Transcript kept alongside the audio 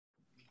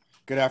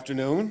Good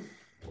afternoon.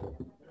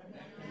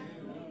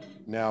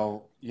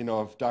 Now,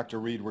 if Dr.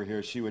 Reed were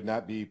here, she would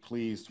not be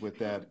pleased with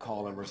that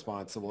call and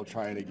response, so we'll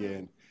try it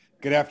again.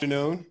 Good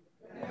afternoon.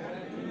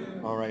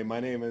 All right,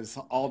 my name is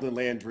Alden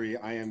Landry.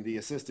 I am the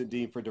Assistant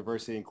Dean for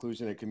Diversity,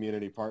 Inclusion, and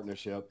Community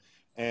Partnership,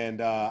 and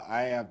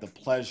I have the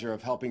pleasure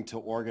of helping to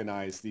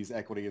organize these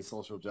equity and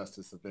social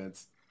justice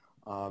events.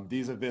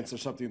 These events are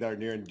something that are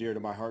near and dear to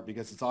my heart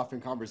because it's often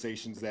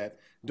conversations that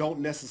don't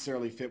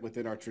necessarily fit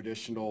within our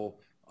traditional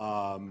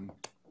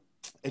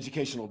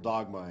educational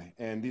dogma.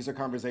 And these are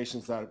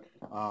conversations that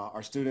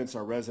our students,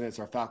 our residents,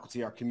 our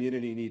faculty, our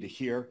community need to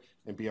hear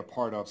and be a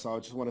part of. So I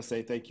just want to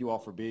say thank you all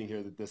for being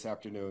here this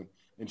afternoon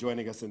and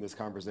joining us in this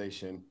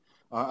conversation.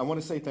 I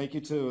want to say thank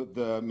you to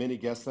the many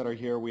guests that are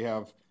here. We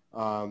have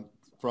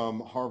from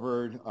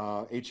Harvard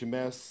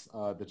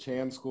HMS, the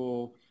Chan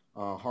School,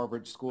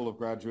 Harvard School of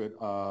Graduate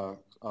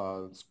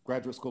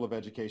School of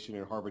Education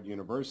at Harvard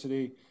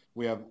University.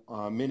 We have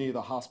many of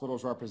the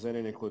hospitals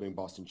represented, including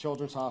Boston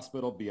Children's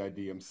Hospital,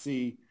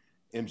 BIDMC,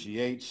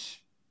 MGH,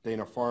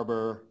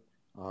 Dana-Farber,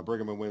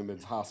 Brigham and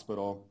Women's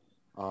Hospital.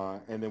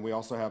 And then we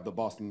also have the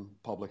Boston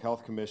Public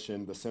Health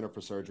Commission, the Center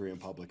for Surgery and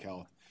Public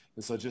Health.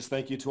 And so just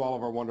thank you to all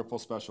of our wonderful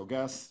special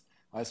guests.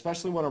 I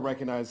especially want to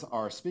recognize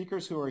our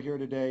speakers who are here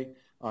today,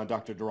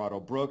 Dr.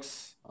 Durado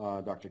Brooks,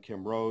 Dr.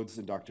 Kim Rhoads,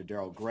 and Dr.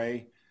 Darrell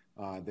Gray.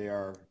 They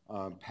are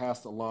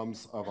past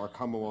alums of our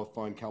Commonwealth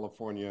Fund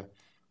California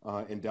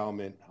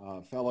Endowment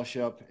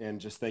Fellowship, and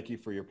just thank you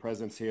for your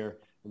presence here.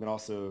 And then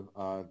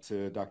also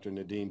to Dr.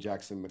 Nadine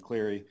Jackson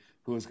McCleary,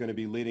 who is going to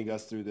be leading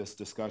us through this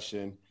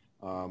discussion,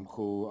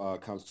 who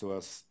comes to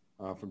us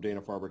from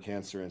Dana-Farber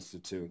Cancer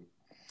Institute.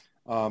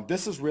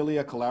 This is really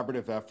a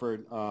collaborative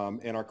effort,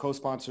 and our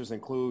co-sponsors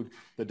include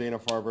the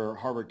Dana-Farber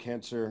Harvard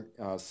Cancer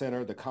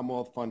Center, the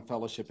Commonwealth Fund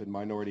Fellowship in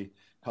Minority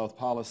Health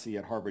Policy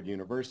at Harvard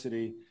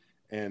University,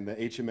 and the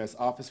HMS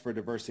Office for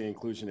Diversity,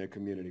 Inclusion, and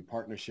Community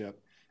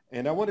Partnership.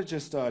 And I want to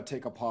just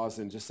take a pause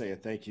and just say a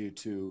thank you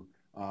to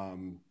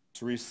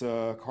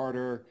Teresa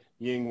Carter,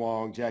 Ying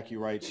Wong, Jackie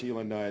Wright,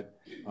 Sheila Nutt,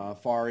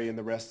 Fari, and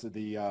the rest of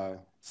the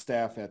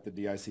staff at the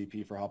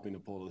DICP for helping to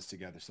pull this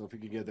together. So if we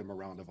could give them a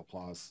round of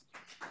applause.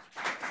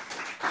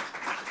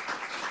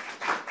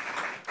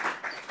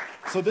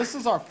 So this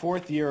is our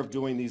fourth year of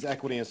doing these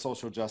equity and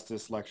social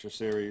justice lecture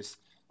series.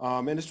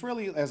 And it's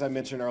really, as I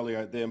mentioned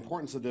earlier, the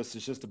importance of this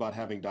is just about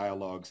having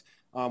dialogues.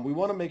 We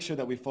want to make sure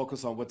that we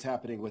focus on what's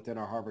happening within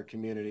our Harvard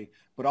community,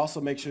 but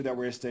also make sure that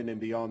we're extending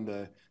beyond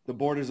the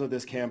borders of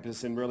this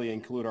campus and really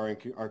include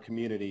our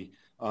community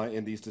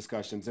in these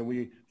discussions. And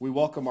we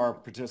welcome our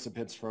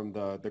participants from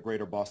the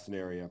greater Boston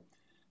area.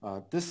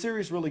 This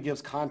series really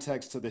gives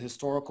context to the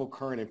historical,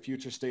 current, and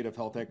future state of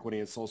health equity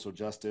and social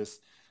justice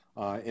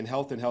in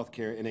health and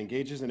healthcare, and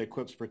engages and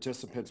equips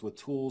participants with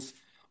tools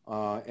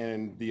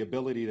and the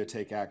ability to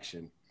take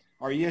action.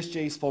 Our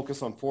ESJs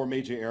focus on four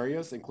major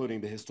areas, including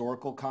the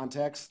historical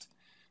context,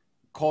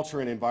 culture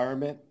and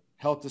environment,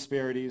 health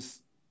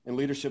disparities, and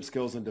leadership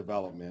skills and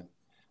development.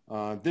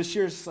 This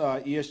year's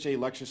ESJ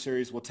lecture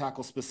series will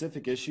tackle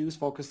specific issues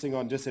focusing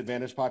on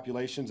disadvantaged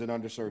populations and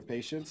underserved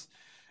patients.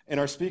 And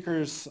our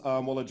speakers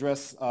will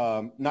address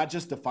not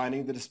just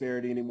defining the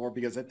disparity anymore,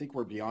 because I think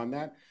we're beyond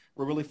that.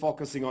 We're really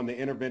focusing on the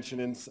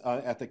interventions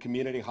at the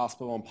community,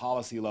 hospital, and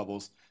policy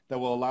levels that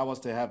will allow us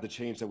to have the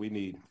change that we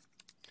need.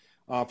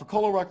 For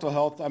colorectal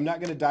health, I'm not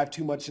going to dive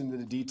too much into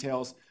the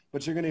details,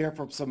 but you're going to hear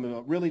from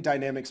some really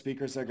dynamic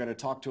speakers that are going to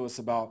talk to us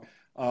about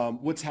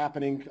what's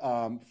happening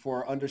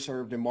for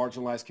underserved and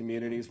marginalized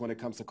communities when it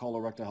comes to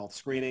colorectal health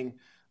screening,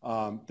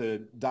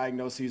 the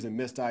diagnoses and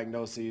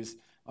misdiagnoses,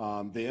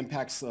 the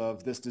impacts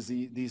of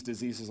these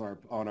diseases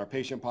on our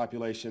patient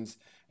populations,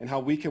 and how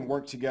we can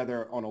work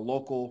together on a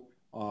local,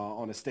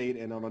 on a state,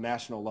 and on a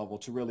national level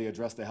to really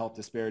address the health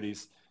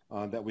disparities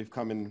that we've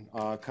come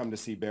to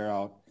see bear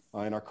out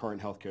in our current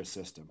healthcare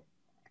system.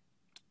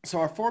 So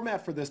our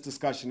format for this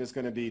discussion is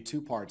going to be two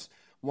parts.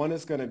 One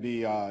is going to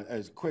be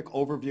a quick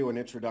overview and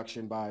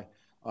introduction by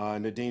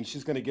Nadine.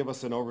 She's going to give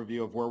us an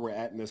overview of where we're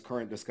at in this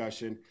current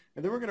discussion.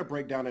 And then we're going to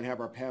break down and have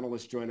our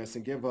panelists join us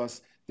and give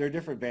us their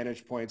different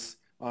vantage points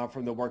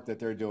from the work that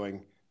they're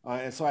doing.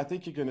 And so I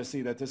think you're going to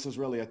see that this is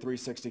really a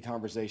 360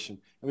 conversation.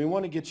 And we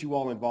want to get you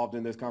all involved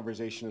in this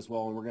conversation as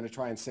well. And we're going to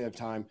try and save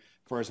time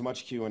for as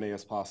much Q&A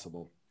as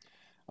possible.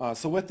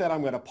 So with that,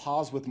 I'm going to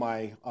pause with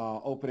my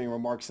opening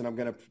remarks, and I'm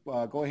going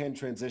to go ahead and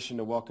transition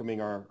to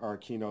welcoming our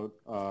keynote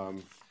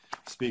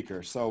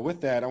speaker. So with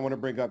that, I want to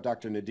bring up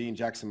Dr. Nadine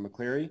Jackson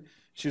McCleary.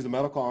 She's a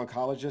medical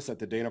oncologist at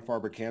the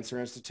Dana-Farber Cancer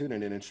Institute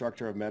and an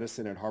instructor of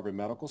medicine at Harvard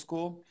Medical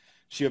School.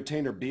 She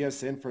obtained her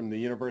BSN from the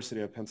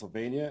University of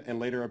Pennsylvania and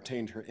later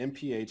obtained her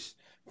MPH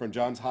from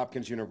Johns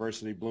Hopkins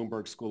University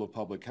Bloomberg School of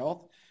Public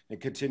Health and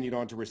continued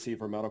on to receive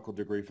her medical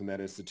degree from that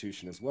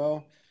institution as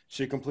well.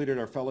 She completed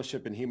her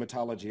fellowship in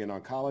hematology and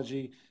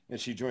oncology, and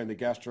she joined the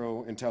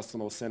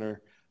Gastrointestinal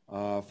Center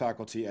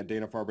faculty at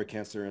Dana-Farber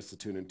Cancer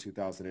Institute in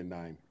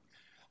 2009.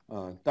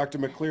 Dr.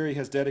 McCleary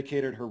has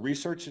dedicated her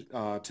research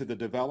to the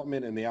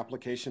development and the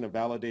application of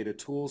validated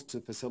tools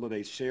to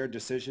facilitate shared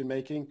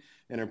decision-making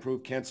and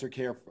improve cancer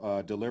care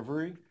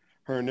delivery.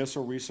 Her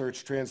initial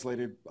research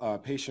translated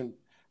patient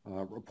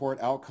report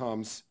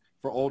outcomes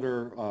for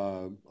older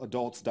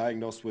adults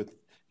diagnosed with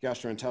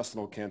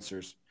gastrointestinal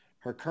cancers.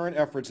 Her current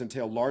efforts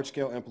entail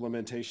large-scale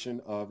implementation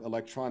of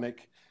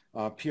electronic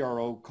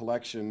PRO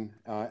collection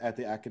at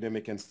the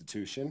academic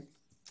institution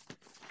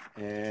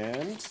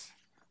and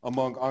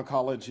among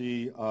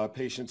oncology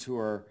patients who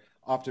are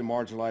often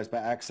marginalized by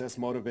access,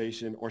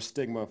 motivation, or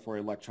stigma for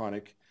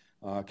electronic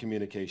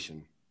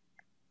communication.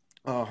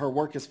 Her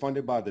work is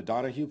funded by the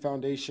Donahue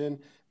Foundation,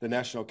 the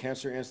National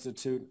Cancer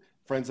Institute,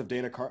 Friends of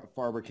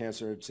Dana-Farber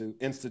Cancer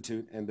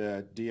Institute, and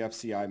the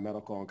DFCI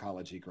Medical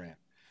Oncology Grant.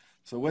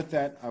 So with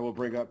that, I will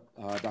bring up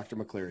Dr.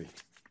 McCleary.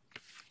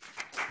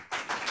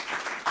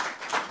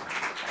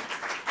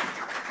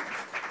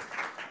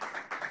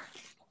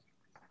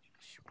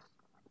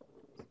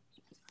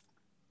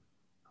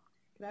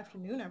 Good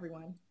afternoon,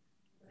 everyone.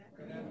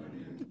 Good afternoon.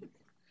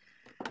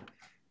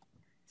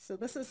 So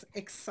this is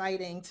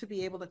exciting to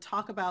be able to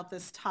talk about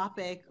this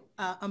topic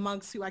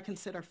amongst who I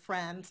consider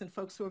friends and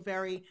folks who are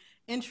very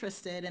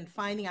interested in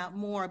finding out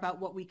more about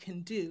what we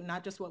can do,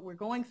 not just what we're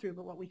going through,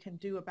 but what we can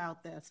do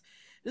about this.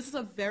 This is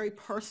a very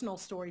personal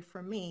story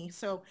for me.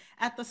 So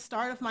at the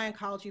start of my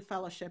oncology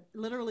fellowship,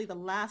 literally the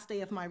last day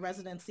of my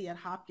residency at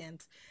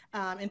Hopkins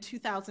in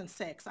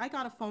 2006, I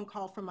got a phone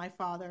call from my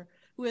father,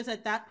 who is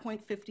at that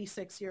point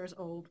 56 years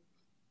old.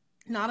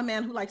 Not a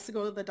man who likes to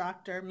go to the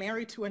doctor,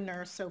 married to a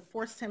nurse, so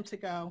forced him to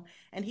go.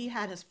 And he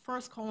had his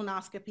first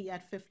colonoscopy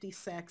at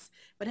 56,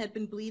 but had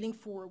been bleeding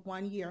for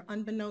 1 year,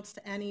 unbeknownst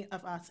to any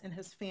of us in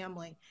his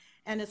family.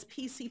 And his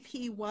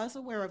PCP was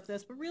aware of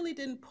this, but really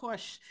didn't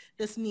push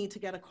this need to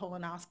get a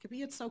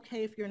colonoscopy. It's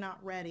okay if you're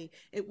not ready.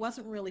 It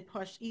wasn't really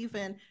pushed,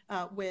 even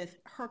with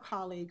her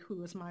colleague, who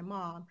was my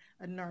mom,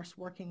 a nurse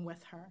working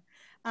with her.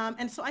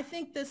 And so I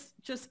think this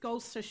just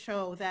goes to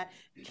show that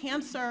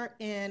cancer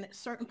in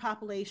certain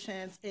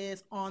populations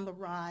is on the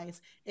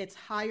rise. It's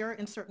higher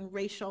in certain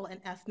racial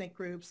and ethnic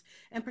groups,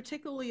 and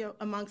particularly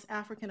amongst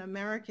African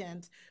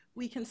Americans,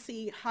 we can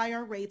see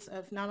higher rates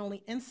of not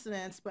only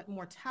incidence but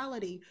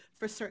mortality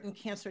for certain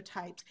cancer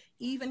types,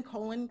 even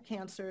colon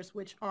cancers,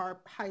 which are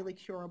highly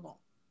curable.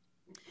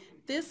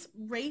 This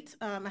rate,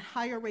 a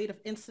higher rate of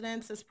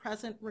incidence, is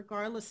present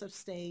regardless of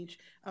stage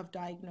of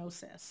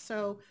diagnosis.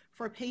 So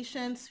for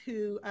patients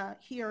who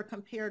here are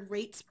compared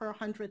rates per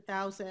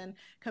 100,000,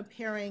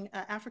 comparing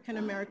African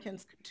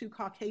Americans to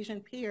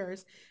Caucasian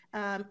peers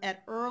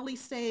at early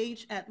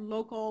stage, at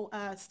local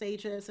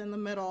stages in the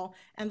middle,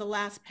 and the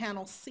last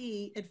panel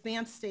C,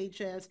 advanced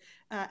stages,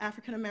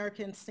 African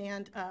Americans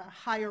stand a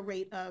higher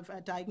rate of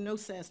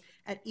diagnosis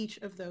at each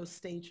of those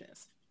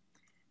stages.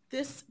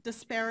 This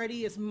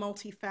disparity is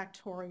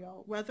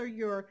multifactorial. Whether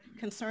you're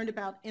concerned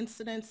about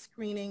incidence,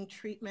 screening,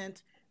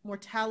 treatment,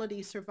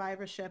 mortality,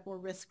 survivorship, or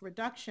risk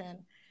reduction,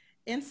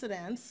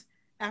 incidence,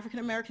 African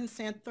Americans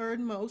stand third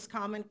most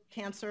common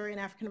cancer in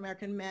African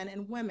American men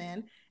and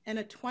women, and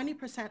a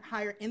 20%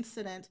 higher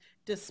incidence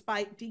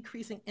despite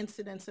decreasing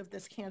incidence of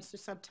this cancer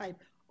subtype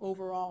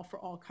overall for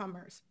all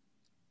comers.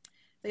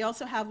 They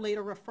also have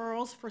later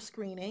referrals for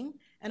screening,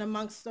 and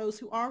amongst those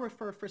who are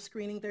referred for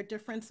screening, there are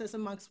differences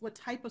amongst what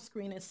type of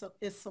screen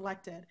is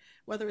selected,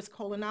 whether it's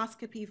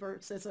colonoscopy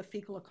versus a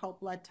fecal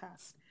occult blood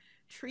test.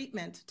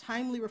 Treatment,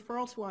 timely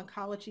referral to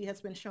oncology has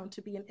been shown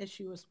to be an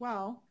issue as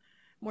well.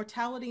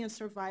 Mortality and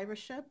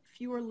survivorship,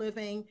 fewer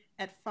living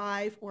at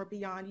 5 or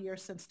beyond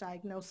years since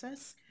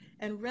diagnosis,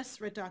 and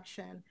risk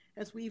reduction.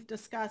 As we've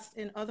discussed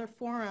in other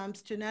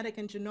forums, genetic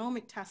and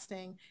genomic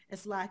testing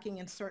is lacking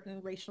in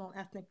certain racial and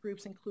ethnic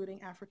groups, including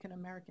African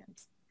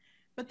Americans.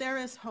 But there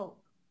is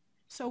hope.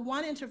 So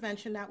one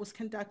intervention that was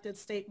conducted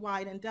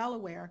statewide in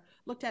Delaware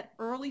looked at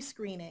early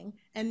screening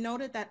and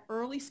noted that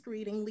early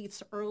screening leads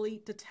to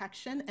early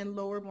detection and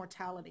lower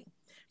mortality.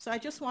 So I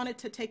just wanted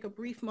to take a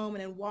brief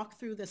moment and walk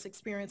through this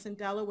experience in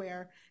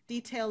Delaware,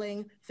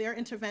 detailing their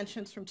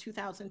interventions from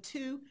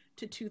 2002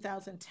 to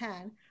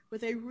 2010, where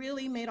they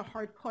really made a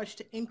hard push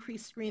to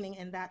increase screening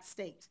in that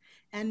state,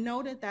 and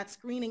noted that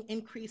screening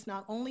increased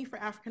not only for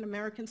African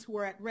Americans who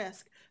were at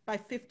risk by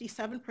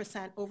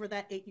 57% over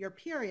that 8-year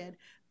period,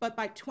 but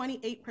by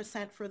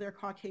 28% for their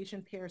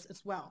Caucasian peers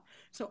as well.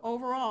 So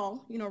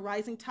overall,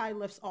 rising tide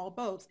lifts all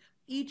boats.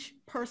 Each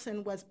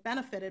person was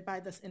benefited by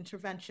this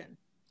intervention.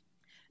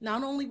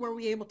 Not only were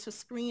we able to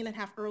screen and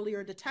have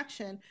earlier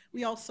detection,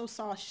 we also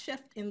saw a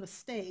shift in the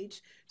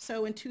stage.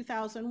 So in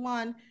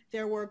 2001,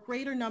 there were a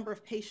greater number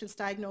of patients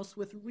diagnosed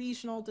with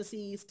regional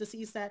disease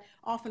that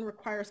often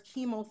requires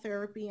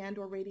chemotherapy and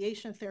or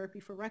radiation therapy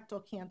for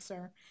rectal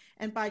cancer.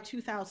 And by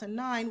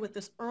 2009, with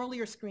this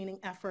earlier screening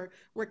effort,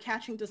 we're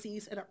catching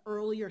disease at an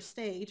earlier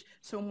stage,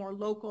 so more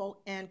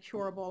local and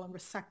curable and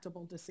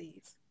resectable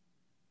disease.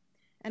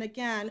 And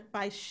again,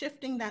 by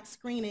shifting that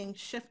screening,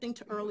 shifting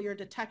to earlier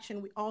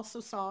detection, we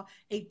also saw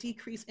a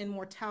decrease in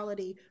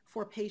mortality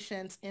for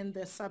patients in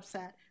this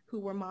subset who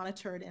were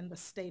monitored in the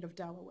state of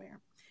Delaware.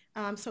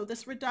 So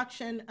this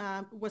reduction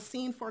was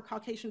seen for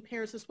Caucasian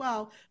pairs as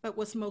well, but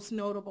was most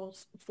notable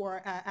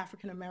for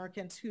African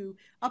Americans who,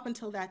 up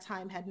until that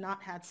time, had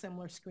not had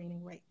similar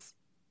screening rates.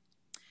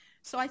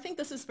 So I think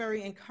this is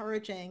very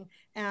encouraging,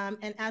 and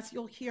as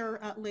you'll hear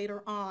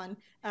later on,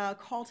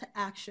 call to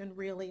action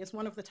really is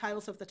one of the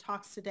titles of the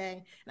talks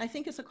today, and I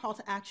think it's a call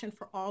to action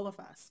for all of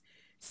us.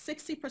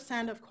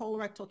 60% of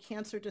colorectal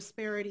cancer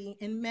disparity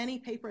in many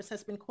papers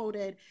has been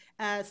quoted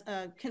as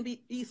can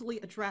be easily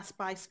addressed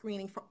by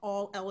screening for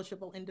all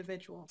eligible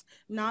individuals,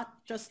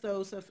 not just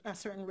those of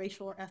certain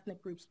racial or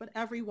ethnic groups, but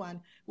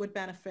everyone would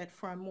benefit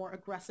from more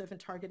aggressive and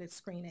targeted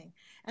screening.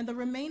 And the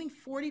remaining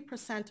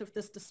 40% of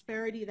this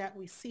disparity that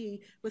we see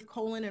with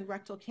colon and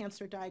rectal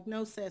cancer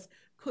diagnosis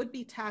could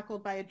be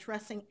tackled by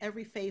addressing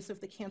every phase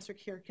of the cancer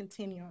care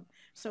continuum.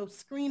 So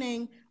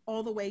screening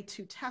all the way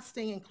to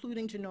testing,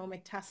 including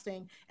genomic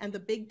testing, and the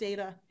big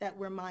data that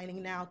we're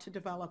mining now to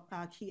develop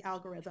key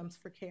algorithms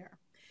for care.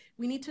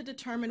 We need to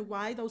determine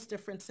why those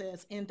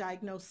differences in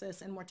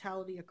diagnosis and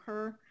mortality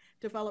occur,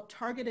 develop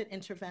targeted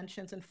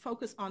interventions, and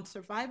focus on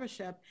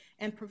survivorship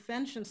and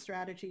prevention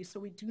strategies so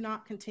we do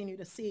not continue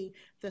to see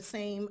the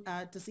same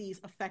disease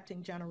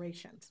affecting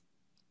generations.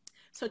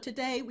 So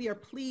today we are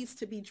pleased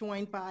to be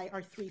joined by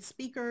our three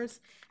speakers,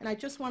 and I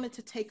just wanted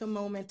to take a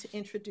moment to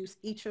introduce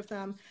each of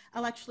them.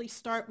 I'll actually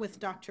start with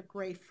Dr.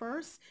 Gray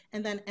first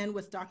and then end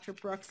with Dr.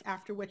 Brooks,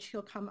 after which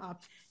he'll come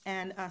up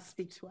and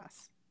speak to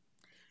us.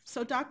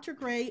 So Dr.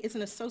 Gray is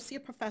an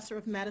associate professor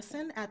of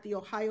medicine at the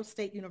Ohio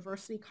State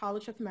University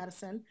College of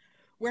Medicine,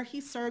 where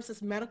he serves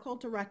as medical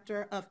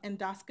director of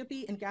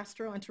endoscopy and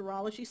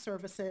gastroenterology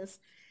services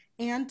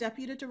and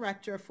Deputy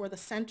Director for the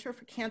Center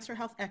for Cancer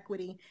Health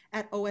Equity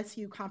at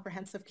OSU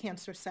Comprehensive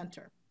Cancer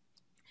Center.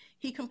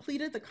 He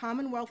completed the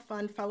Commonwealth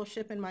Fund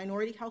Fellowship in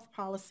Minority Health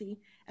Policy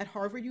at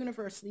Harvard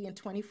University in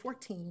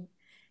 2014,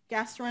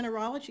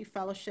 Gastroenterology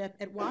Fellowship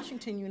at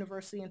Washington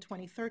University in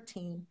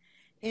 2013,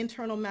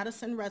 Internal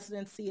Medicine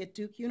Residency at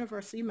Duke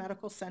University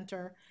Medical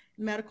Center,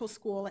 Medical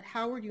School at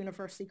Howard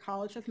University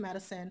College of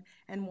Medicine,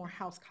 and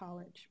Morehouse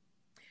College.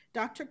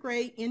 Dr.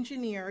 Gray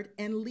engineered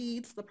and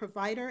leads the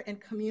Provider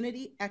and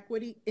Community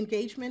Equity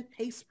Engagement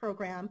PACE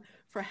program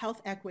for health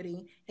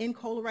equity in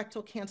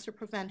colorectal cancer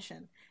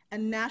prevention, a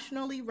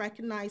nationally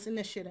recognized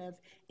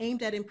initiative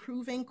aimed at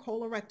improving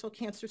colorectal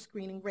cancer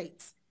screening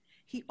rates.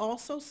 He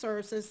also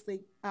serves as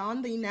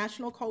on the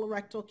National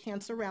Colorectal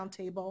Cancer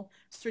Roundtable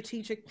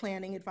Strategic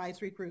Planning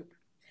Advisory Group.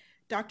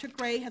 Dr.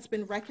 Gray has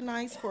been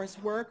recognized for his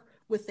work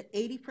with the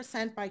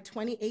 80% by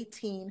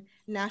 2018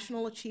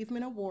 National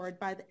Achievement Award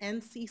by the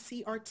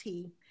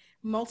NCCRT,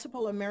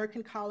 multiple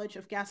American College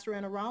of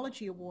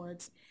Gastroenterology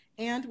Awards,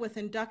 and with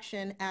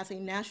induction as a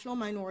National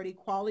Minority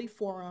Quality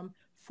Forum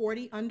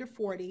 40 Under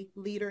 40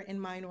 Leader in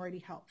Minority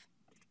Health.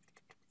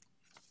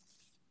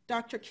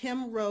 Dr.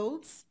 Kim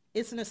Rhoads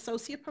is an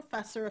associate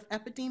professor of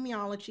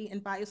epidemiology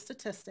and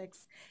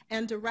biostatistics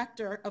and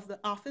director of the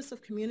Office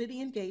of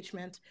Community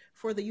Engagement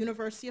for the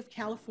University of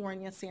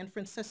California, San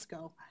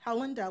Francisco,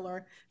 Helen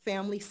Diller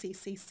Family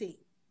CCC.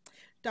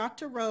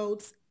 Dr.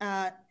 Rhoads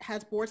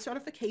has board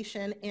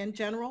certification in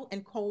general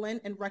and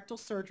colon and rectal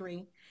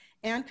surgery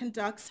and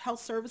conducts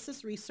health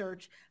services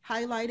research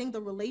highlighting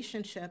the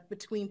relationship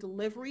between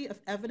delivery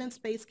of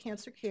evidence-based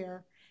cancer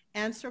care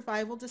and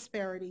survival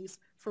disparities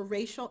for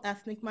racial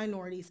ethnic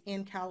minorities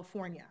in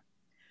California.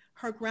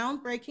 Her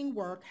groundbreaking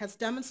work has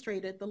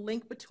demonstrated the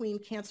link between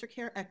cancer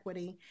care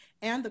equity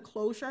and the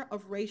closure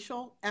of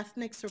racial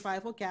ethnic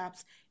survival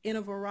gaps in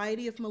a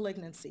variety of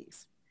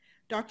malignancies.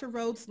 Dr.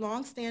 Rhoads'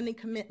 longstanding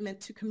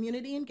commitment to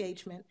community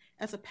engagement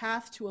as a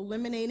path to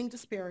eliminating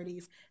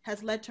disparities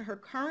has led to her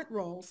current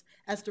roles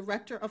as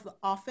director of the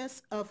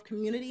Office of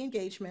Community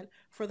Engagement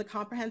for the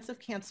Comprehensive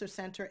Cancer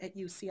Center at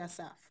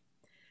UCSF.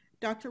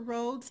 Dr.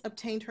 Rhoads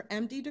obtained her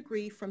MD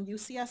degree from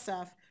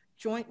UCSF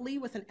jointly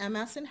with an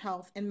MS in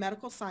Health and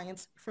Medical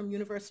Science from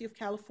University of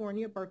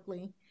California,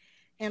 Berkeley,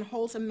 and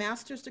holds a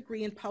master's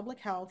degree in Public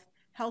Health,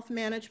 Health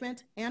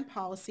Management, and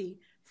Policy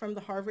from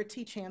the Harvard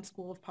T. Chan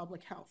School of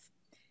Public Health.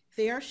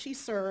 There, she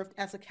served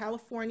as a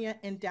California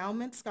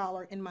Endowment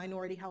Scholar in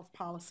Minority Health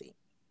Policy.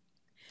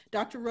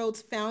 Dr.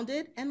 Rhoads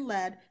founded and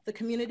led the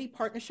Community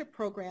Partnership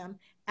Program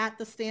at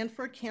the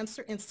Stanford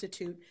Cancer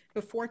Institute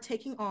before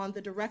taking on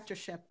the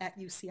directorship at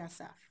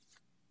UCSF.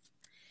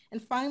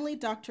 And finally,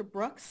 Dr.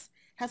 Brooks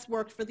has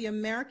worked for the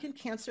American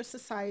Cancer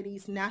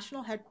Society's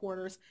national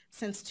headquarters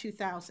since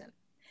 2000.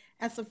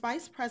 As the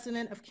Vice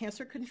President of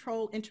Cancer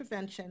Control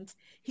Interventions,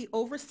 he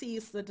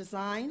oversees the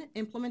design,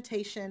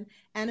 implementation,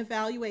 and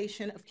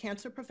evaluation of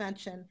cancer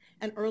prevention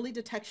and early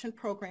detection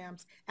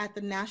programs at the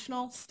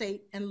national,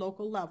 state, and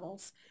local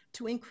levels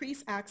to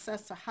increase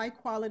access to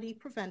high-quality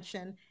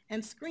prevention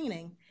and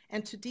screening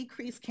and to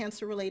decrease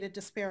cancer-related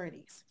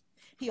disparities.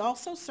 He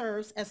also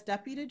serves as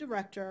Deputy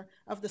Director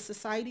of the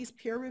Society's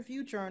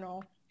peer-reviewed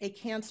journal, A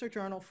Cancer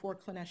Journal for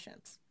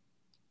Clinicians.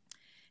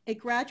 A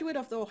graduate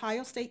of the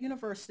Ohio State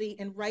University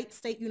and Wright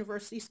State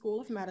University School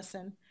of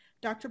Medicine,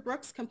 Dr.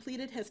 Brooks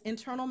completed his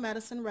internal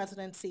medicine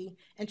residency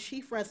and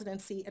chief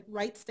residency at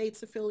Wright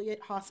State's affiliate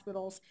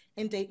hospitals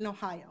in Dayton,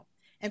 Ohio,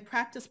 and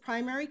practiced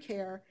primary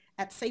care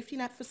at safety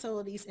net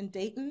facilities in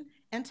Dayton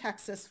and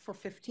Texas for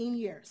 15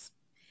 years.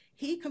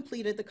 He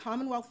completed the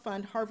Commonwealth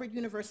Fund Harvard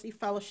University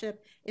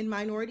Fellowship in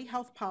Minority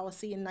Health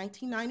Policy in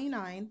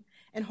 1999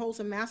 and holds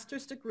a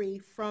master's degree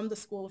from the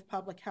School of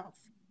Public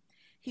Health.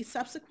 He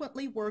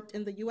subsequently worked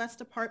in the U.S.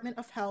 Department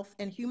of Health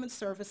and Human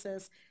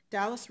Services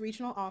Dallas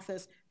Regional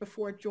Office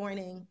before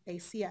joining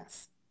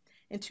ACS.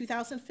 In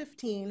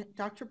 2015,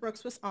 Dr.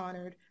 Brooks was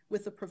honored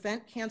with the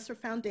Prevent Cancer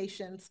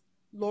Foundation's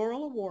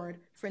Laurel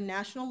Award for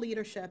National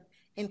Leadership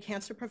in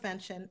Cancer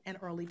Prevention and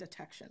Early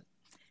Detection.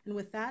 And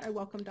with that, I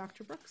welcome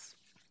Dr. Brooks.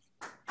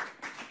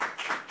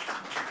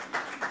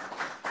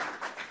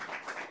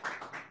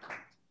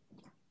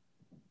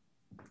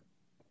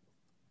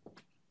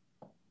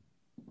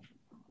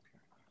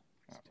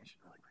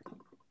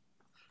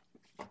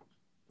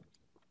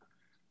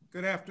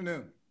 Good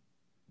afternoon.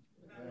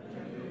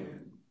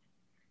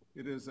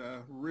 It is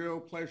a real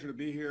pleasure to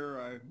be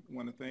here. I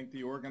want to thank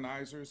the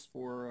organizers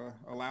for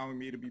allowing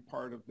me to be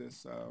part of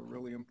this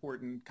really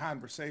important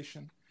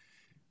conversation.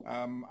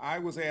 I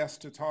was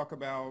asked to talk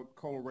about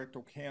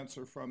colorectal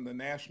cancer from the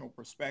national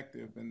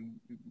perspective, and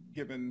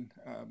given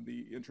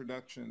the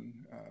introduction,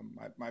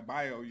 my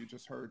bio you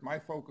just heard, my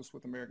focus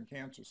with American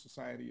Cancer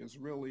Society is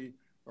really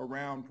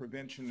around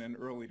prevention and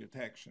early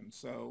detection.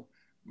 So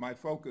my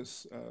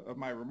focus of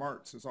my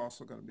remarks is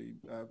also going to be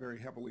very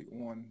heavily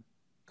on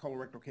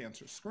colorectal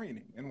cancer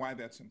screening and why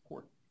that's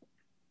important.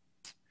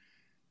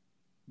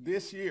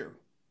 This year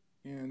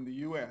in the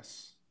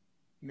U.S.,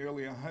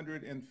 nearly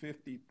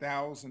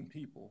 150,000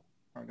 people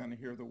are going to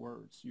hear the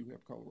words, "You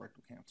have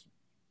colorectal cancer."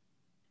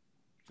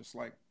 Just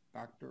like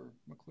Dr.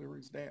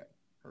 McCleary's dad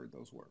heard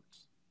those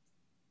words.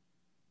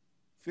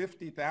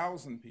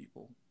 50,000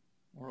 people,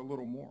 or a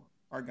little more,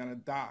 are going to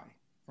die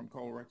from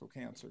colorectal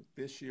cancer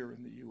this year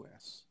in the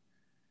U.S.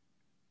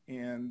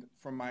 And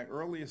from my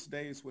earliest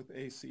days with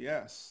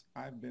ACS,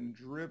 I've been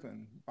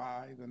driven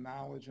by the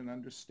knowledge and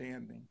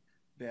understanding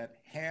that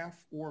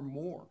half or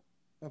more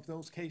of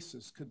those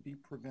cases could be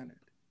prevented.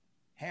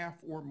 Half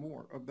or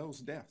more of those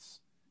deaths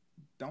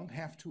don't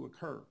have to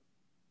occur,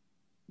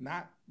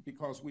 not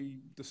because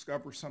we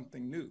discover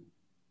something new,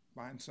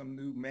 find some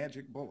new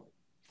magic bullet,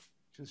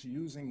 just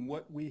using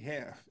what we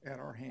have at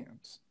our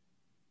hands.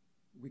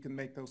 We can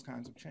make those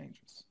kinds of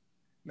changes.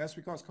 And that's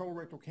because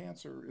colorectal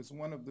cancer is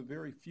one of the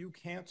very few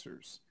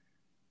cancers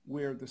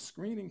where the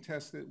screening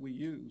test that we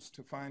use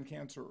to find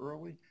cancer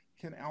early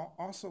can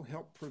also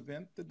help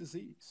prevent the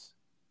disease.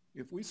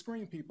 If we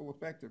screen people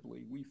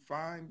effectively, we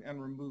find and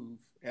remove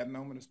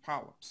adenomatous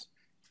polyps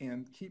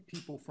and keep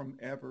people from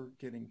ever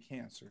getting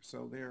cancer.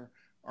 So there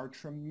are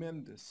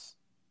tremendous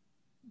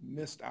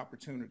missed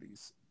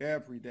opportunities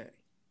every day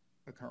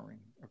occurring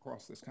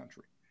across this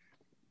country.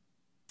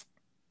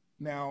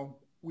 Now,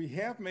 we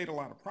have made a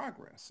lot of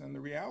progress, and the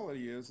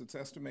reality is it's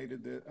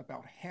estimated that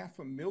about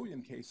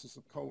 500,000 cases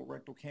of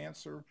colorectal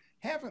cancer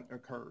haven't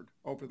occurred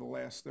over the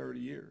last 30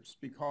 years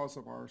because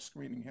of our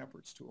screening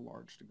efforts to a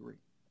large degree.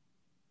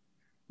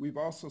 We've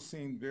also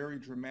seen very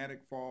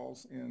dramatic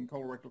falls in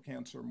colorectal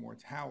cancer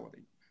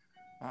mortality.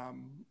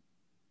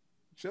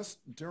 Just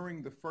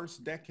during the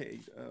first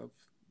decade of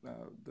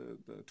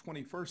the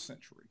 21st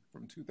century,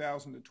 from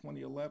 2000 to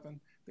 2011,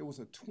 there was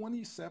a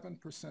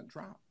 27%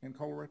 drop in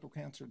colorectal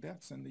cancer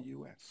deaths in the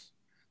U.S.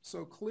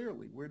 So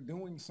clearly, we're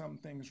doing some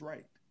things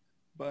right.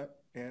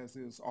 But as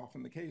is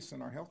often the case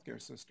in our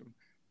healthcare system,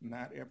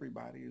 not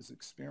everybody is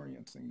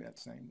experiencing that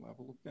same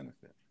level of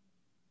benefit.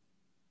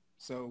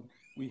 So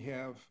we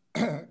have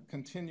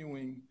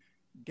continuing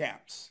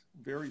gaps,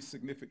 very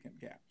significant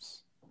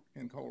gaps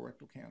in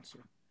colorectal cancer.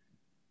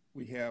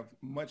 We have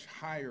much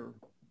higher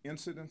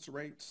incidence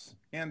rates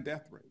and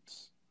death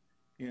rates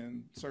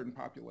in certain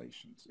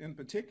populations. In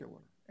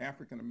particular,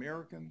 African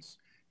Americans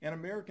and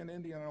American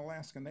Indian and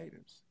Alaska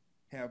Natives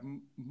have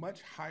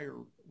much higher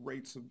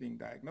rates of being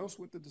diagnosed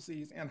with the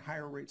disease and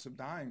higher rates of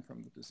dying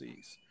from the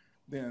disease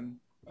than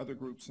other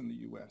groups in the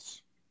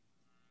U.S.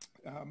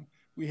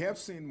 We have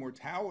seen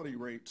mortality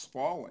rates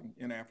falling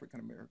in African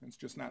Americans,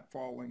 just not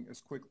falling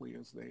as quickly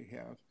as they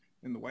have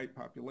in the white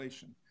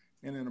population.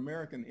 And in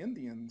American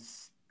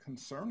Indians,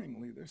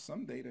 concerningly, there's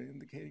some data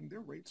indicating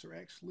their rates are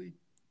actually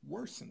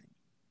worsening.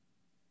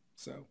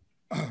 So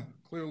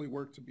clearly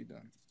work to be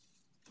done.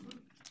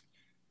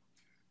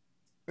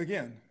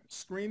 Again,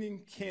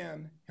 screening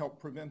can help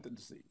prevent the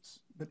disease,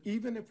 but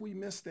even if we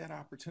miss that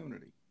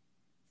opportunity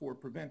for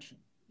prevention,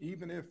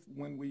 even if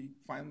when we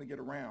finally get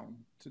around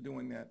to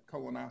doing that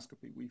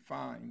colonoscopy, we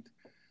find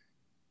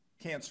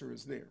cancer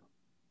is there,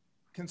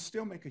 can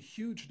still make a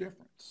huge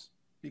difference,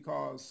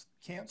 because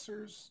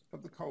cancers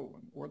of the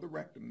colon or the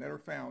rectum that are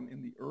found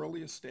in the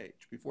earliest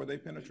stage, before they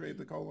penetrate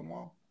the colon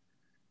wall,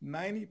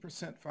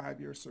 90%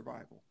 5-year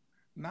survival.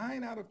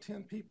 9 out of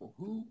 10 people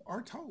who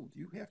are told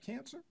you have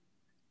cancer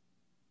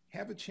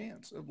have a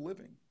chance of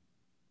living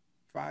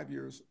 5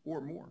 years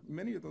or more.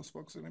 Many of those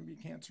folks are going to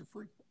be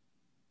cancer-free.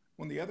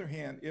 On the other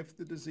hand, if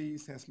the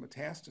disease has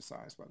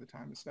metastasized by the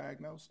time it's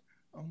diagnosed,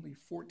 only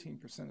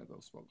 14% of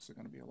those folks are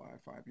going to be alive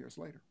 5 years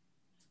later.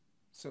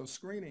 So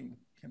screening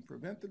can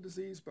prevent the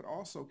disease, but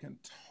also can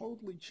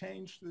totally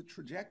change the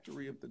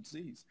trajectory of the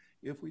disease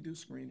if we do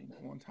screening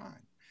on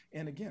time.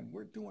 And again,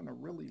 we're doing a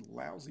really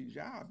lousy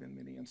job in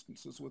many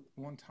instances with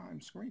one-time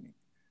screening.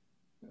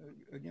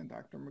 Again,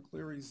 Dr.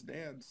 McCleary's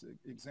dad's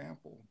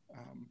example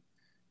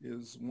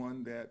is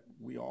one that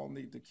we all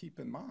need to keep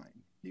in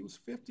mind. He was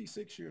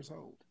 56 years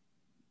old.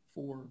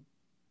 For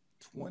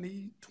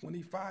 20,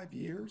 25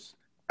 years,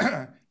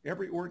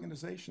 every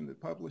organization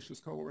that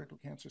publishes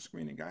colorectal cancer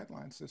screening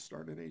guidelines says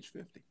start at age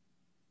 50.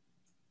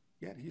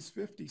 Yet he's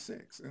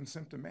 56 and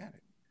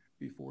symptomatic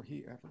before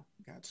he ever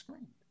got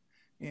screened.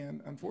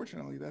 And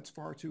unfortunately, that's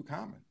far too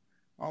common.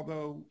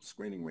 Although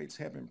screening rates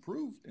have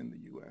improved in the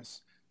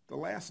U.S., the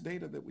last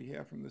data that we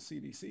have from the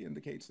CDC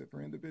indicates that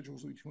for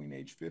individuals between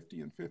age 50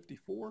 and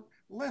 54,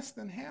 less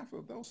than half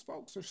of those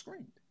folks are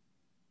screened.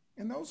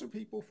 And those are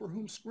people for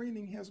whom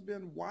screening has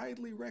been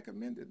widely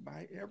recommended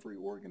by every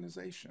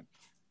organization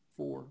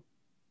for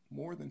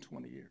more than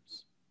 20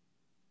 years.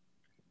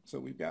 So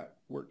we've got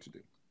work to do.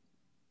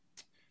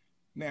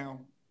 Now,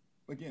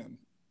 again,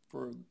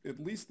 for at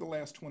least the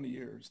last 20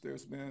 years,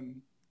 there's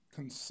been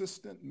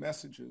consistent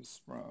messages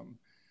from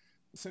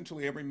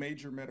essentially every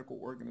major medical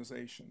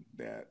organization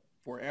that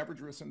for average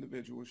risk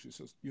individuals,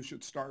 you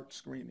should start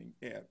screening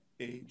at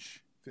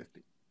age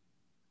 50.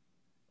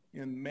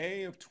 In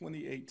May of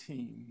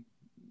 2018,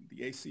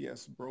 the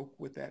ACS broke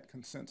with that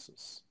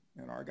consensus,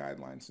 and our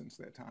guidelines since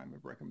that time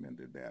have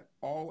recommended that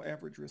all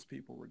average risk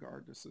people,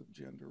 regardless of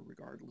gender,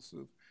 regardless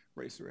of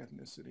race or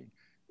ethnicity,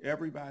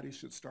 everybody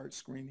should start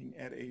screening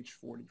at age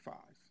 45.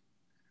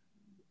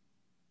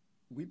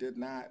 We did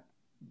not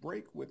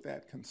break with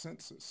that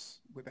consensus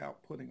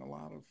without putting a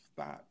lot of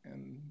thought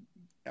and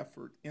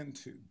effort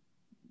into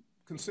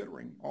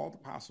considering all the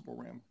possible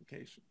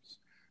ramifications.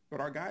 But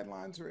our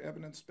guidelines are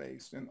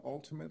evidence-based, and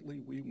ultimately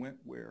we went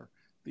where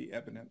the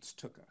evidence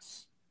took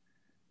us.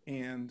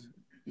 And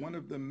one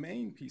of the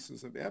main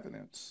pieces of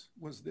evidence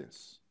was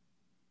this.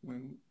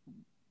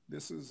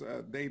 This is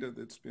data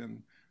that's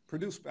been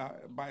produced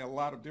by a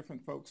lot of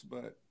different folks,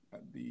 but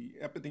the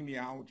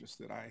epidemiologists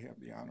that I have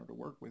the honor to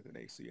work with at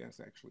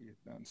ACS actually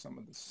have done some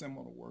of the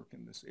seminal work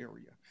in this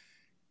area.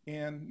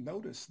 And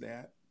notice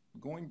that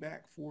going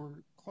back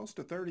for close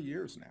to 30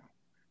 years now,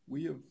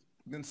 we have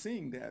been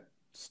seeing that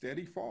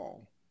steady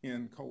fall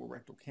in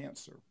colorectal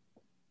cancer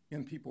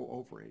in people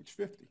over age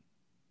 50.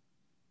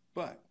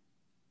 But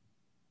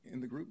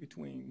in the group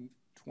between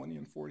 20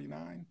 and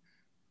 49,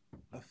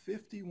 a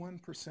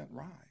 51%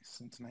 rise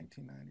since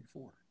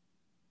 1994.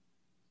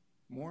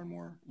 More and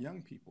more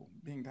young people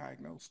being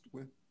diagnosed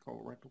with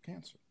colorectal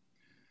cancer.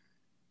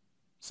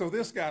 So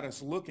this got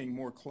us looking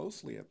more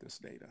closely at this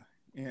data,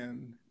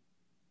 and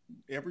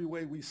every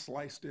way we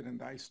sliced it and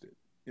diced it,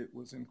 it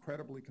was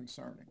incredibly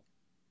concerning.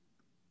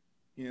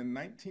 In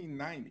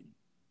 1990,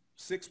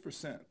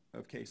 6%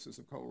 of cases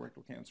of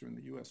colorectal cancer in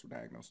the U.S. were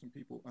diagnosed in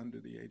people under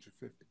the age of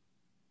 50.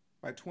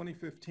 By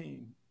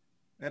 2015,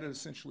 that had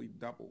essentially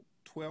doubled,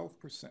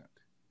 12%.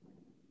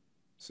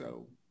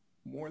 So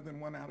more than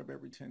 1 out of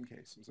every 10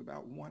 cases,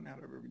 about 1 out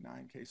of every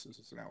 9 cases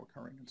is now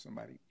occurring in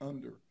somebody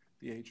under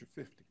the age of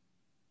 50.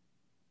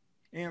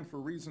 And for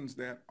reasons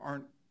that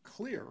aren't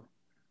clear,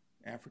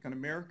 African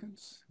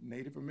Americans,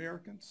 Native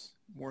Americans,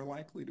 more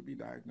likely to be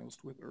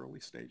diagnosed with early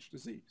stage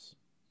disease.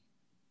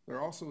 There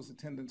also is a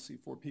tendency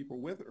for people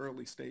with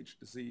early stage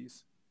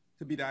disease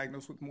to be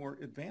diagnosed with more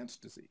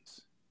advanced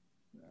disease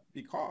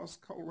because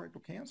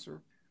colorectal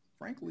cancer,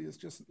 frankly,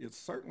 it's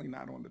certainly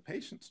not on the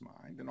patient's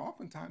mind, and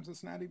oftentimes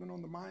it's not even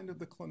on the mind of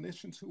the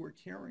clinicians who are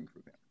caring for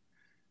them.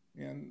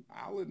 And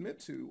I'll admit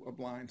to a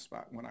blind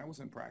spot when I was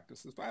in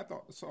practice. If I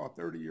saw a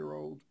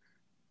 30-year-old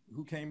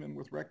who came in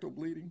with rectal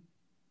bleeding,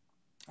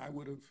 I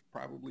would have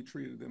probably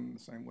treated them in the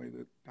same way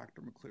that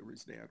Dr.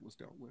 McCleary's dad was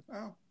dealt with.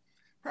 Oh,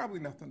 probably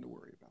nothing to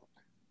worry about.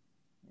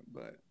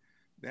 But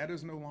that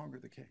is no longer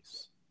the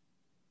case.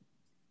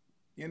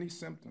 Any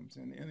symptoms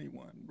in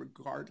anyone,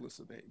 regardless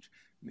of age,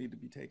 need to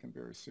be taken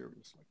very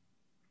seriously.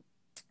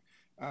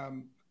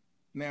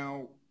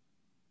 Now,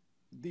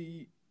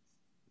 we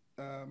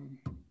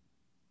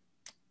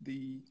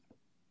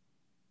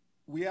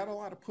had a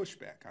lot of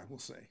pushback, I will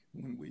say,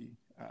 when we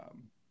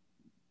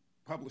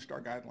published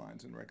our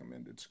guidelines and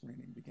recommended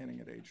screening beginning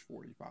at age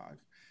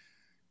 45.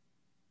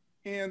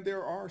 And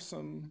there are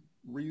some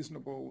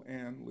reasonable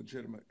and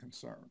legitimate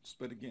concerns.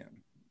 But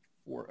again,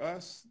 for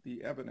us,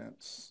 the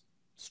evidence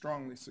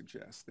strongly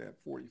suggests that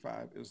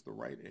 45 is the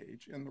right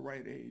age and the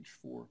right age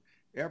for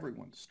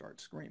everyone to start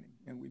screening.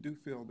 And we do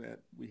feel that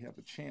we have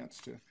a chance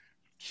to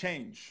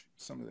change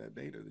some of that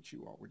data that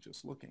you all were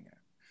just looking at.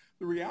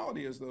 The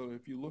reality is, though,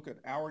 if you look at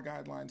our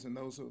guidelines and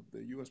those of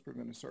the U.S.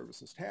 Preventive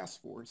Services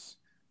Task Force,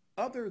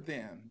 other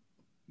than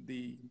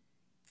the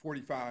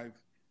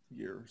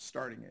 45-year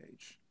starting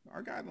age,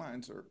 our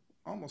guidelines are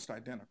almost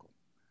identical.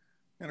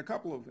 And a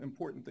couple of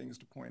important things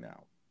to point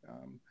out.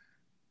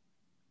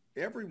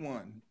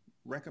 Everyone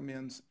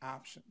recommends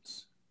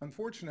options.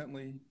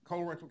 Unfortunately,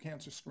 colorectal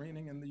cancer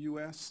screening in the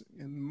U.S.,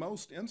 in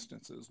most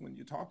instances, when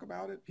you talk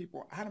about it,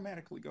 people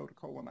automatically go to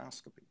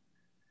colonoscopy.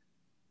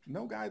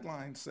 No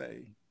guidelines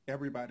say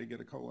everybody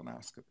get a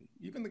colonoscopy.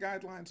 Even the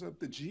guidelines of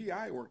the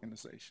GI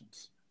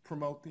organizations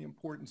promote the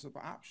importance of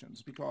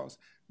options, because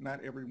not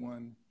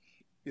everyone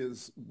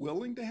is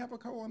willing to have a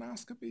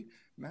colonoscopy.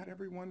 Not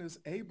everyone is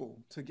able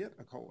to get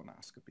a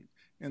colonoscopy.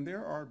 And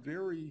there are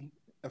very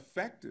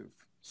effective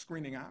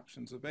screening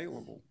options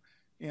available.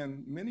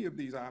 And many of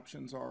these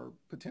options are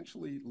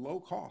potentially low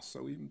cost.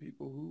 So even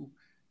people who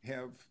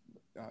have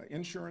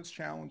insurance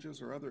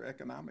challenges or other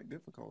economic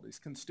difficulties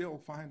can still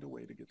find a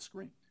way to get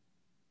screened.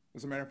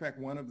 As a matter of fact,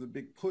 one of the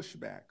big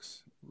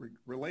pushbacks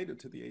related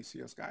to the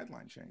ACS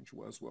guideline change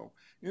was, well,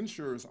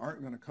 insurers aren't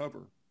going to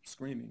cover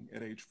screening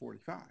at age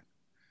 45.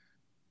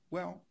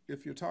 Well,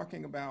 if you're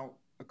talking about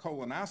a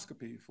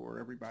colonoscopy for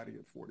everybody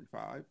at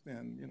 45,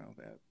 then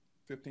that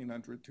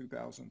 $1,500,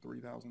 $2,000,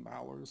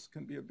 $3,000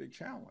 can be a big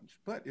challenge.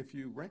 But if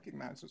you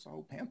recognize there's a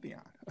whole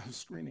pantheon of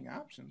screening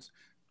options,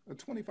 a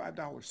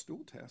 $25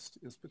 stool test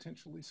is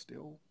potentially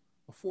still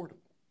affordable.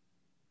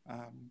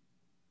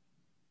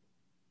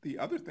 The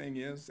other thing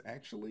is,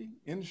 actually,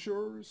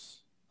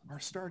 insurers are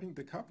starting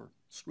to cover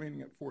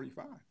screening at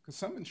 45, because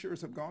some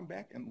insurers have gone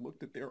back and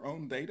looked at their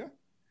own data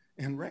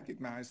and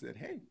recognized that,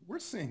 hey, we're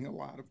seeing a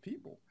lot of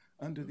people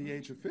under the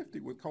age of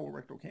 50 with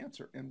colorectal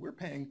cancer, and we're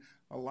paying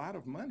a lot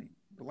of money.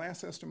 The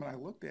last estimate I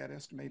looked at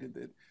estimated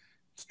that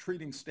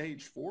treating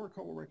stage 4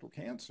 colorectal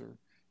cancer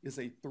is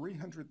a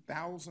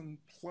 $300,000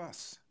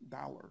 plus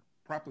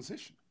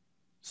proposition.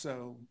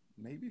 So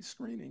maybe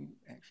screening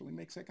actually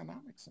makes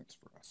economic sense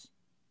for us.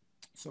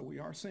 So we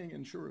are seeing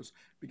insurers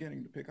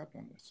beginning to pick up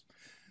on this.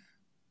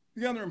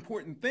 The other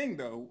important thing,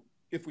 though,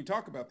 if we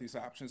talk about these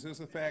options, is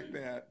the fact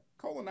that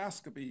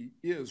colonoscopy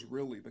is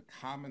really the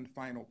common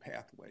final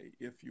pathway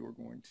if you're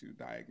going to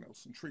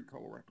diagnose and treat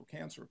colorectal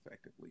cancer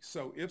effectively.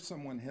 So if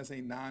someone has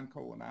a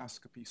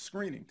non-colonoscopy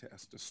screening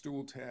test, a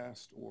stool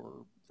test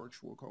or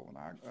virtual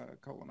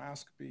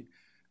colonoscopy,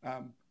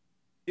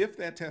 if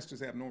that test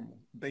is abnormal,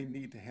 they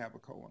need to have a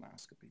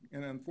colonoscopy.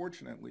 And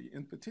unfortunately,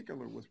 in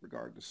particular with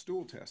regard to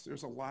stool tests,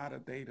 there's a lot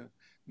of data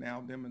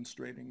now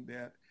demonstrating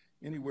that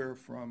anywhere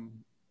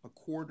from a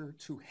quarter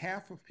to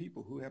half of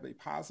people who have a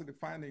positive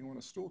finding on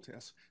a stool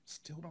test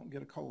still don't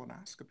get a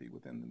colonoscopy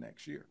within the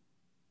next year.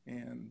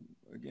 And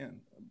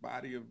again, a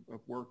body of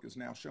work is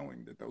now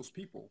showing that those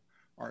people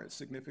are at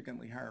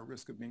significantly higher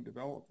risk of being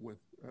developed with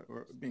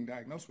or being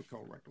diagnosed with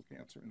colorectal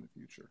cancer in the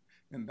future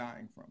and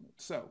dying from it.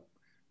 So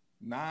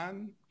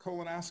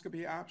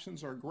non-colonoscopy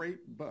options are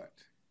great, but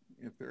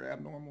if they're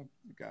abnormal,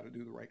 you've got to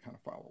do the right kind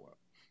of follow-up.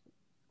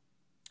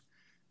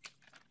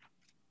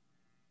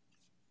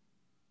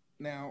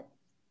 Now,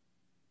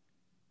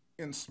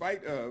 in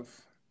spite of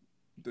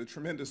the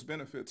tremendous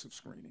benefits of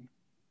screening,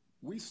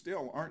 we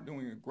still aren't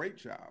doing a great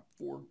job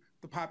for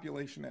the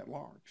population at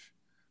large.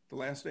 The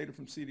last data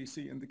from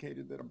CDC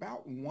indicated that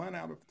about 1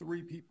 out of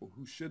 3 people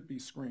who should be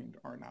screened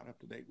are not up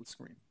to date with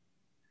screening.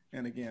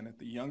 And again, at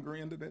the younger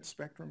end of that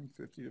spectrum,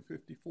 50 to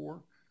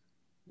 54,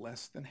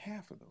 less than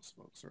half of those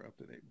folks are up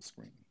to date with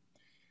screening.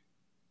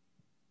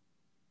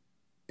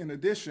 In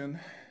addition,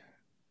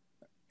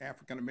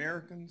 African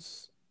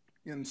Americans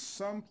in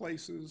some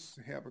places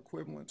have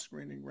equivalent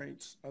screening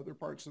rates. Other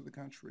parts of the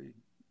country,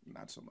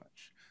 not so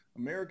much.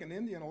 American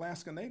Indian,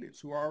 Alaska Natives,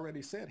 who I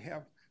already said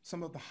have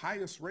some of the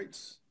highest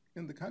rates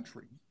in the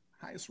country,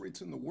 highest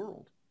rates in the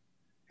world,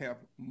 have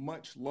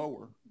much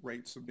lower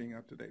rates of being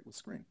up to date with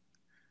screening.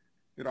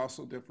 It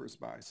also differs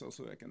by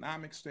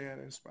socioeconomic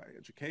status, by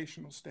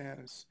educational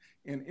status,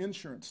 and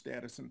insurance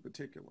status in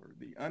particular.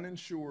 The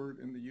uninsured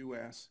in the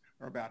U.S.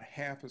 are about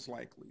half as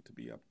likely to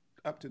be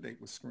up to date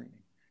with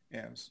screening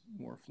as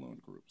more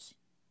affluent groups.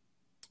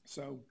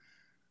 So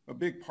a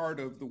big part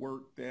of the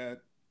work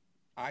that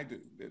I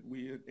do, that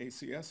we at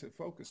ACS have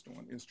focused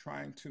on, is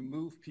trying to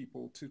move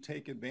people to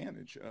take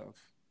advantage of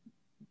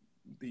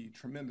the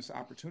tremendous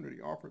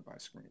opportunity offered by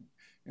screening,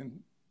 and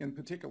in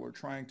particular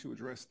trying to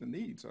address the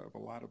needs of a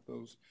lot of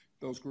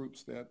those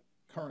groups that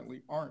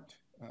currently aren't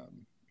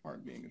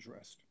being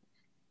addressed.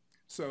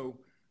 So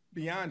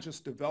beyond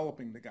just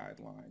developing the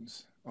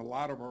guidelines, a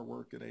lot of our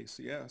work at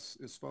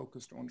ACS is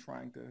focused on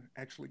trying to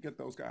actually get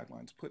those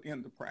guidelines put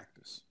into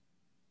practice.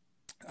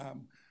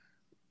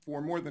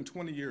 For more than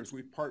 20 years,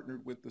 we've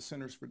partnered with the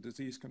Centers for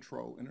Disease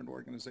Control in an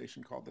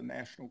organization called the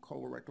National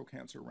Colorectal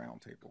Cancer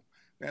Roundtable.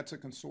 That's a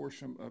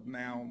consortium of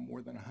now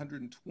more than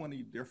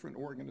 120 different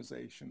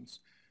organizations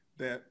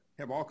that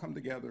have all come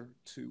together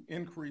to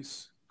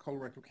increase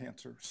colorectal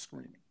cancer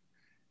screening.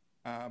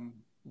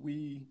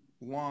 We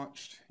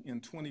launched in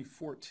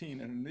 2014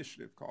 an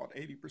initiative called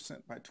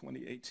 80% by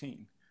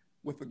 2018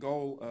 with the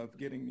goal of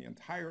getting the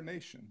entire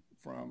nation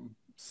from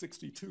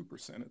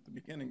 62% at the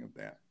beginning of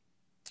that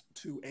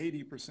to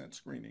 80%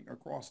 screening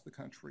across the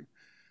country.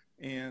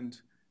 And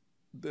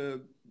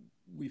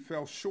we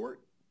fell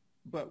short,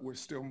 but we're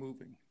still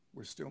moving.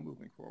 We're still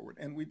moving forward.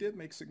 And we did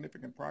make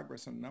significant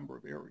progress in a number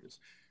of areas.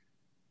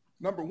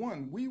 Number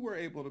one, we were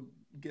able to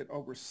get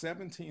over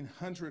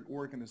 1,700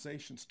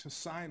 organizations to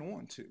sign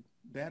on to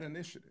that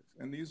initiative.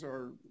 And these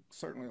are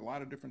certainly a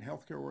lot of different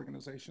healthcare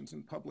organizations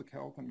in public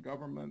health and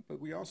government, but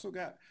we also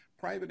got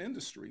private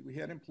industry. We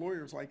had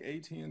employers like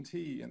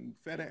AT&T and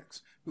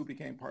FedEx who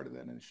became part of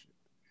that initiative.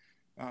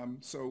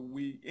 So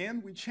we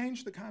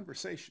changed the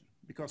conversation,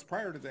 because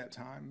prior to that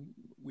time,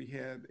 we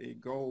had a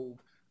goal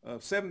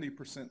of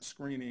 70%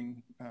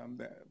 screening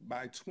that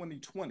by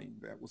 2020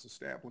 that was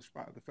established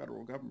by the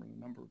federal government a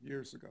number of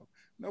years ago.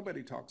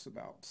 Nobody talks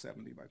about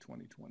 70 by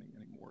 2020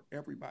 anymore.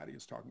 Everybody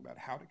is talking about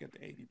how to get to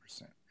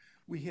 80%.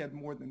 We had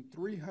more than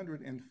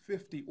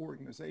 350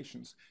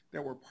 organizations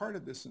that were part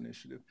of this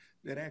initiative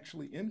that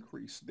actually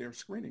increased their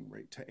screening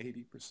rate to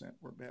 80%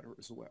 or better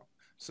as well.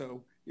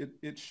 So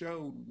it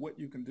showed what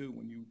you can do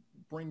when you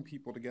bring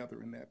people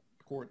together in that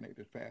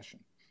coordinated fashion.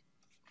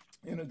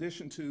 In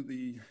addition to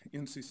the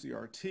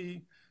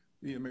NCCRT,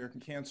 the American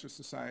Cancer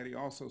Society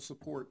also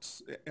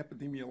supports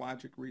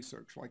epidemiologic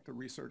research, like the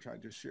research I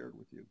just shared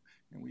with you.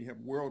 And we have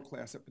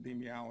world-class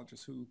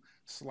epidemiologists who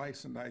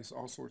slice and dice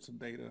all sorts of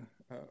data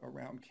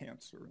around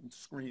cancer and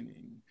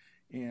screening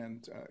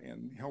and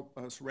help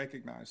us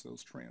recognize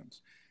those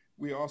trends.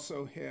 We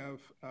also have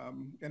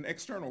an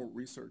external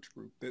research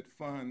group that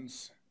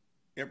funds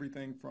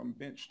everything from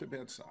bench to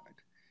bedside.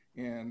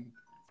 And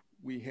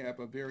we have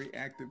a very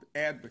active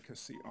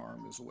advocacy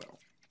arm as well.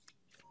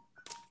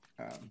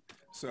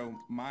 So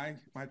my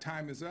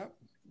time is up,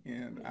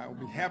 and I'll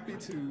be happy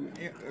to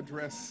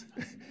address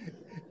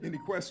any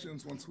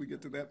questions once we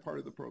get to that part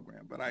of the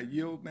program. But I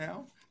yield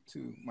now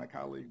to my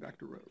colleague,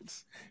 Dr.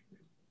 Rhoads.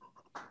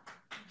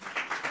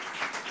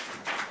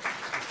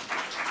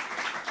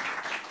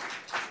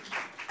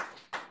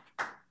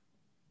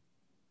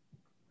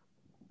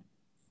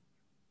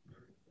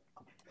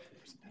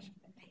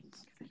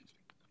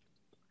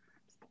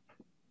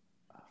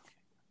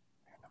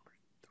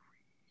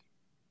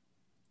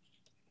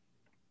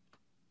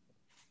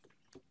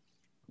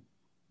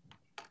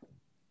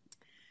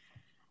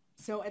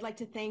 So I'd like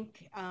to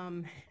thank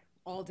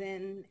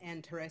Alden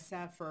and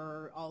Teresa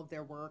for all of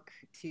their work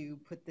to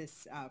put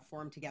this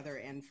forum together,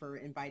 and for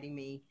inviting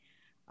me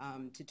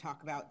to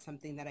talk about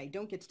something that I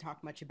don't get to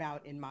talk much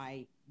about in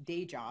my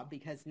day job,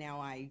 because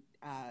now I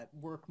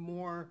work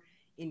more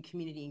in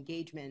community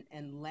engagement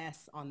and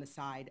less on the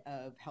side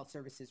of health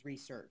services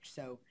research.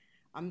 So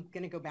I'm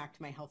going to go back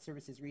to my health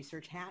services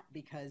research hat,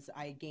 because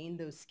I gained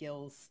those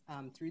skills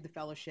through the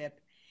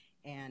fellowship.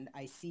 And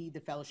I see the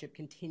fellowship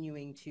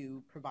continuing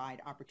to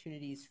provide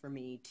opportunities for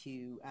me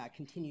to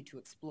continue to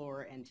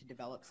explore and to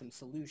develop some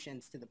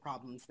solutions to the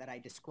problems that I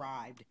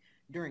described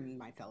during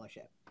my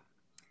fellowship.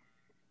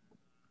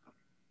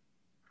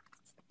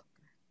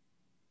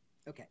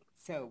 Okay,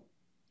 so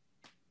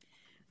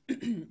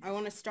I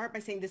want to start by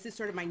saying this is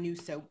sort of my new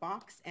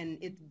soapbox, and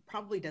it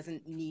probably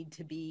doesn't need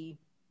to be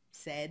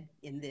said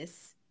in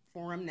this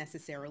forum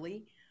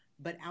necessarily,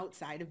 but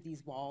outside of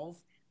these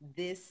walls,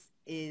 this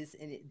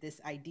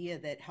idea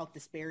that health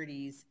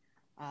disparities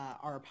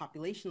are a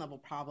population level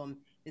problem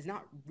is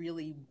not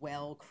really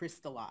well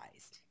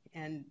crystallized.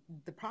 And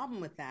the problem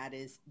with that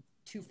is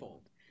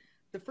twofold.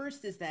 The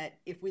first is that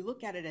if we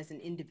look at it as an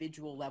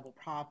individual level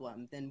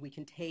problem, then we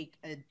can take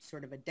a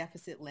sort of a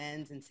deficit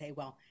lens and say,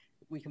 well,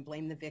 we can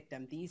blame the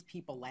victim. These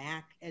people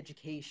lack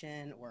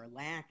education or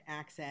lack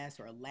access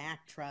or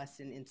lack trust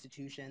in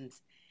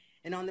institutions.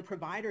 And on the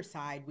provider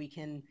side, we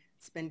can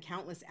spend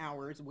countless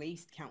hours,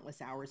 waste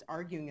countless hours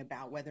arguing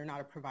about whether or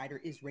not a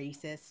provider is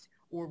racist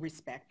or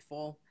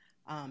respectful.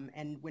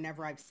 And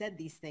whenever I've said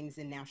these things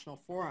in national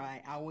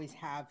fora, I always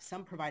have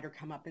some provider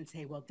come up and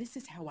say, well, this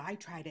is how I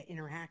try to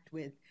interact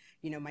with,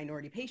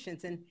 minority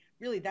patients. And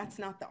really, that's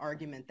not the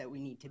argument that we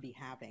need to be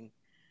having.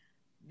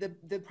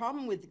 The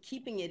problem with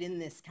keeping it in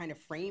this kind of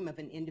frame of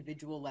an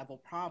individual level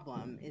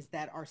problem is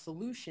that our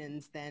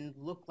solutions then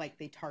look like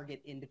they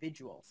target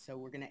individuals. So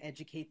we're going to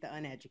educate the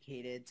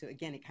uneducated. So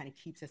again, it kind of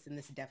keeps us in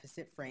this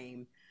deficit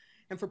frame.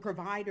 And for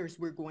providers,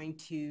 we're going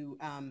to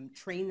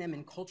train them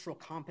in cultural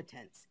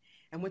competence.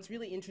 And what's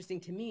really interesting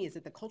to me is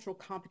that the cultural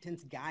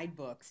competence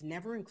guidebooks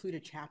never include a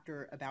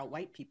chapter about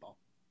white people.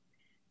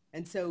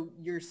 And so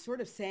you're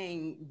sort of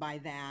saying by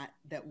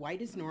that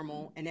white is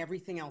normal and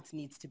everything else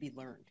needs to be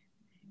learned.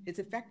 It's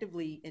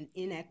effectively an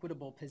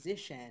inequitable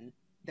position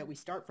that we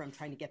start from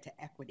trying to get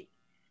to equity.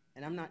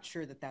 And I'm not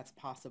sure that that's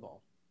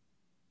possible.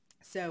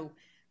 So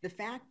the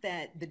fact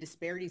that the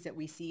disparities that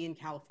we see in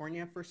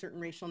California for certain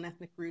racial and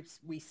ethnic groups,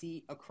 we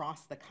see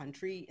across the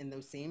country in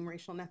those same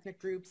racial and ethnic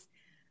groups,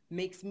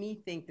 makes me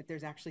think that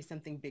there's actually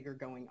something bigger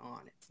going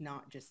on. It's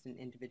not just an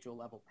individual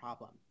level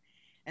problem.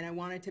 And I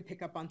wanted to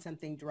pick up on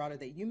something, Dorado,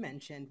 that you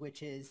mentioned,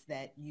 which is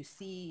that you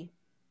see,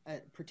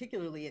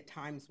 particularly at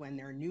times when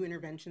there are new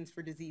interventions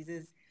for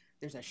diseases,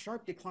 there's a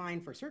sharp decline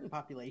for certain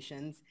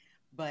populations,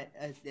 but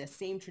the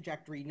same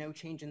trajectory, no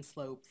change in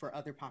slope for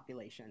other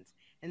populations.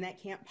 And that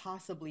can't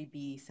possibly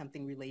be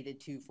something related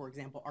to, for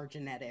example, our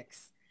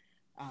genetics,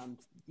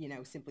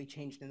 simply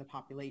changed in the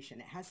population.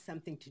 It has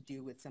something to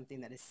do with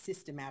something that is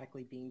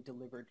systematically being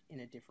delivered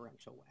in a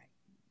differential way.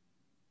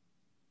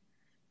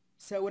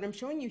 So what I'm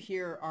showing you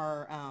here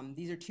are,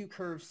 these are two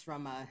curves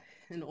from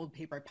an old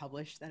paper I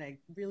published that I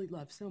really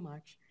love so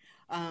much,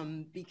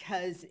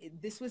 because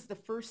this was the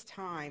first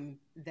time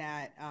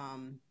that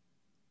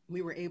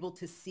we were able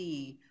to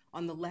see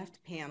on the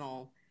left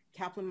panel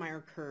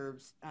Kaplan-Meier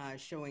curves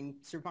showing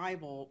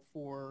survival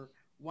for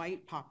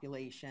white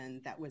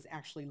population that was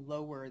actually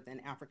lower than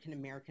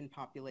African-American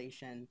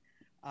population,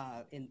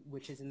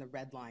 which is in the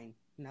red line,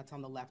 and that's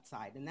on the left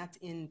side. And that's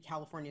in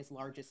California's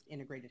largest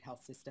integrated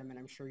health system, and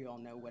I'm sure you all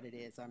know what it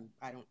is.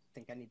 I don't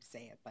think I need to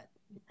say it, but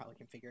you probably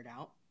can figure it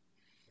out.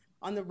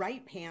 On the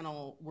right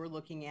panel, we're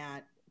looking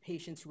at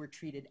patients who were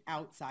treated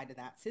outside of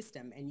that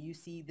system, and you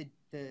see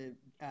the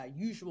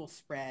usual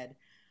spread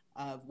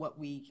of what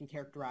we can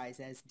characterize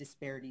as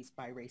disparities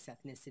by race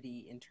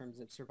ethnicity in terms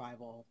of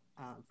survival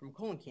from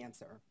colon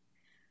cancer.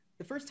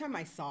 The first time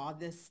I saw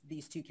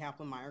these two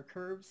Kaplan-Meier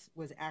curves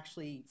was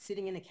actually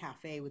sitting in a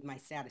cafe with my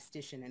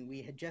statistician, and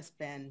we had just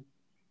been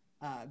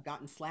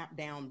gotten slapped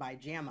down by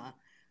JAMA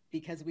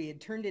because we had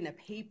turned in a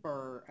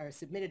paper or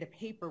submitted a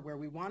paper where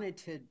we wanted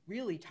to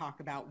really talk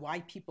about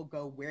why people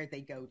go where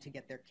they go to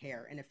get their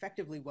care. And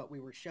effectively what we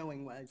were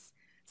showing was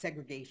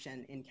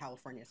segregation in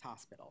California's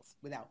hospitals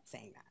without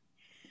saying that.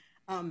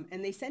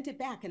 And they sent it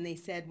back and they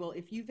said, well,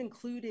 if you've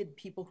included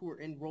people who are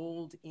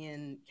enrolled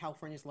in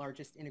California's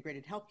largest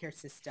integrated healthcare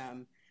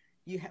system,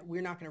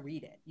 we're not going to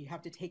read it. You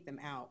have to take them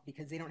out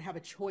because they don't have a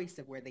choice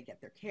of where they get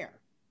their care.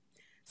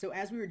 So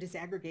as we were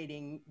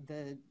disaggregating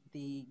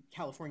the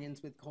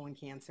Californians with colon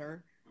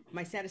cancer,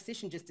 my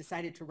statistician just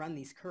decided to run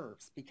these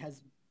curves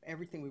because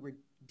everything we were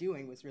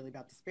doing was really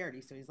about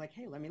disparity. So he's like,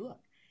 hey, let me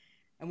look.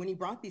 And when he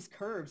brought these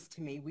curves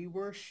to me, we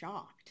were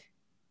shocked.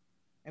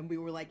 And we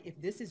were like,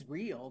 if this is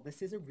real,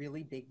 this is a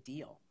really big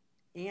deal.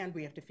 And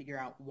we have to figure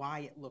out why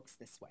it looks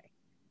this way.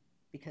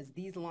 Because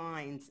these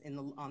lines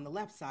on the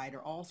left side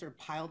are all sort of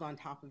piled on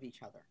top of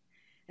each other.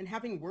 And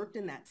having worked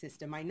in that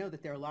system, I know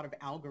that there are a lot of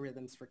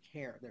algorithms for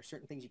care. There are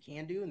certain things you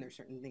can do, and there are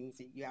certain things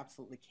that you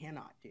absolutely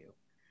cannot do.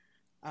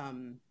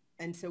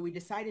 And so we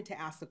decided to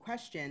ask the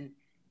question,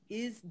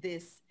 is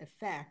this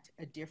effect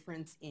a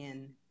difference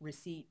in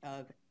receipt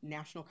of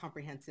National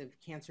Comprehensive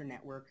Cancer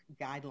Network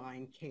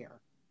guideline care?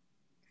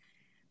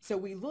 So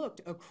we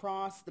looked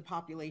across the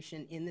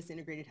population in this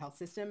integrated health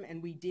system,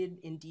 and we did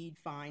indeed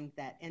find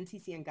that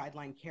NCCN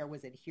guideline care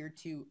was adhered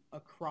to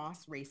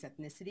across race,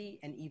 ethnicity,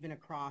 and even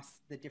across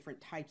the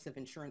different types of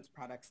insurance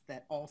products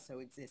that also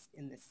exist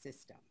in this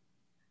system.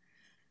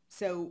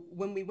 So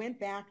when we went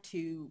back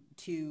to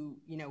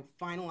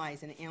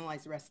finalize and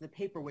analyze the rest of the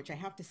paper, which I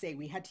have to say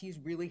we had to use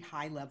really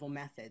high-level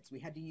methods. We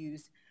had to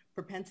use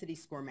propensity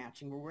score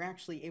matching, where we're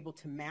actually able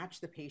to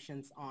match the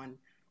patients on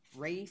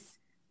race,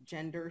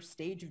 gender,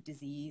 stage of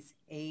disease,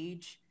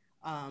 age,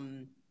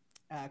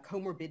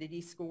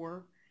 comorbidity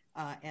score,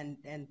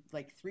 and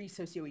like 3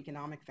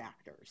 socioeconomic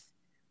factors,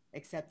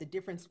 except the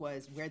difference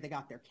was where they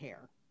got their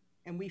care.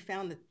 And we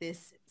found that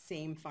this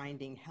same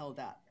finding held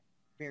up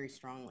very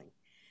strongly.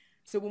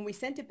 So when we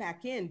sent it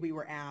back in, we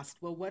were asked,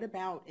 well, what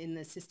about in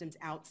the systems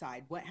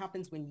outside? What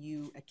happens when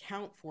you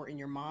account for in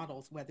your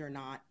models whether or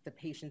not the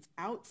patients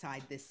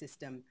outside this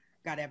system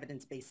got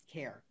evidence-based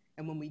care?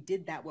 And when we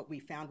did that, what we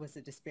found was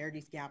the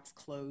disparities gaps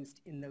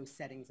closed in those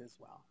settings as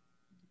well.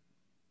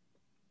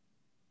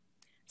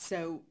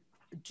 So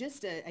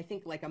just, I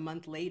think like a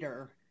month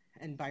later,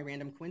 and by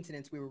random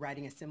coincidence, we were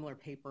writing a similar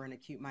paper in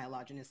acute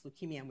myelogenous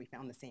leukemia, and we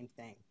found the same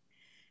thing.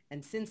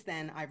 And since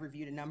then, I've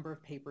reviewed a number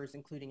of papers,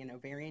 including in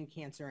ovarian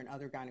cancer and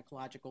other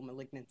gynecological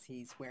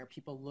malignancies, where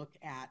people look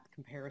at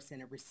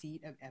comparison of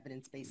receipt of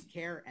evidence-based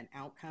care and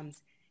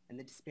outcomes, and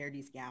the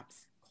disparities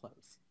gaps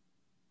close.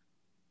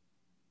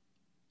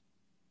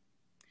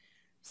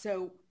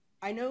 So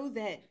I know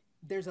that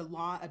there's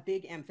a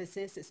big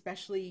emphasis,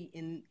 especially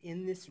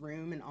in this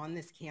room and on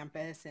this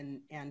campus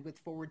and with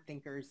forward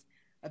thinkers,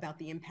 about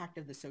the impact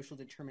of the social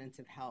determinants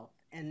of health.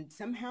 And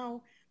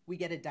somehow we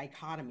get a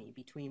dichotomy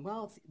between,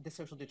 well, it's the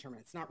social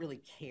determinants, not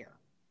really care.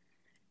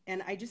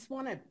 And I just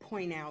want to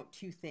point out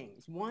 2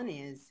 things. One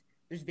is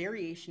there's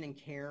variation in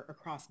care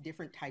across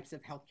different types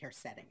of healthcare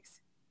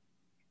settings.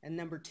 And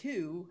number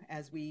 2,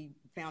 as we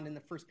found in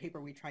the first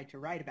paper we tried to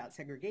write about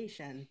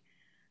segregation,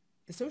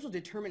 the social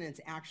determinants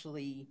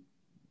actually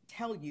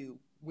tell you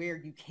where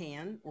you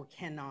can or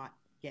cannot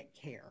get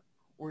care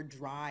or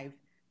drive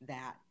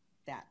that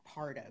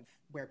part of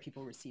where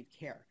people receive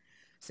care.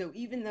 So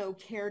even though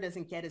care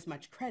doesn't get as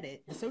much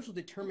credit, the social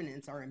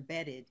determinants are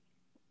embedded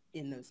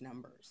in those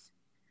numbers.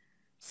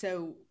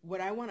 So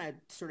what I want to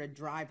sort of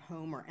drive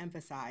home or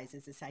emphasize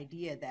is this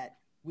idea that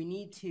we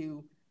need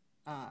to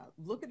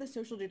look at the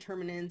social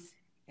determinants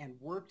and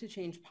work to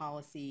change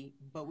policy,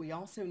 but we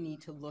also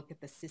need to look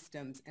at the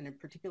systems, and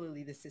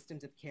particularly the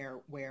systems of care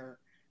where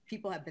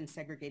people have been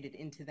segregated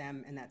into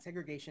them and that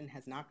segregation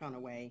has not gone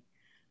away,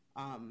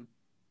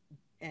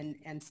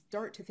 and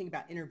start to think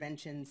about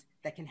interventions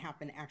that can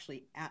happen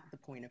actually at the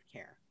point of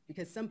care.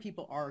 Because some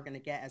people are going to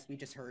get, as we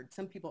just heard,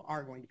 some people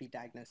are going to be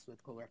diagnosed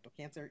with colorectal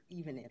cancer,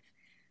 even if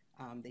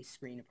they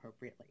screen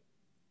appropriately.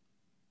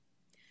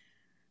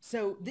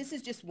 So this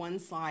is just one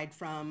slide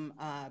from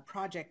a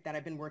project that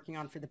I've been working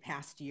on for the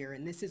past year,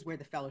 and this is where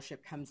the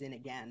fellowship comes in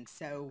again.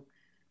 So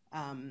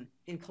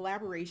in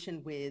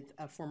collaboration with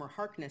a former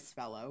Harkness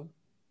fellow,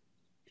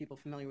 people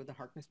familiar with the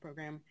Harkness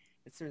program,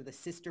 it's sort of the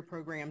sister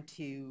program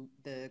to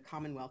the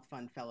Commonwealth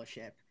Fund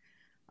Fellowship.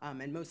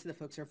 and most of the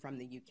folks are from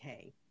the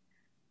UK.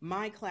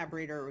 My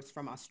collaborator was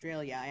from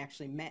Australia. I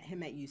actually met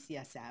him at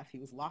UCSF. He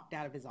was locked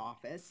out of his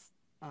office.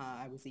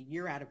 I was a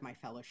year out of my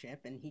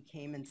fellowship, and he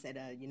came and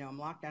said, you know, I'm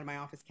locked out of my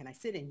office. Can I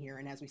sit in here?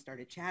 And as we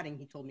started chatting,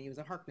 he told me he was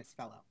a Harkness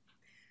Fellow.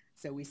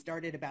 So we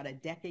started about a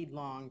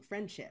decade-long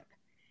friendship.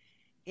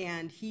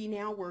 And he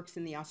now works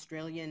in the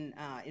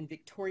in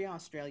Victoria,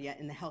 Australia,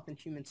 in the Health and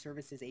Human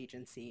Services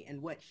Agency.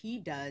 And what he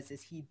does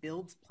is he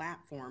builds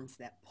platforms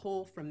that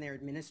pull from their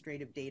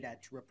administrative data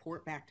to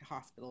report back to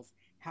hospitals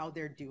how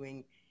they're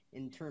doing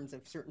in terms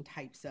of certain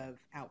types of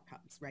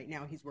outcomes. Right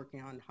now, he's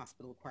working on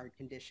hospital-acquired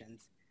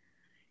conditions.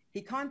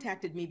 He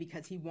contacted me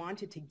because he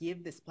wanted to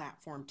give this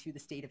platform to the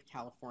state of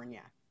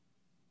California.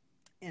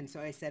 And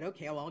so I said,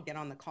 okay, well, I'll get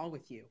on the call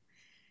with you.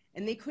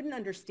 And they couldn't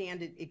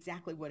understand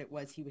exactly what it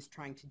was he was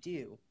trying to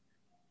do.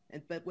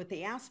 But what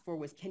they asked for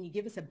was, can you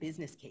give us a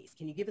business case?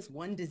 Can you give us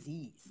one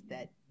disease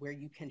where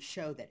you can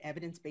show that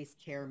evidence-based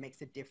care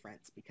makes a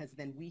difference? Because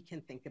then we can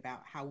think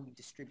about how we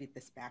distribute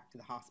this back to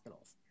the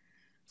hospitals.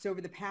 So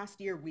over the past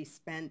year, we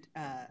spent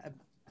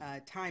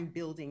time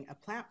building a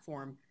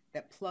platform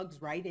that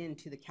plugs right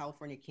into the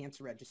California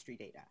Cancer Registry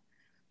data.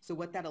 So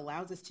what that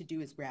allows us to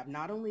do is grab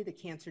not only the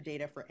cancer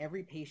data for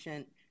every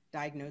patient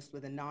diagnosed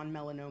with a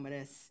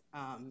non-melanomatous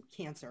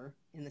cancer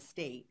in the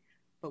state,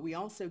 but we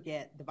also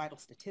get the vital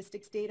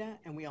statistics data,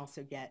 and we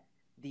also get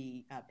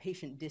the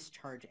patient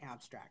discharge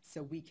abstracts.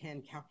 So we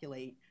can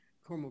calculate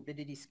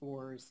comorbidity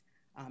scores,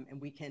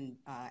 and we can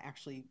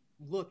actually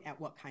look at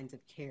what kinds of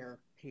care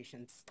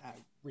patients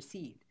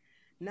received.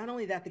 Not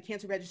only that, the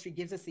Cancer Registry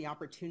gives us the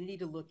opportunity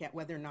to look at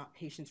whether or not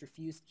patients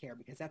refused care,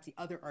 because that's the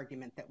other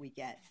argument that we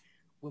get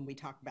when we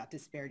talk about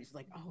disparities,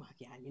 like, oh,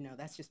 yeah, you know,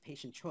 that's just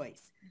patient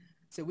choice.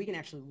 So we can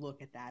actually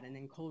look at that. And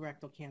in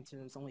colorectal cancer,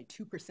 there's only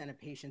 2% of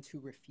patients who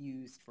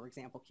refused, for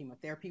example,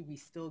 chemotherapy. We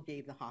still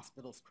gave the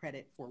hospitals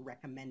credit for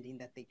recommending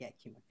that they get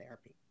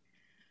chemotherapy.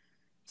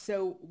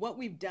 So what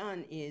we've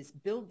done is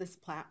build this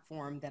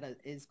platform that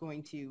is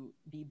going to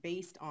be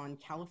based on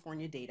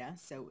California data.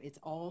 So it's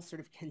all sort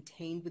of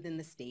contained within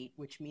the state,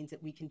 which means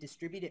that we can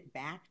distribute it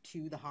back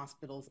to the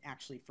hospitals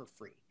actually for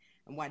free.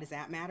 And why does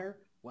that matter?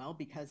 Well,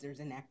 because there's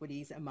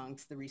inequities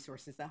amongst the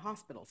resources that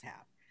hospitals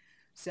have.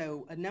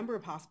 So a number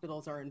of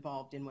hospitals are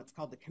involved in what's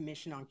called the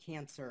Commission on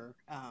Cancer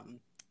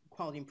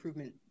Quality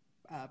Improvement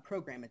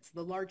Program. It's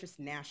the largest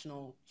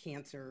national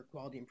cancer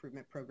quality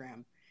improvement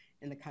program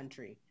in the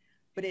country.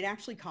 But it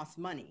actually costs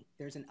money.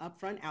 There's an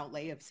upfront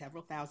outlay of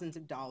several thousands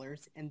of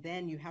dollars, and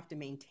then you have to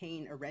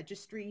maintain a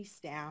registry,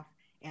 staff,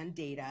 and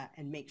data,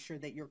 and make sure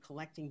that you're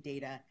collecting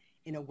data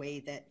in a way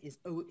that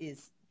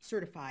is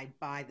certified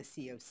by the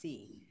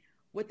COC.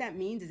 What that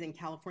means is in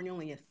California,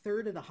 only a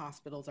third of the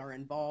hospitals are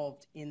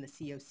involved in the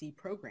COC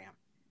program.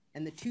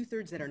 And the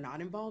 2/3 that are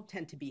not involved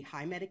tend to be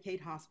high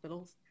Medicaid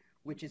hospitals,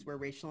 which is where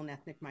racial and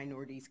ethnic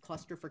minorities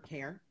cluster for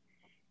care.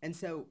 And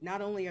so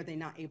not only are they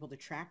not able to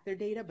track their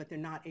data, but they're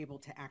not able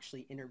to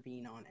actually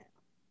intervene on it.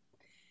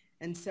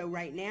 And so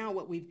right now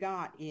what we've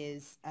got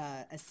is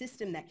a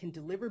system that can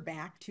deliver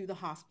back to the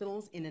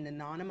hospitals in an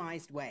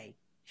anonymized way.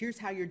 Here's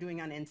how you're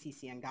doing on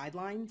NCCN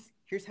guidelines.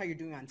 Here's how you're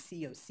doing on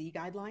COC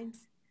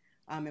guidelines.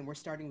 And we're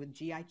starting with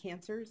GI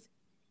cancers.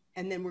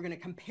 And then we're going to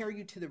compare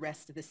you to the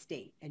rest of the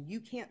state. And you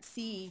can't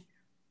see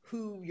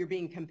who you're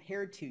being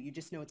compared to. You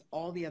just know it's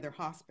all the other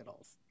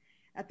hospitals.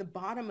 At the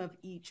bottom of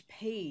each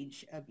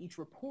page of each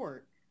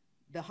report,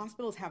 the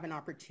hospitals have an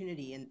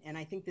opportunity, and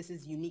I think this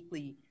is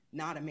uniquely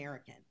not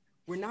American.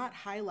 We're not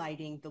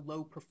highlighting the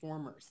low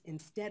performers.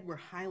 Instead, we're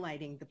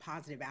highlighting the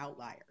positive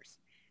outliers.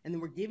 And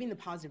then we're giving the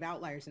positive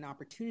outliers an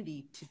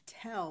opportunity to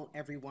tell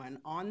everyone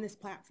on this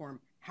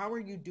platform, how are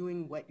you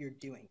doing what you're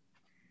doing?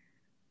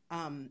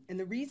 And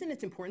the reason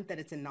it's important that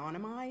it's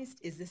anonymized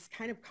is this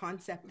kind of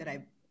concept that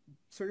I've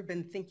sort of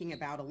been thinking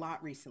about a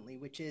lot recently,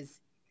 which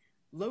is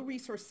low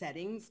resource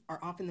settings are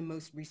often the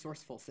most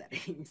resourceful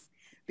settings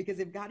because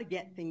they've got to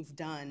get things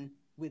done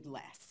with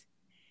less.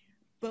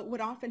 But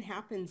what often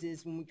happens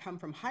is when we come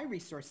from high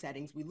resource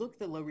settings, we look at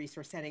the low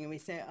resource setting and we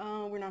say,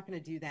 oh, we're not going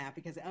to do that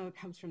because, oh, it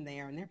comes from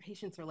there and their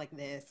patients are like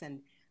this.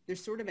 And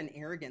there's sort of an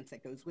arrogance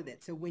that goes with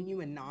it. So when you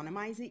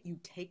anonymize it, you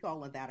take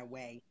all of that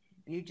away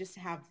and you just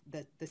have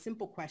the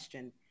simple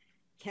question,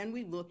 can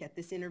we look at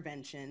this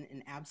intervention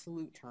in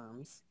absolute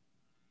terms?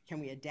 Can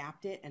we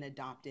adapt it and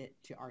adopt it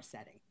to our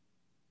setting?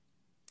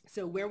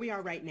 So where we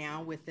are right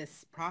now with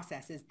this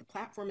process is the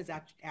platform is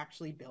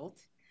actually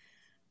built.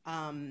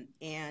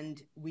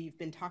 And we've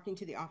been talking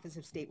to the Office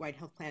of Statewide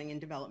Health Planning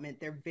and Development.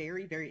 They're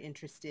very, very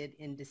interested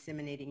in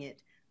disseminating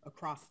it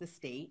across the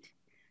state.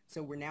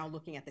 So we're now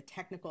looking at the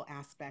technical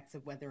aspects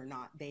of whether or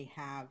not they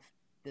have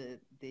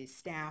the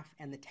staff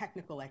and the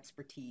technical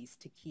expertise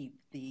to keep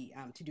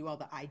to do all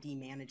the ID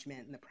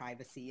management and the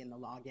privacy and the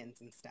logins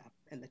and stuff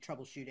and the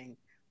troubleshooting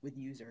with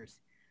users.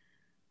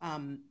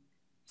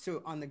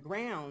 So on the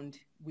ground,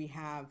 we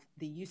have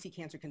the UC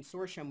Cancer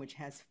Consortium, which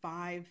has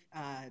 5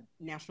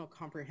 national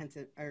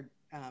comprehensive or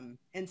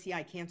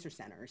NCI cancer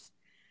centers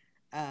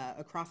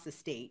across the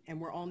state,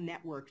 and we're all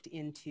networked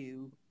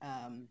into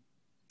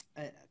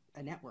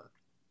a network,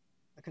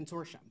 a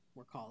consortium,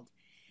 we're called.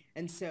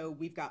 And so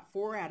we've got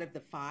 4 out of the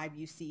 5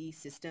 UC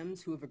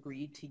systems who have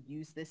agreed to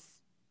use this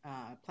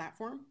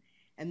platform.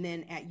 And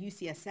then at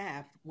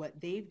UCSF, what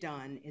they've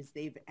done is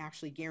they've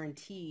actually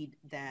guaranteed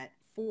that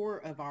 4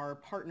 of our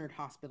partnered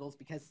hospitals,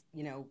 because,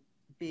 you know,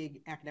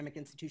 big academic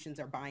institutions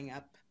are buying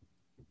up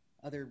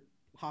other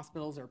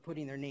hospitals or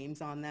putting their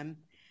names on them.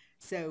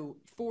 So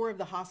 4 of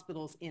the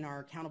hospitals in our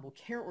accountable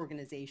care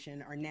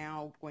organization are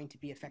now going to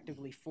be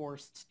effectively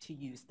forced to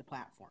use the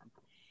platform.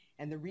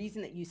 And the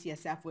reason that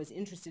UCSF was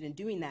interested in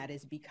doing that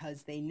is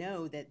because they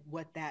know that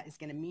what that is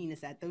going to mean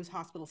is that those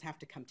hospitals have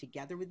to come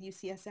together with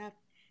UCSF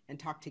and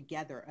talk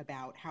together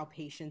about how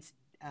patients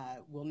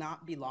will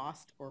not be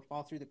lost or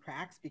fall through the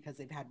cracks because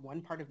they've had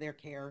one part of their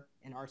care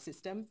in our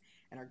system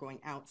and are going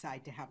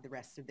outside to have the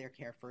rest of their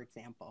care, for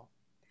example.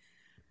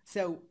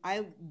 So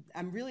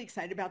I'm really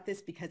excited about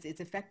this because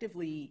it's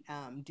effectively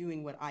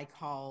doing what I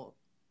call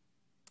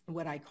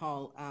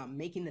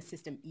making the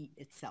system eat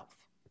itself.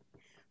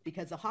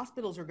 Because the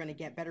hospitals are going to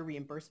get better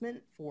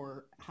reimbursement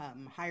for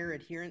higher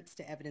adherence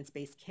to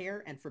evidence-based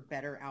care and for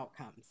better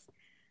outcomes.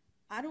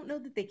 I don't know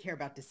that they care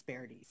about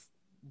disparities,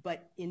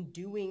 but in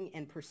doing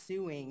and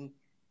pursuing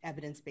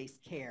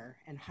evidence-based care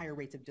and higher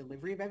rates of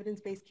delivery of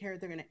evidence-based care,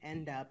 they're going to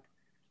end up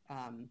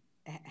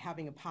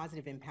having a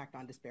positive impact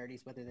on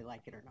disparities, whether they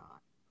like it or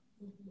not.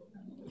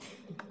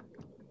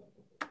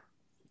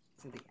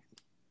 So the end.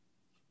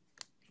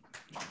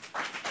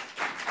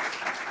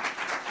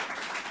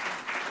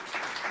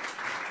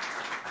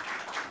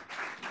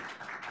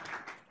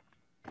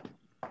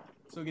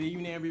 So good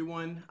evening,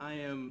 everyone. I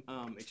am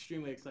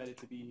extremely excited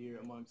to be here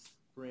amongst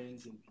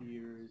friends and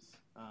peers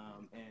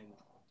and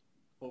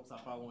folks I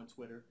follow on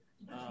Twitter.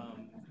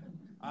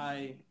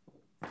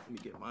 Let me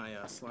get my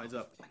slides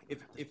up.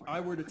 If I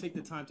were to take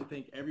the time to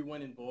thank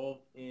everyone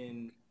involved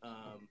in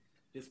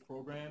this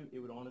program, it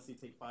would honestly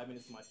take 5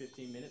 minutes of my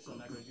 15 minutes, so I'm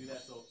not going to do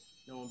that, so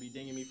no one will be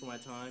dinging me for my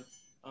time.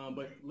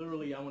 But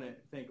literally, I want to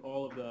thank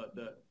all of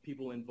the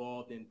people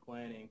involved in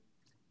planning.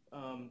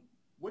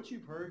 What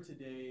you've heard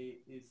today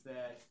is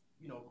that,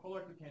 you know,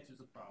 colorectal cancer is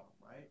a problem,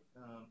 right?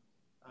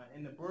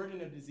 And the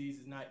burden of disease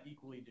is not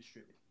equally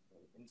distributed.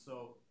 Right? And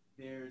so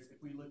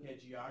if we look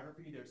at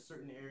geography, there's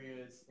certain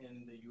areas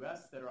in the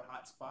U.S. that are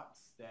hot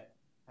spots that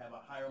have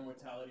a higher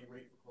mortality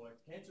rate for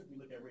colorectal cancer. If we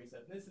look at race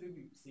ethnicity,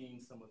 we've seen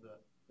some of the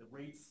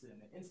rates and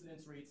the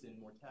incidence rates and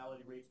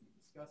mortality rates. We've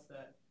discussed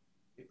that.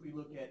 If we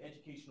look at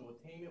educational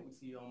attainment, we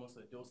see almost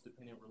a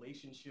dose-dependent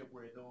relationship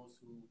where those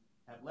who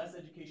have less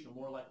education are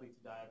more likely to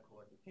die of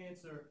colorectal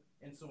cancer,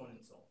 and so on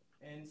and so on.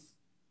 And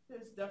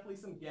there's definitely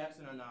some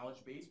gaps in our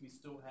knowledge base. We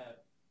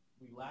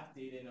lack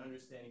data in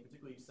understanding,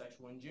 particularly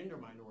sexual and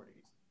gender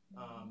minorities.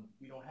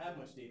 We don't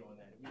have much data on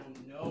that. We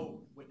don't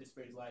know what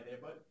disparities lie there,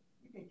 but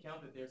we can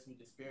count that there's some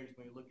disparities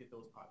when you look at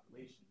those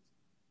populations.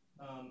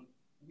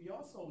 We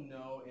also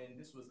know, and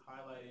this was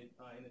highlighted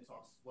in the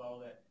talks as well,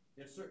 that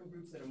there's certain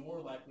groups that are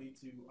more likely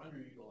to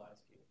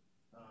underutilize care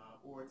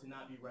or to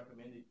not be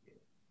recommended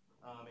care.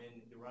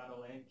 And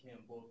Durado and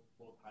Kim both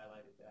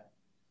highlighted that.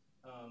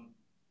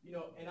 You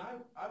know, and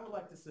I would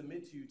like to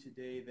submit to you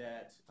today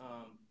that,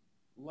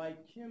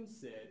 like Kim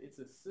said, it's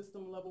a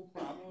system level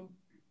problem,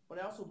 but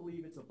I also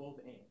believe it's a both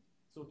and.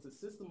 So it's a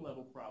system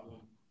level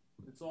problem,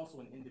 but it's also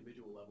an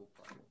individual level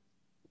problem.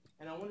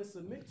 And I want to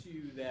submit to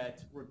you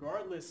that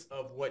regardless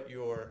of what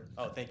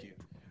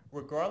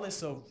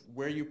regardless of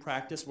where you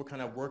practice, what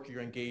kind of work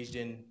you're engaged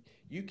in,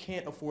 you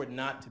can't afford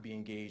not to be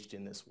engaged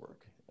in this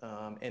work.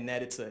 And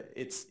that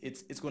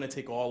it's going to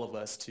take all of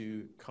us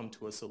to come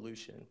to a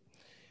solution.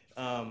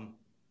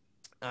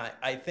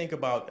 I think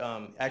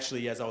about,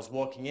 actually, as I was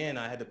walking in,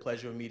 I had the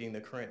pleasure of meeting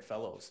the current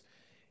fellows.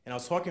 And I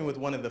was talking with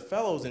one of the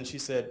fellows, and she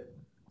said,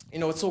 you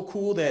know, it's so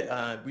cool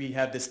that we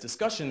have this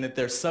discussion that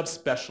there's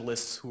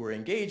subspecialists who are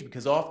engaged,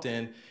 because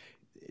often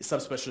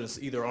subspecialists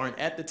either aren't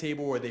at the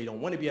table or they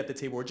don't want to be at the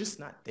table or just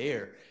not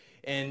there.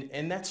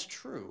 And that's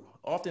true.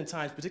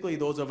 Oftentimes, particularly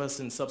those of us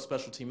in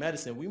subspecialty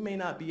medicine, we may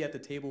not be at the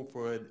table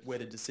for where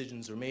the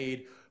decisions are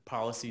made,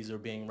 policies are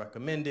being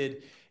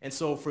recommended. And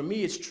so for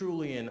me, it's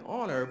truly an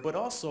honor, but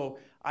also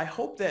I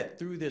hope that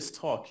through this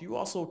talk, you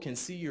also can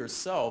see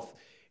yourself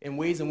in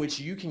ways in which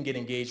you can get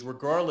engaged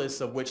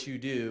regardless of what you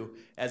do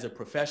as a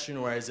profession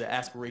or as an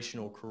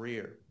aspirational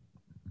career.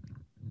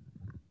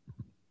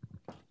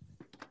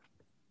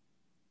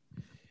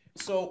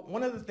 So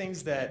one of the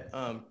things that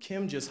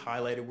Kim just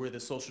highlighted were the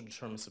social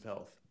determinants of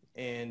health.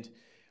 And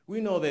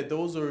we know that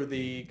those are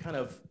the kind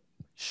of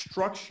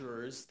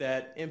structures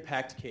that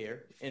impact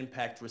care,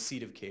 impact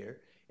receipt of care,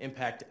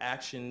 impact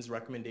actions,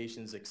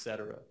 recommendations, et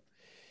cetera.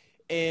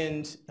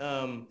 And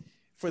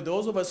for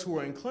those of us who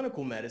are in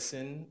clinical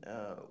medicine,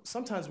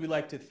 sometimes we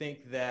like to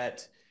think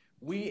that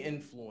we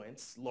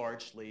influence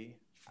largely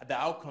the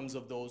outcomes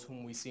of those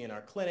whom we see in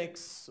our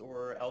clinics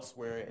or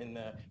elsewhere in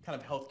the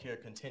kind of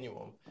healthcare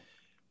continuum.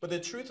 But the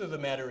truth of the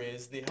matter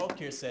is the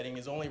healthcare setting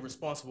is only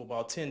responsible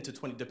about 10 to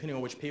 20, depending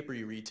on which paper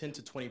you read, 10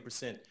 to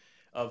 20%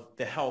 of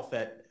the health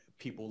that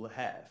people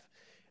have.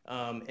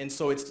 And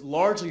so it's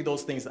largely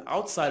those things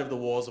outside of the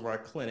walls of our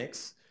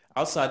clinics,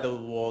 outside the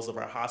walls of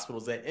our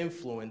hospitals that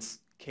influence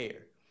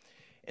care.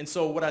 And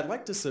so what I'd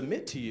like to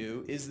submit to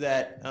you is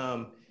that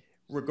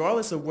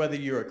regardless of whether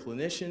you're a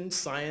clinician,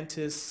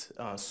 scientist,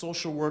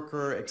 social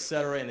worker, et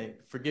cetera, and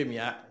forgive me,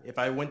 if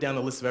I went down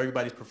the list of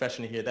everybody's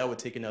profession here, that would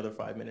take another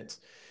 5 minutes.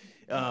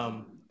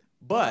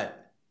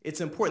 But it's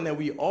important that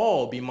we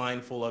all be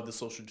mindful of the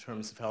social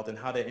determinants of health and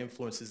how that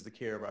influences the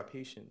care of our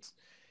patients.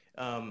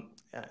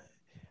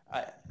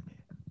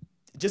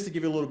 Just to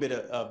give you a little bit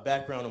of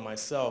background on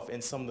myself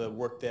and some of the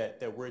work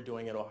that we're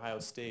doing at Ohio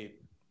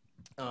State.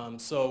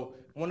 So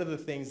one of the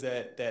things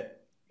that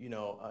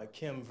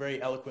Kim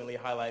very eloquently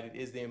highlighted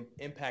is the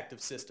impact of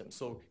systems.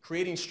 So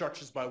creating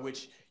structures by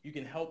which you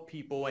can help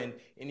people, and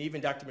even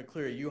Dr.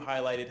 McCleary, you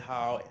highlighted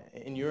how,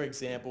 in your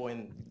example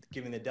and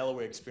giving the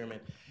Delaware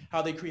experiment,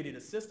 how they created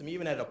a system,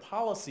 even at a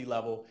policy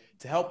level,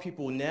 to help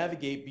people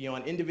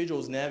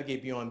individuals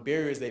navigate beyond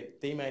barriers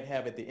that they might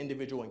have at the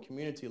individual and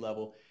community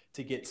level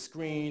to get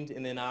screened,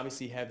 and then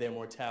obviously have their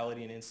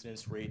mortality and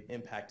incidence rate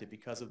impacted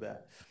because of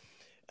that.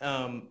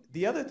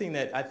 The other thing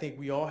that I think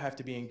we all have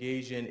to be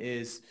engaged in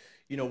is,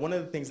 one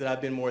of the things that I've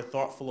been more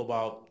thoughtful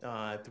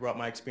about throughout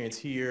my experience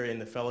here in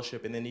the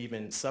fellowship and then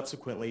even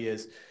subsequently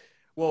is,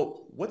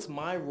 well, what's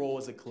my role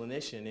as a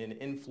clinician in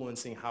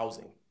influencing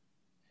housing?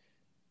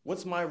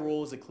 What's my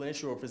role as a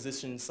clinician or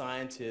physician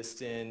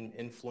scientist in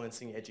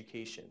influencing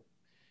education?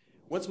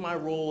 What's my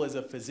role as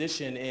a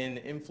physician in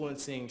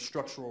influencing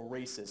structural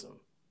racism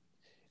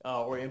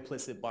or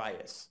implicit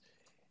bias?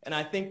 And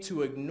I think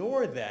to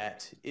ignore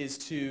that is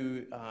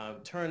to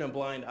turn a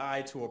blind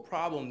eye to a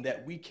problem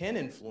that we can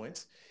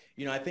influence.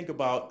 I think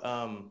about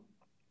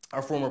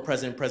our former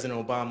president,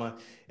 President Obama,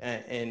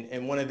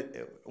 and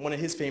one of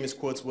his famous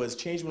quotes was,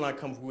 "Change will not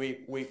come if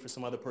we wait for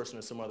some other person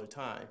or some other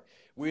time.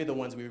 We're the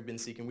ones we've been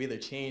seeking. We're the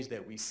change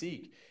that we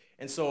seek."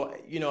 And so,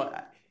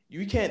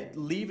 you can't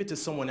leave it to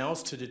someone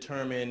else to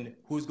determine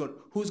who's going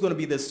to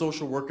be the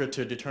social worker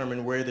to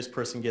determine where this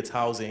person gets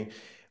housing.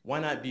 Why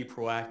not be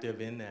proactive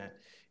in that?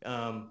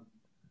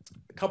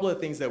 A couple of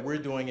things that we're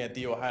doing at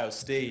The Ohio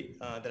State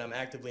that I'm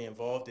actively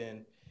involved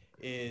in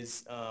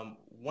is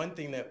one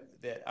thing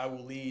that I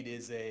will lead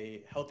is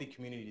a healthy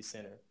community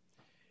center.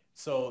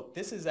 So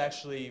this is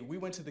actually, we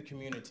went to the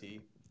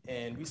community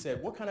and we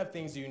said, what kind of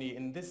things do you need?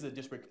 And this is a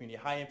disparate community: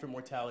 high infant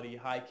mortality,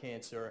 high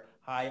cancer,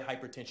 high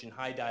hypertension,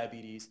 high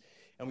diabetes.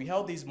 And we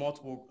held these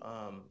multiple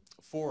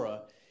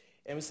fora,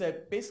 and we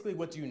said, basically,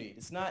 what do you need?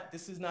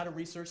 This is not a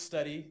research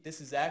study.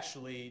 This is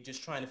actually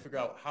just trying to figure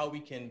out how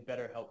we can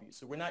better help you.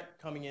 So we're not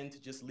coming in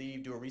to just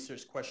leave, do a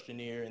research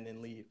questionnaire, and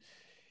then leave.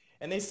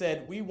 And they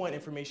said, we want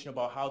information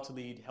about how to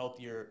lead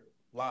healthier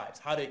lives,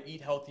 how to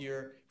eat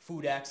healthier.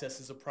 Food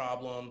access is a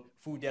problem.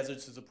 Food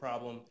deserts is a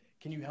problem.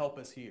 Can you help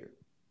us here?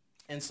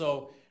 And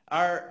so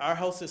our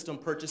health system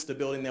purchased a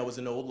building that was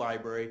an old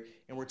library,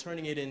 and we're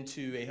turning it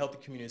into a healthy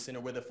community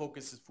center where the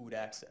focus is food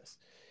access.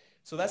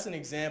 So that's an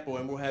example,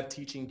 and we'll have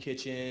teaching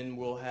kitchen,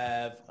 we'll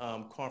have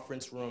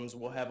conference rooms,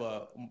 we'll have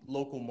a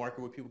local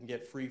market where people can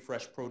get free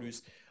fresh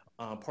produce,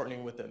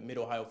 partnering with the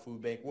Mid-Ohio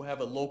Food Bank. We'll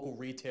have a local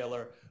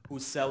retailer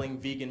who's selling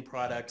vegan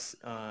products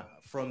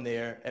from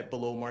there at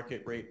below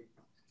market rate.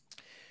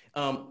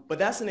 But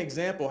that's an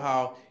example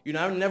how,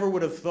 I never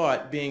would have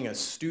thought, being a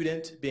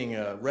student, being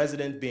a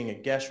resident, being a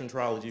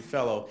gastroenterology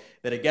fellow,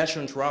 that a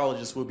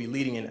gastroenterologist would be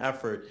leading an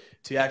effort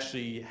to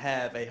actually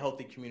have a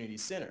healthy community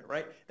center,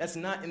 right? That's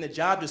not in the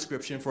job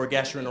description for a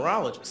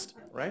gastroenterologist,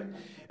 right?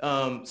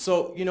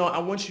 So, I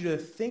want you to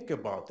think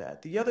about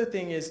that. The other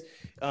thing is,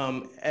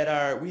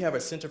 we have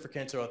a Center for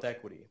Cancer Health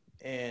Equity,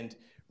 and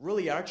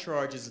really our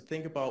charge is to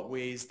think about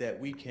ways that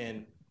we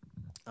can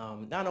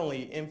not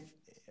only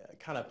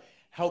kind of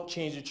help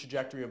change the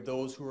trajectory of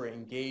those who are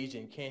engaged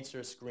in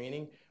cancer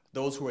screening,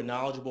 those who are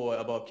knowledgeable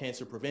about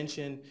cancer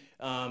prevention,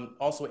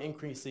 also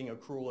increasing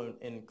accrual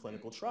in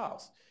clinical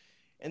trials.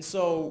 And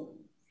so,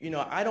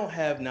 I don't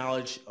have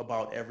knowledge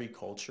about every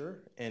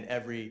culture and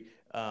every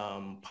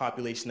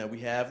population that we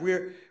have.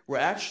 We're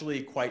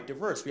actually quite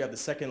diverse. We have the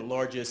second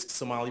largest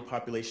Somali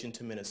population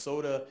to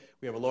Minnesota.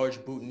 We have a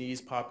large Bhutanese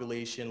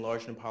population,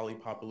 large Nepali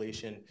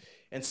population.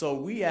 And so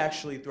we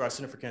actually, through our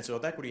Center for Cancer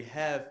Health Equity,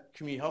 have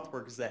community health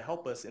workers that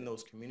help us in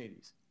those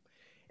communities.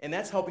 And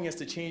that's helping us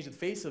to change the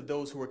face of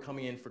those who are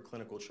coming in for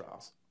clinical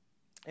trials.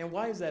 And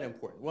why is that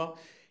important? Well,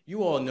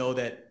 you all know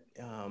that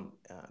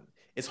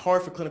it's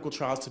hard for clinical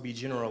trials to be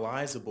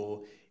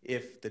generalizable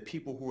if the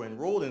people who are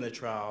enrolled in the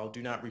trial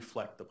do not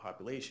reflect the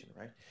population,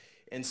 right?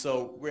 And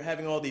so we're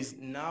having all these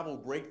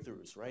novel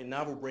breakthroughs, right?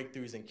 Novel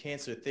breakthroughs in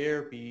cancer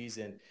therapies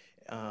and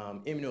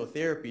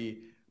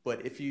immunotherapy.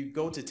 But if you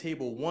go to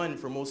table 1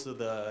 for most of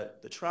the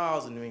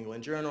trials in New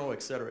England Journal,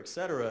 et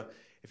cetera,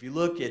 if you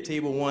look at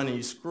table 1 and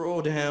you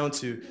scroll down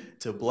to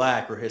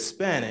Black or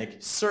Hispanic,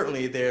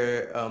 certainly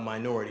they're a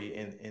minority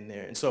in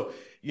there. And so,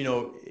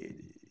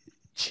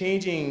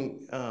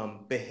 changing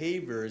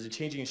behaviors and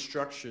changing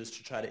structures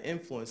to try to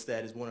influence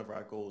that is one of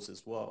our goals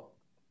as well.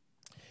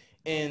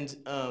 And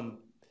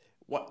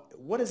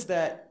what does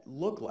that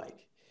look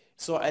like?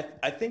 So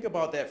I think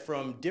about that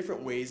from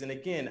different ways. And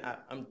again,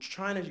 I'm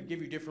trying to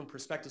give you different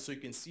perspectives so you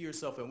can see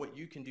yourself and what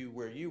you can do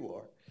where you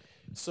are.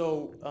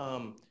 So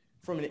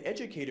from an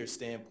educator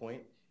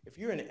standpoint, If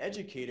you're an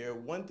educator,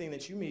 one thing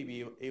that you may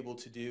be able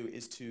to do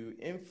is to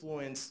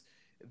influence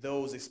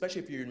those,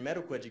 especially if you're in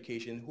medical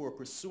education, who are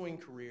pursuing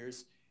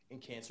careers in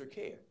cancer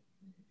care.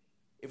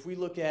 If we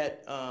look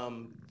at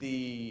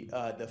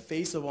the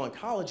face of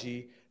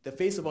oncology, the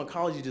face of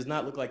oncology does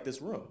not look like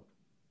this room.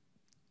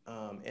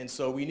 And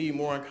so we need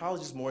more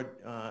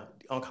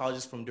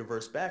oncologists from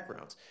diverse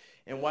backgrounds.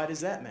 And why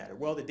does that matter?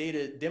 Well, the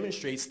data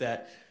demonstrates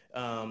that,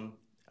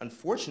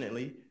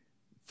 unfortunately,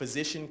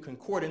 physician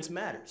concordance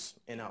matters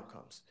in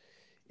outcomes.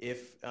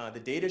 If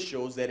the data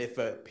shows that if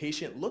a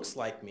patient looks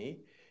like me,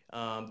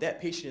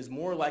 that patient is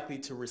more likely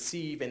to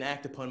receive and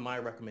act upon my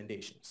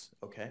recommendations,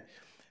 okay?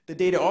 The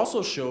data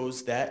also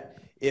shows that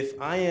if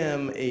I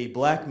am a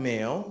black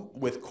male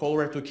with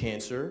colorectal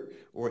cancer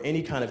or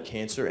any kind of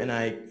cancer, and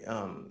I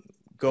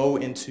go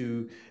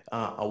into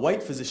a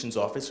white physician's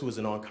office who is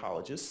an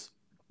oncologist,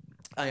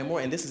 I am more,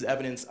 and this is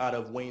evidence out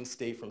of Wayne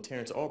State from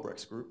Terrence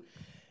Albrecht's group,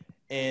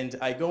 and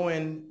I go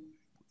in,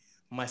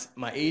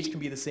 my age can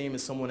be the same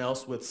as someone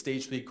else with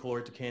stage 3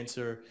 colorectal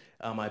cancer,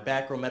 my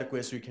background medical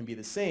history can be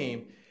the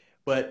same,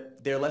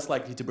 but they're less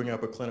likely to bring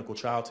up a clinical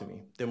trial to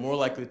me. They're more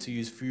likely to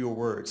use fewer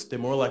words. They're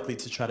more likely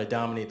to try to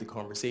dominate the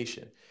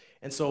conversation.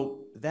 And so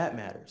that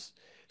matters.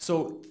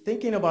 So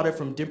thinking about it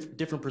from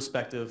different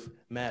perspective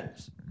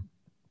matters.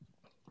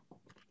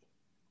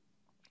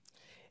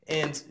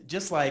 And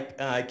just like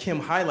Kim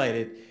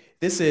highlighted,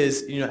 this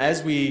is,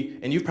 as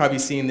and you've probably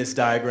seen this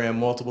diagram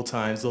multiple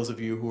times, those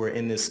of you who are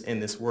in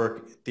this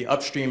work, the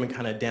upstream and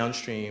kind of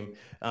downstream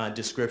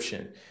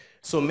description.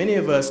 So many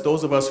of us,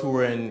 those of us who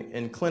are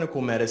in clinical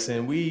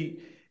medicine,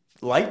 we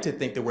like to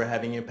think that we're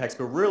having impacts,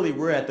 but really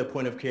we're at the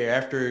point of care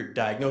after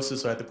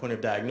diagnosis or at the point of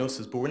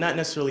diagnosis, but we're not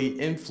necessarily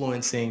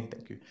influencing,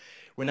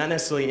 we're not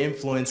necessarily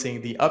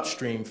influencing the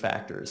upstream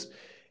factors.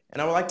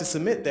 And I would like to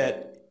submit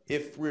that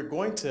if we're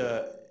going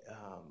to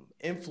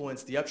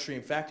influence the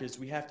upstream factors,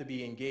 we have to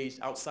be engaged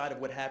outside of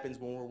what happens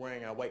when we're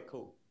wearing our white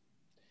coat.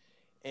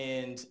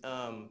 And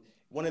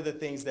one of the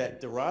things that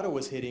Dorado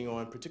was hitting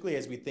on, particularly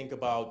as we think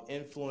about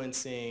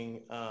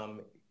influencing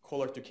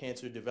colorectal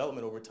cancer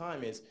development over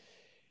time, is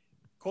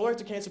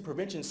colorectal cancer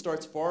prevention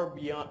starts far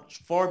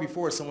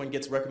before someone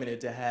gets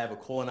recommended to have a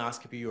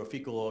colonoscopy or a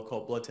fecal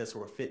occult blood test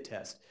or a FIT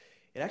test.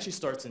 It actually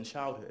starts in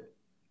childhood.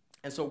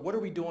 And so what are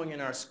we doing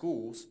in our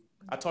schools?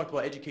 I talked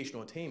about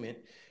educational attainment,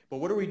 but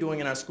what are we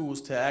doing in our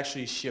schools to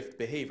actually shift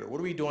behavior? What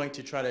are we doing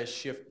to try to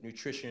shift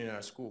nutrition in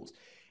our schools?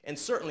 And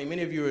certainly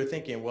many of you are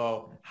thinking,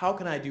 well, how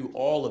can I do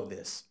all of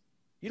this?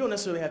 You don't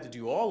necessarily have to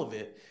do all of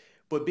it,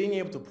 but being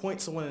able to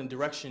point someone in a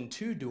direction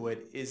to do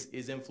it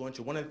is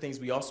influential. One of the things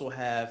we also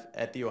have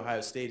at The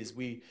Ohio State is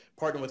we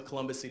partner with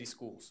Columbus City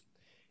Schools.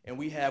 And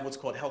we have what's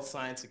called health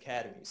science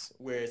academies,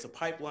 where it's a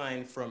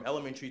pipeline from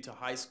elementary to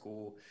high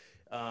school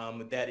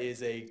that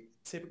is a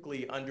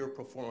typically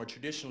underperforming or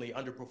traditionally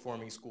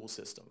underperforming school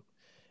system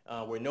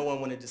where no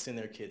one wanted to send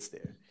their kids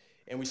there.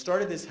 And we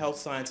started this health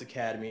science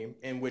academy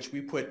in which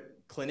we put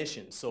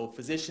clinicians, so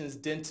physicians,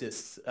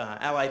 dentists,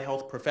 allied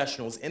health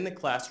professionals in the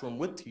classroom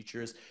with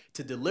teachers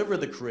to deliver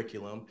the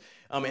curriculum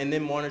and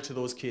then monitor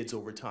those kids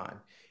over time.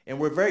 And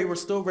we're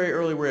still very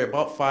early. We're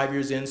about 5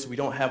 years in, so we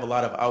don't have a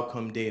lot of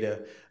outcome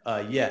data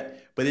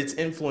yet. But it's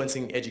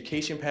influencing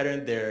education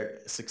pattern, their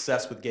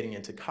success with getting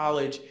into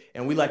college,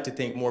 and we like to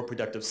think more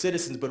productive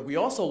citizens, but we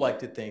also like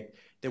to think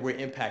that we're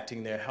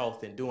impacting their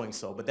health in doing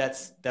so. But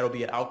that'll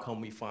be an outcome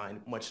we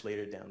find much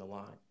later down the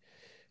line.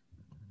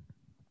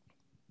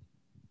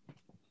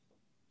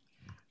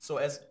 So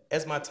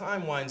as my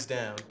time winds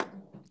down,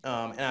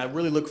 and I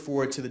really look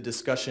forward to the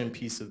discussion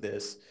piece of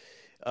this,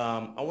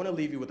 I want to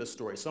leave you with a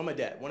story. So I'm a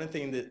dad. One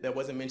thing that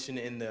wasn't mentioned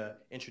in the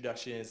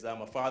introduction is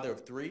I'm a father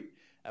of 3.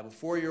 I have a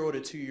 4-year-old,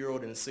 a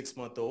 2-year-old, and a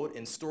 6-month-old,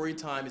 and story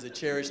time is a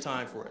cherished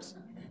time for us.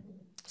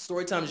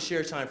 Story time is a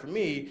cherished time for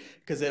me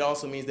because it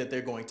also means that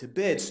they're going to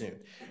bed soon.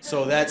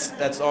 So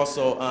that's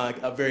also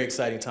a very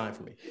exciting time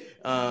for me.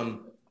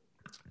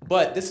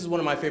 But this is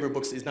one of my favorite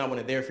books. It's not one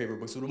of their favorite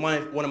books. It's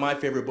one of my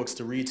favorite books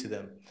to read to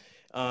them.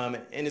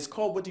 And it's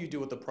called What Do You Do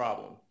with the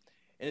Problem?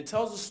 And it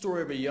tells the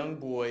story of a young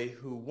boy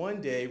who one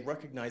day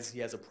recognizes he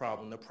has a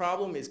problem. The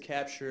problem is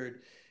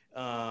captured,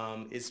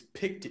 is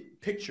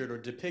pictured or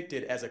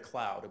depicted as a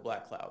cloud, a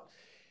black cloud.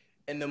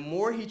 And the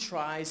more he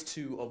tries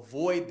to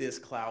avoid this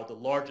cloud, the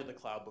larger the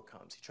cloud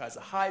becomes. He tries to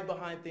hide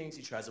behind things,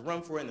 he tries to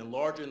run for it, and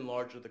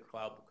larger the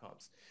cloud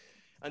becomes.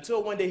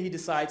 Until one day he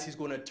decides he's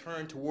going to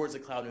turn towards the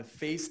cloud and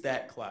face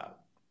that cloud.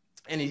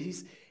 And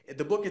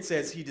the book, it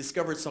says he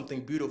discovered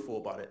something beautiful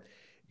about it.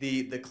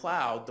 The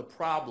cloud, the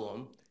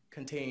problem,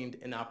 contained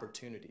an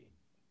opportunity.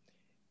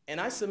 And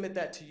I submit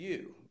that to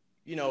you.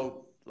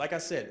 Like I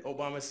said,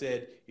 Obama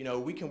said,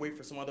 we can wait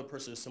for some other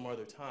person some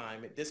other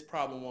time. This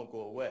problem won't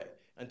go away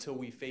until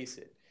we face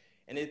it.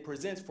 And it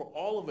presents for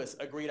all of us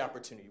a great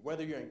opportunity,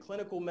 whether you're in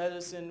clinical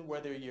medicine,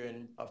 whether you're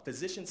a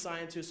physician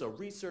scientist, a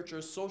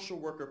researcher, social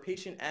worker,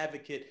 patient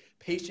advocate,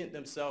 patient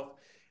themselves,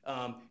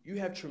 you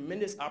have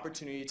tremendous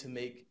opportunity to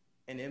make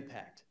an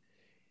impact.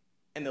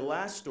 And the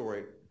last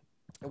story,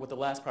 and with the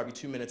last probably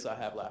 2 minutes I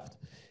have left,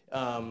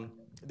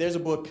 there's a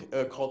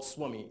book called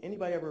Swimmy.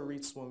 Anybody ever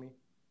read Swimmy?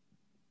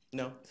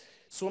 No.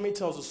 Swimming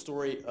tells a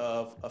story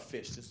of a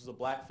fish. This is a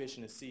black fish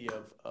in a sea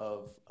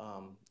of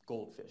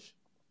goldfish.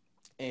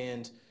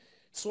 And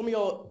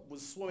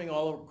was swimming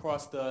all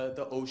across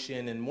the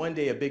ocean, and one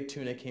day a big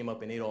tuna came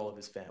up and ate all of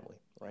his family,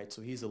 right?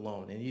 So he's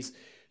alone, and he's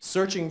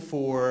searching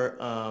for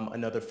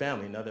another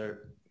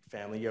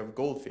family of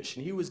goldfish,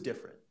 and he was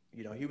different.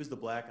 You know, he was the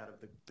black out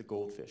of the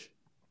goldfish.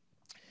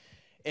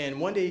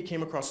 And one day he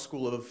came across a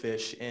school of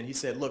fish, and he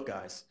said, look,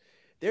 guys,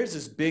 there's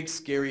this big,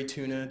 scary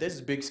tuna. There's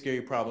this big,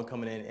 scary problem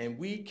coming in, and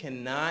we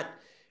cannot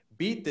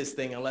beat this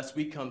thing unless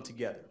we come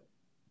together.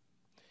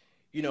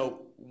 You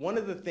know, one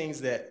of the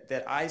things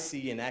that I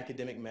see in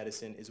academic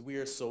medicine is we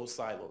are so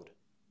siloed.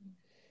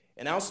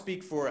 And I'll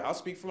speak for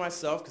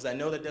myself, because I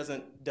know that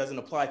doesn't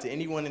apply to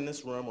anyone in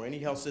this room or any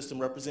health system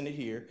represented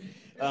here.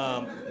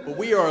 But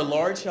we are a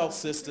large health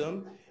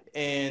system,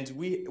 and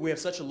we have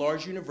such a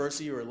large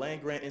university or a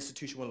land-grant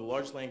institution, one of the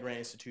largest land-grant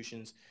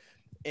institutions.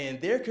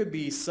 And there could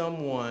be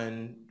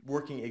someone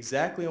working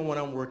exactly on what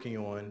I'm working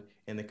on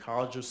in the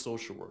College of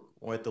Social Work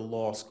or at the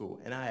law school,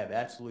 and I have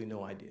absolutely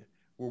no idea.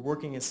 We're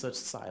working in such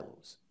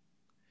silos.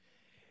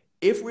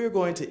 If we're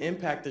going to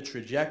impact the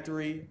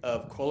trajectory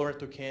of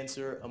colorectal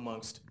cancer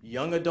amongst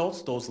young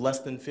adults, those less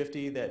than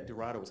 50 that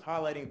Durado was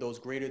highlighting, those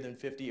greater than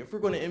 50, if we're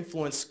going to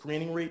influence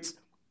screening rates,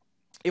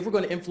 if we're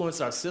going to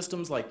influence our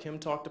systems like Kim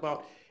talked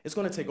about, it's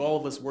going to take all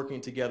of us working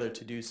together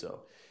to do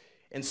so.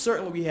 And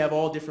certainly we have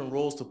all different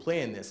roles to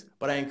play in this,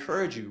 but I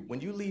encourage you,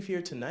 when you leave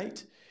here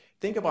tonight,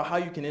 think about how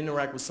you can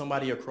interact with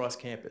somebody across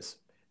campus.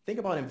 Think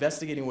about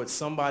investigating what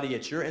somebody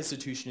at your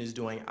institution is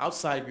doing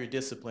outside of your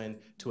discipline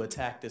to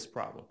attack this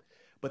problem.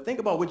 But think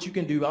about what you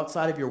can do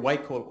outside of your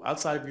white coat,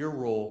 outside of your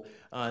role,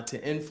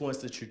 to influence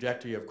the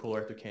trajectory of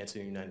colorectal cancer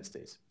in the United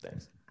States.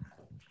 Thanks.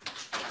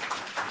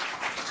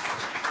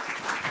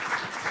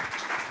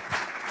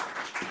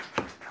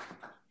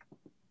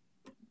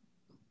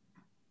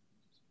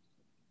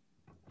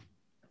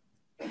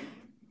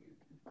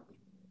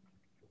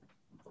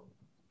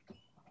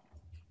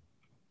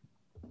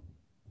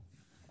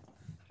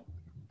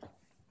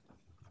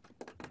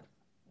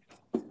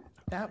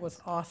 That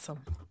was awesome.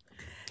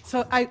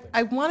 So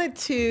I wanted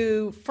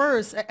to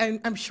first,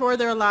 I'm sure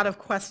there are a lot of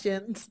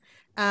questions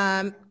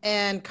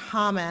and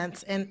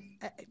comments, and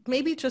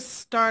maybe just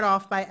start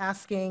off by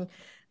asking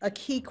a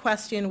key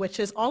question, which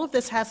is all of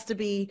this has to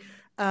be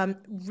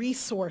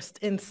resourced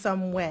in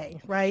some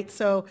way, right?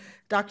 So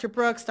Dr.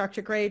 Brooks,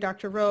 Dr. Gray,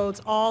 Dr.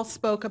 Rhoads all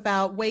spoke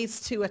about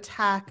ways to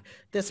attack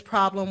this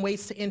problem,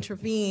 ways to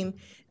intervene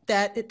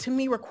that it, to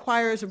me,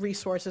 requires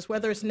resources,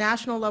 whether it's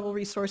national level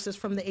resources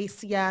from the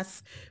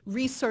ACS,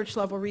 research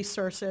level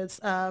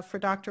resources for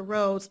Dr.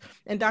 Rhoads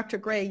and Dr.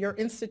 Gray, your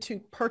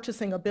institute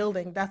purchasing a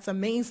building, that's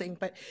amazing.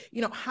 But,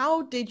 you know,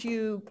 how did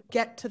you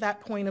get to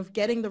that point of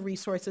getting the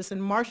resources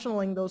and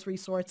marshaling those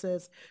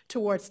resources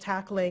towards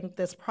tackling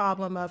this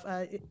problem of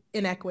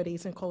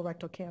inequities in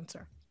colorectal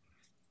cancer?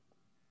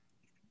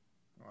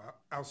 Well,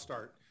 I'll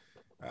start.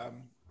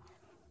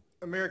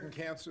 American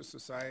Cancer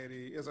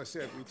Society, as I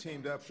said, we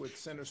teamed up with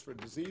Centers for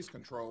Disease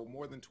Control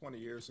more than 20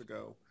 years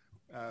ago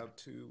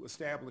to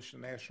establish the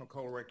National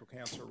Colorectal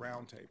Cancer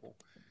Roundtable.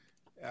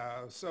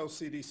 So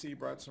CDC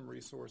brought some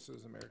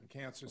resources, American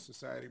Cancer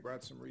Society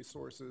brought some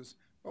resources.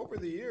 Over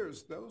the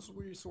years, those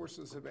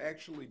resources have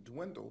actually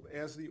dwindled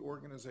as the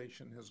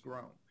organization has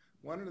grown.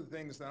 One of the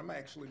things that I'm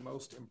actually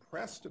most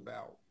impressed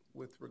about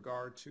with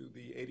regard to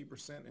the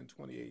 80% in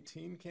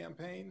 2018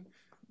 campaign,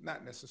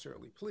 not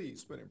necessarily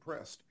pleased, but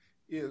impressed,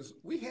 is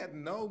we had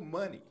no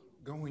money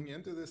going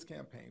into this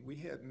campaign. We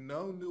had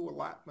no new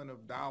allotment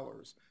of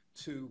dollars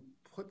to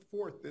put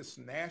forth this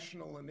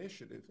national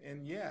initiative.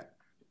 And yet,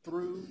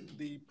 through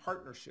the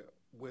partnership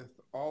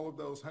with all of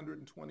those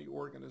 120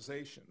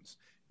 organizations,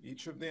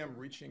 each of them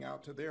reaching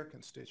out to their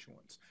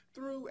constituents,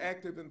 through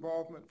active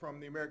involvement from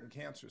the American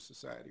Cancer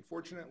Society.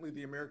 Fortunately,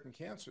 the American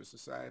Cancer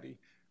Society,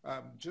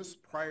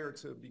 just prior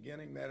to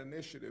beginning that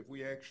initiative,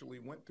 we actually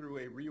went through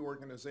a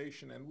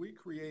reorganization and we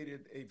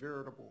created a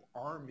veritable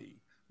army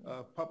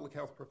of public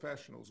health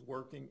professionals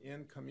working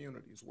in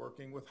communities,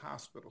 working with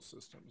hospital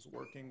systems,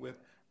 working with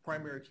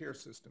primary care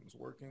systems,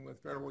 working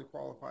with federally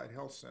qualified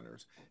health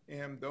centers.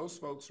 And those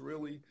folks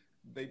really,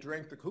 they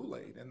drank the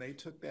Kool-Aid and they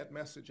took that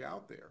message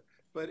out there.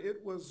 But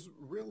it was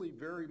really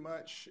very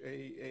much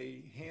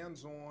a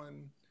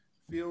hands-on,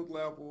 field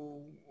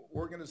level,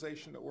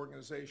 organization to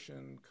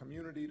organization,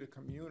 community to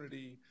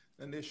community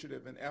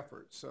initiative and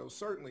effort. So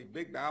certainly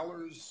big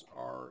dollars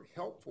are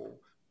helpful,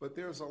 but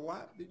there's a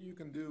lot that you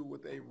can do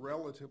with a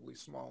relatively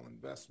small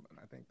investment.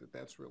 I think that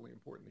that's really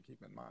important to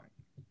keep in mind.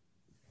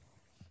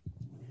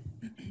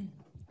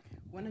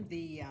 One of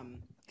the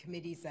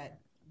committees that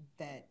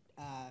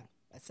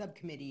a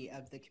subcommittee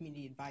of the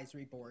Community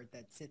Advisory Board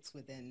that sits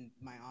within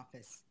my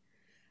office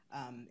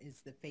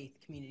is the Faith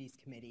Communities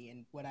Committee.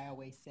 And what I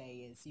always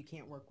say is you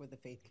can't work with the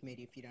Faith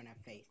Committee if you don't have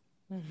faith.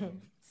 Mm-hmm.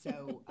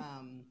 So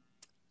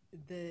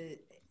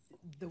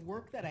the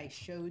work that I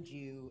showed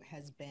you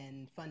has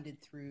been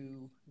funded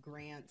through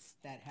grants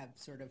that have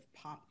sort of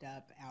popped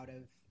up out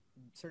of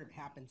sort of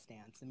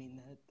happenstance. I mean,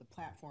 the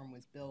platform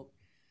was built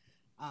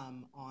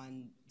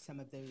on some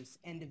of those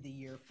end of the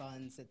year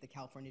funds that the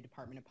California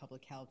Department of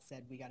Public Health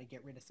said we got to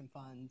get rid of some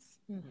funds.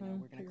 You know,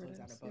 we're going to close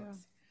out our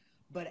books.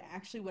 But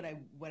actually, what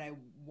I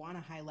want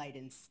to highlight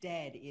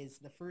instead is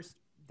the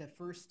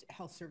first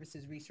health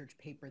services research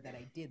paper that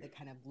I did that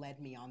kind of led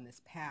me on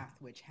this path,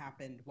 which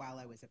happened while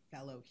I was a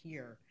fellow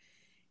here.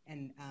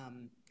 And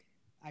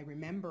I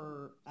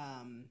remember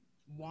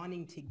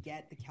wanting to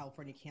get the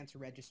California Cancer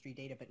Registry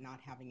data but not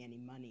having any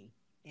money,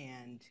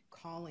 and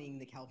calling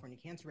the California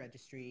Cancer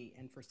Registry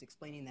and first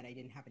explaining that I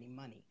didn't have any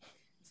money.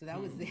 So that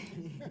was the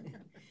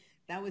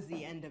that was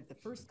the end of the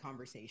first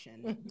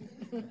conversation.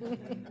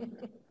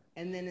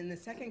 And then in the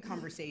second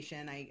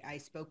conversation, I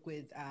spoke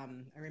with,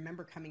 I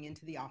remember coming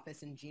into the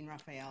office, and Jean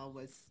Raphael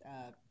was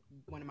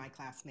one of my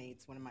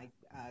classmates, one of my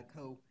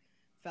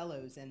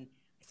co-fellows, and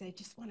I said, I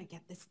just want to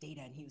get this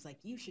data. And he was like,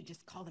 you should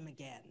just call them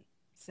again.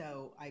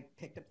 So I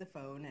picked up the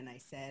phone and I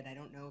said, I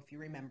don't know if you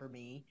remember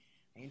me.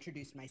 I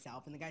introduced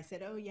myself, and the guy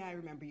said, oh yeah, I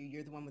remember you.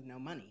 You're the one with no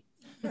money.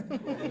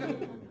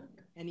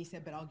 And he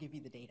said, but I'll give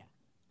you the data.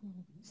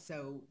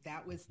 So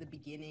that was the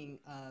beginning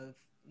of,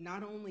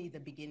 not only the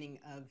beginning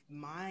of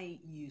my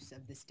use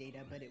of this data,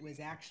 but it was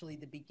actually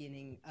the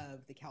beginning of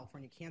the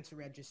California Cancer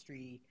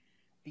Registry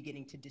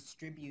beginning to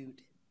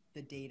distribute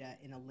the data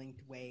in a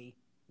linked way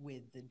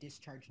with the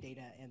discharge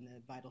data and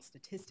the vital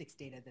statistics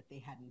data that they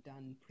hadn't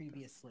done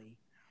previously.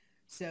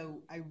 So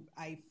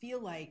I feel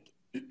like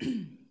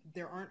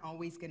there aren't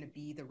always going to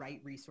be the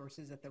right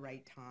resources at the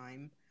right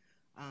time.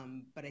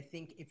 But I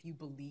think if you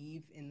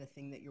believe in the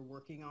thing that you're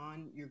working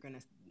on, you're going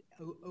to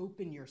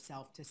open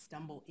yourself to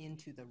stumble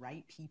into the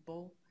right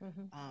people,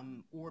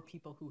 or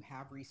people who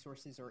have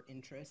resources or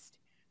interest,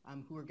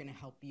 who are going to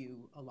help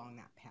you along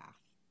that path.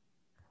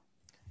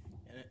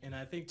 And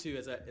I think too,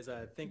 as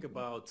I think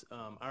about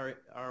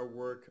our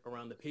work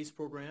around the PACE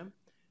program,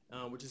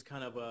 which is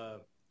kind of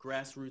a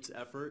grassroots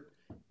effort.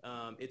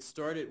 It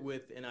started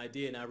with an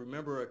idea, and I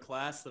remember a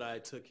class that I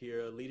took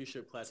here, a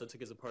leadership class I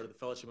took as a part of the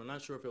fellowship. I'm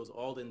not sure if it was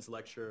Alden's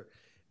lecture,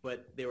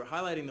 but they were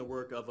highlighting the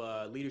work of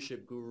a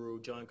leadership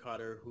guru, John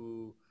Cotter,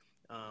 who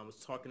was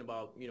talking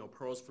about,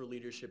 pearls for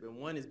leadership, and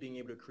one is being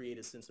able to create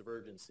a sense of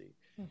urgency.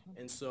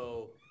 And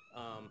so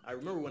I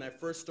remember when I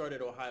first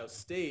started Ohio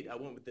State, I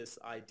went with this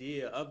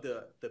idea of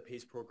the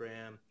PACE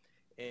program,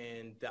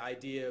 and the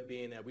idea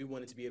being that we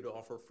wanted to be able to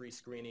offer free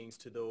screenings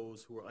to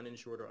those who are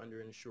uninsured or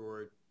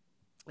underinsured,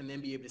 and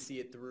then be able to see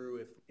it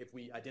through if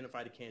we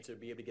identified a cancer,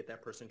 be able to get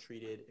that person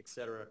treated, et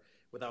cetera,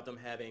 without them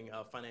having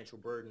a financial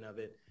burden of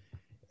it.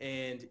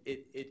 And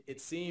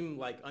it seemed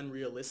like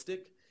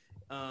unrealistic,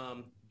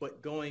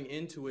 but going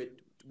into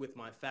it with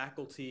my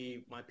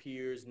faculty, my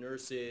peers,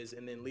 nurses,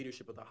 and then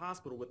leadership of the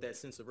hospital with that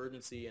sense of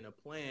urgency and a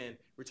plan,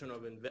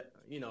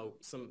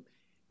 some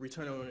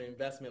return on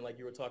investment, like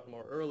you were talking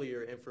about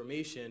earlier,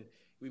 information,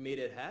 we made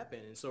it happen.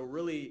 And so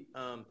really,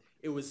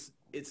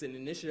 it's an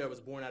initiative that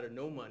was born out of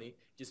no money,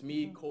 just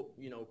me,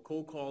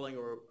 cold calling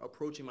or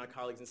approaching my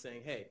colleagues and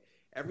saying, hey,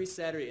 every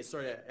Saturday, it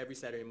started every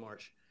Saturday in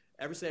March.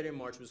 Every Saturday in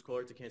March was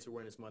Colorectal Cancer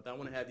Awareness Month. I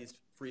want to have these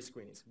free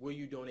screenings. Will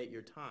you donate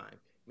your time?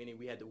 Meaning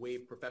we had to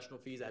waive professional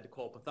fees. I had to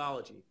call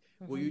pathology.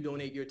 Will you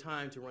donate your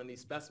time to run these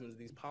specimens,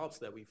 these polyps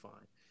that we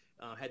find?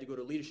 Had to go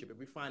to leadership. If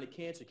we find a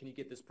cancer, can you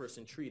get this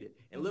person treated?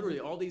 And literally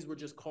all these were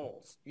just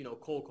calls,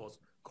 cold calls.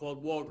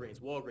 Called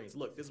Walgreens,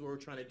 look, this is what we're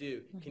trying to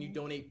do. Can you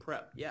donate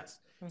prep? Yes.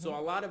 So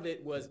a lot of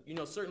it was,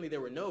 certainly there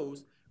were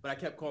no's, but I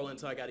kept calling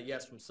until I got a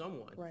yes from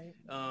someone. Right.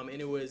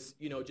 And it was,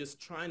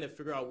 just trying to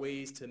figure out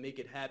ways to make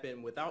it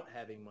happen without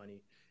having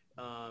money.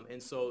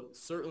 And so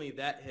certainly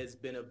that has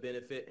been a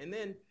benefit. And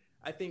then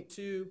I think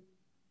too,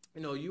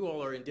 you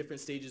all are in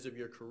different stages of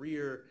your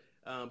career,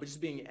 but just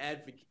being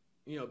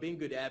being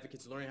good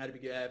advocates, learning how to be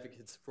good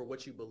advocates for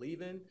what you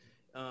believe in.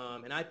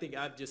 And I think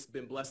I've just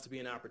been blessed to be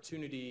an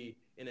opportunity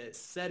in a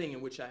setting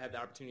in which I have the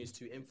opportunities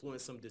to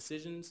influence some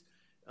decisions.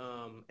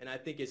 And I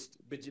think it's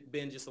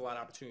been just a lot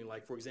of opportunity.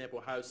 Like, for example,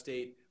 Ohio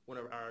State, one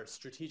of our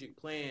strategic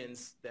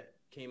plans that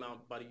came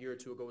out about a year or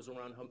two ago was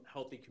around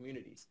healthy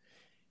communities.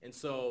 And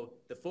so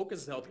the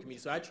focus is healthy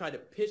community. So I try to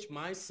pitch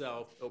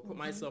myself or put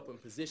myself in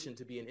position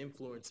to be an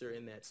influencer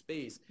in that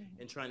space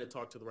and trying to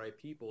talk to the right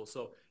people.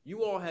 So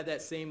you all have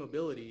that same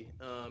ability.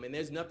 And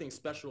there's nothing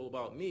special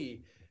about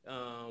me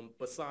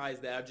besides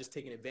that I've just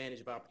taken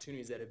advantage of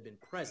opportunities that have been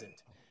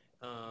present.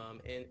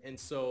 And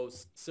so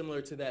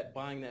similar to that,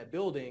 buying that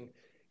building,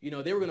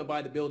 they were going to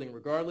buy the building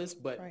regardless,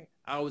 but Right.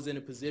 I was in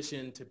a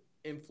position to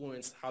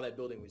influence how that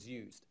building was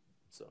used.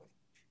 So.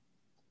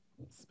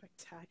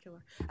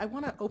 Spectacular. I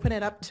want to open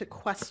it up to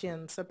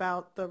questions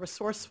about the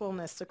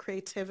resourcefulness, the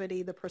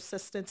creativity, the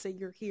persistence that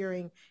you're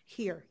hearing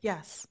here.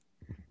 Yes.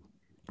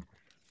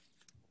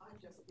 I'm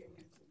just getting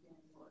into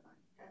Daniel, and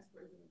I'm past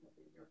president of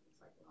the American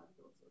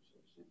Psychological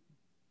Association.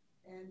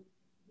 And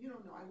you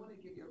don't know, I want to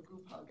give you a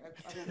group hug. I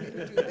don't need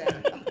to do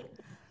that.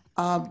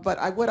 What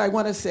I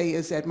want to say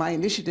is that my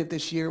initiative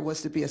this year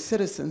was to be a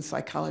citizen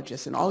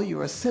psychologist, and all of you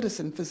are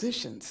citizen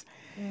physicians.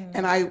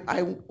 And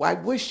I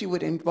wish you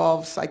would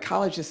involve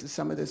psychologists in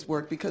some of this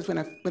work, because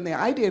when the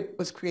idea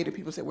was created,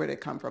 people said, where did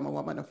it come from? A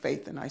woman of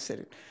faith. And I said,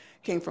 it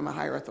came from a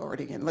higher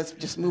authority, and let's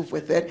just move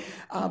with it.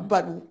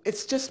 But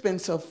it's just been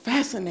so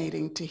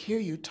fascinating to hear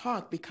you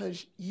talk,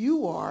 because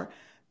you are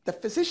the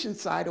physician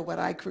side of what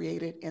I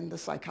created in the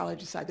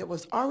psychology side that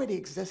was already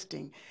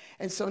existing.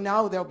 And so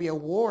now there'll be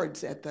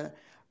awards at the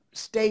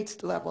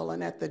state level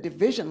and at the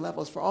division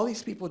levels for all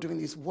these people doing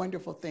these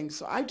wonderful things.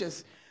 So I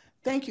just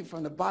thank you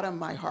from the bottom of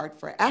my heart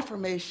for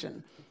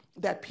affirmation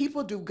that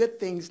people do good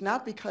things,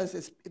 not because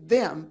it's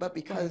them, but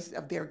because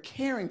of their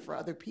caring for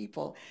other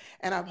people.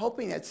 And I'm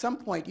hoping at some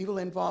point you will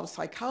involve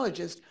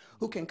psychologists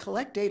who can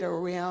collect data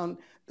around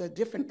the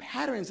different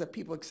patterns of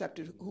people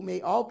accepted, who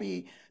may all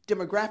be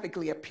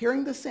demographically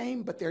appearing the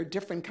same, but there are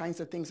different kinds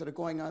of things that are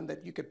going on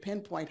that you could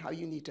pinpoint how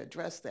you need to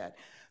address that.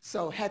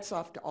 So hats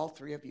off to all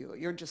three of you.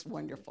 You're just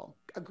wonderful.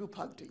 A group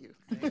hug to you.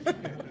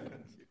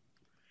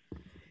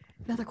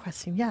 Another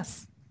question,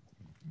 yes.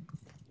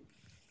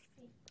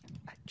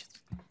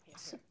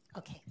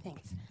 Okay,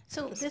 thanks.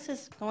 So this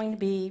is going to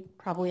be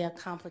probably a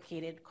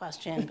complicated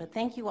question, but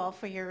thank you all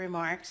for your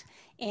remarks.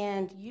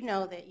 And you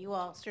know that you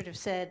all sort of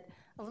said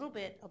a little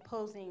bit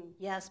opposing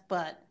yes,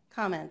 but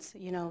comments.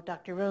 You know,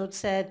 Dr. Rhoads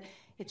said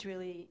it's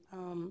really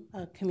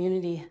a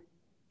community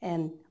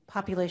and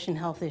population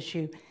health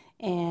issue.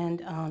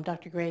 And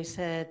Dr. Gray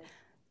said,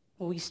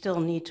 we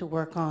still need to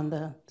work on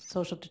the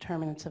social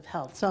determinants of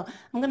health. So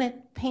I'm going to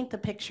paint the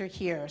picture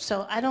here.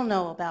 So I don't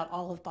know about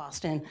all of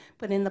Boston,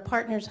 but in the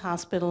partners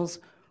hospitals,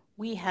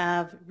 we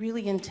have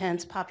really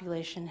intense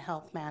population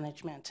health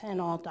management,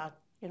 and all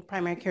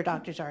primary care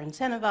doctors are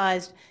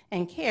incentivized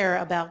and care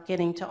about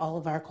getting to all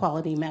of our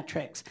quality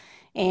metrics.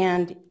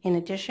 And in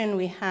addition,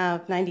 we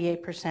have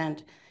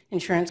 98%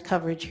 insurance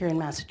coverage here in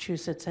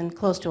Massachusetts and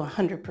close to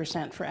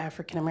 100% for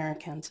African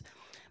Americans.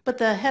 But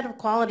the head of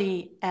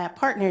quality at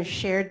Partners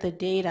shared the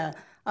data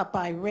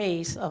by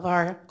race of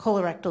our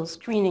colorectal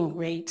screening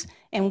rates,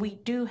 and we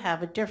do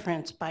have a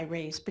difference by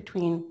race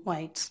between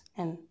whites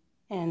and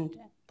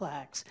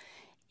blacks.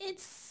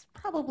 It's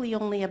probably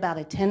only about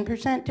a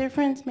 10%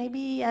 difference,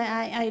 maybe,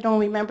 I don't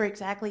remember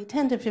exactly,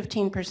 10 to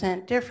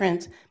 15%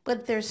 difference,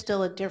 but there's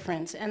still a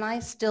difference. And I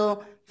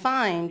still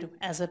find,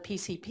 as a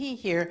PCP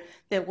here,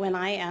 that when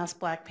I ask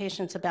black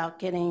patients about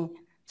getting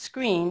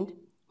screened,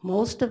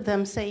 most of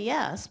them say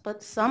yes,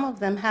 but some of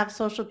them have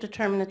social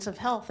determinants of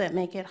health that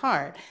make it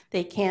hard.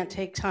 They can't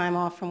take time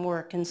off from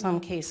work in some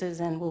cases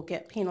and will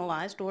get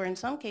penalized, or in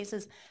some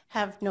cases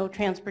have no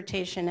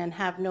transportation and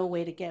have no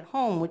way to get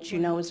home, which you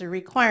know is a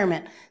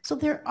requirement. So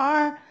there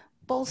are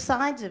both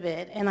sides of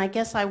it, and I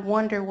guess I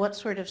wonder what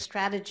sort of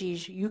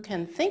strategies you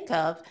can think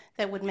of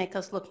that would make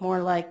us look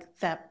more like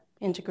that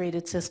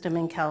integrated system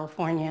in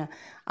California,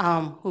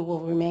 who will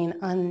remain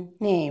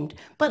unnamed.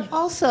 But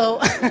also,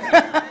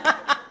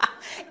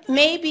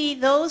 maybe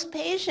those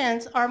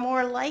patients are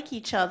more like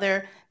each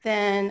other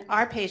than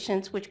our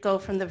patients, which go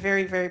from the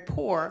very, very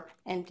poor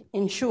and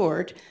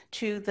insured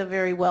to the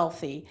very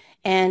wealthy.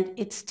 And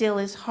it still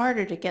is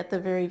harder to get the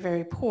very,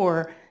 very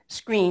poor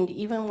screened,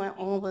 even when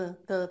all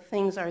the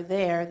things are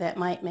there that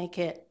might make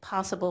it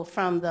possible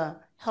from the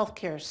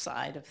healthcare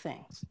side of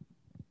things.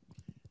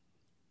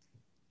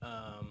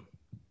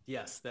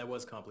 Yes, that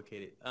was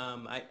complicated.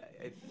 I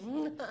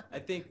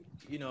think,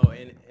 you know,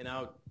 and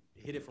I'll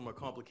hit it from a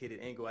complicated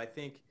angle. I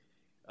think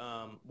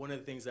one of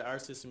the things that our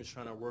system is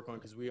trying to work on,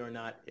 because we are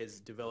not as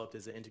developed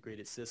as an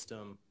integrated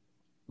system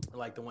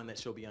like the one that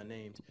shall be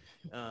unnamed,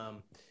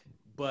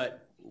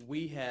 but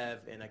we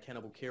have an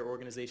accountable care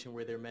organization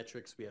where there are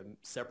metrics. We have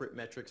separate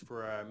metrics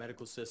for our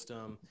medical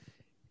system.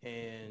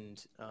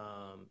 And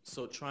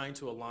so trying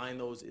to align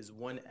those is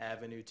one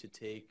avenue to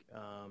take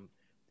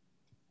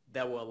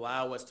that will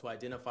allow us to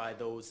identify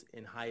those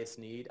in highest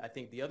need. I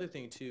think the other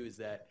thing too is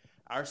that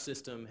our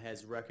system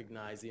has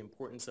recognized the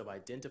importance of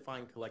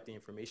identifying, collecting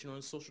information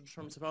on social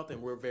determinants of health,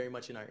 and we're very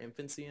much in our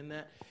infancy in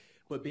that.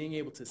 But being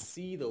able to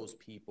see those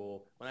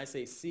people, when I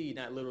say see,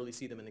 not literally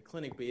see them in the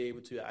clinic, be able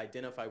to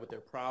identify what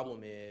their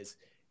problem is,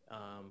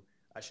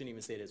 I shouldn't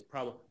even say it as a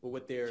problem, but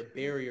what their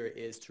barrier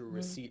is to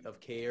receipt of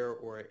care,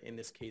 or in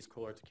this case,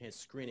 colorectal cancer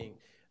screening,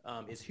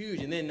 is huge.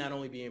 And then not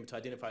only being able to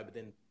identify, but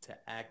then to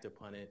act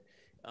upon it.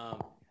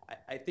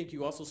 I think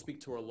you also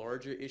speak to a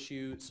larger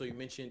issue. So you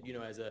mentioned, you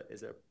know, as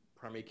a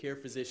primary care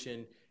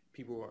physician,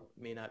 people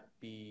may not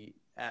be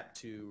apt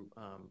to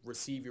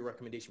receive your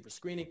recommendation for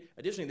screening.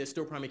 Additionally, there's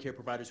still primary care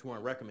providers who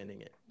aren't recommending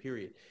it,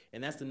 period.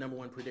 And that's the number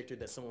one predictor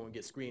that someone will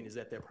get screened, is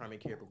that their primary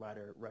care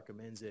provider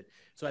recommends it.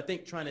 So I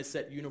think trying to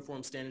set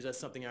uniform standards, that's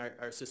something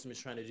our system is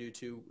trying to do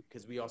too,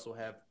 because we also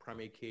have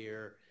primary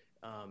care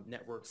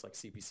networks like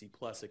CPC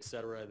Plus, et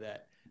cetera,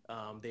 that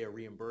they are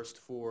reimbursed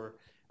for.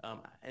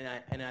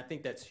 And I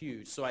think that's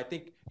huge. So I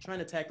think trying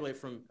to tackle it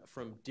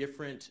from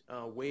different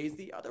ways.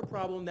 The other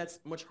problem that's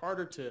much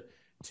harder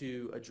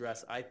to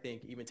address, I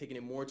think, even taking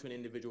it more to an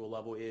individual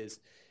level is,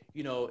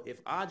 you know,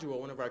 if Adjua,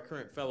 one of our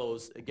current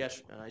fellows,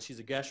 she's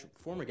a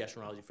former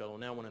gastroenterology fellow,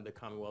 now one of the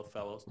Commonwealth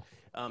fellows,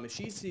 if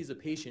she sees a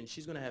patient,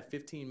 she's going to have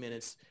 15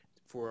 minutes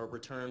for a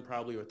return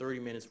probably, or 30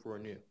 minutes for a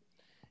new.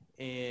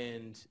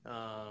 And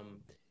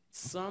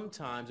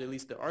sometimes, at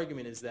least the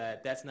argument is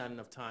that that's not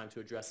enough time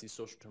to address these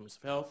social determinants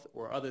of health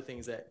or other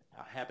things that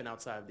happen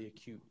outside of the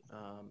acute,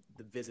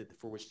 the visit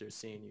for which they're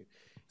seeing you.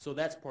 So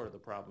that's part of the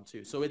problem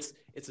too. So it's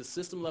a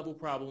system level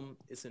problem.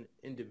 It's an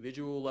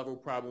individual level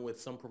problem with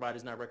some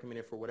providers not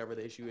recommended for whatever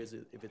the issue is,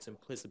 if it's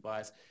implicit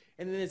bias.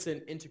 And then it's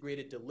an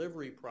integrated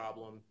delivery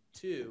problem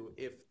too,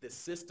 if the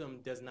system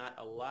does not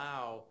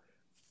allow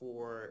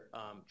for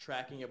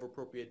tracking of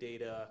appropriate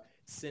data,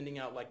 sending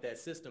out like that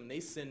system. They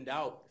send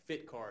out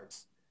fit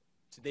cards.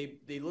 So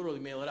they literally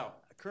mail it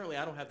out. Currently,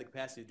 I don't have the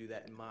capacity to do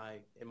that in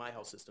my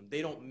health system.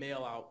 They don't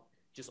mail out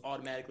just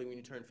automatically when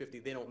you turn 50.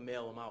 They don't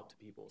mail them out to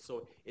people.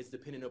 So it's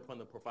dependent upon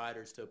the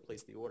providers to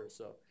place the order.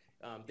 So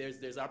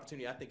there's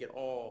opportunity, I think, at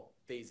all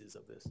phases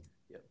of this.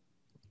 Yep.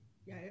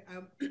 Yeah,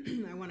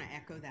 I want to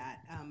echo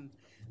that.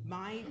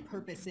 My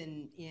purpose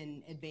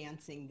in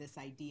advancing this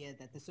idea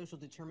that the social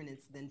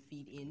determinants then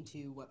feed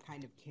into what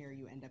kind of care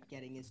you end up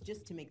getting is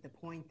just to make the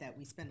point that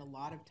we spend a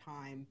lot of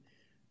time,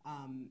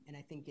 and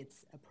I think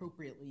it's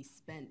appropriately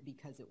spent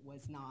because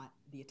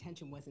the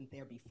attention wasn't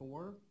there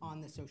before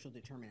on the social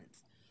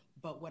determinants.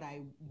 But what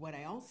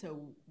I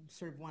also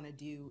sort of want to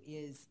do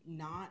is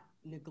not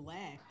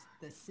neglect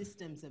the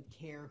systems of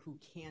care who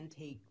can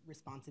take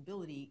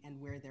responsibility and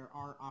where there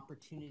are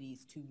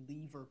opportunities to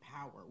lever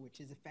power,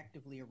 which is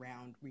effectively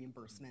around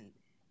reimbursement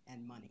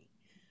and money.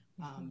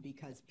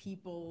 Because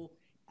people,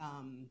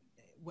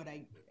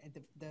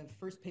 the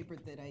first paper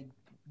that I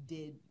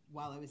did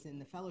while I was in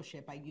the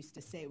fellowship, I used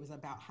to say it was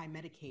about high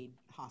Medicaid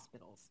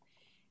hospitals.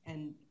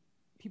 And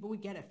people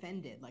would get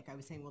offended. Like I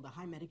was saying, well, the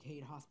high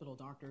Medicaid hospital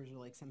doctors are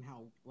like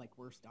somehow like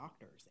worse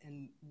doctors.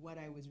 And what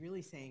I was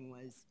really saying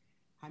was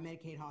high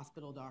Medicaid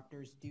hospital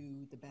doctors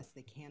do the best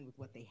they can with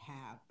what they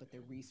have, but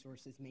their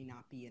resources may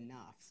not be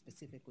enough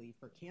specifically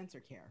for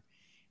cancer care.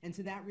 And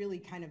so that really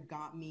kind of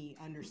got me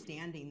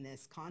understanding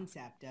this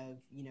concept of,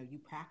 you know, you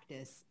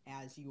practice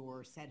as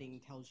your setting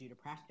tells you to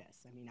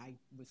practice. I mean, I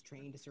was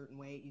trained a certain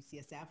way at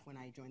UCSF. When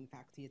I joined the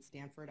faculty at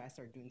Stanford, I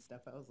started doing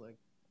stuff. I was like,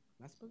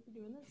 am I supposed to be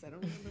doing this? I don't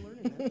remember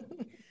learning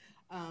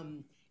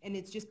this. And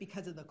it's just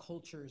because of the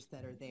cultures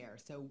that are there.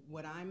 So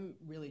what I'm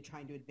really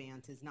trying to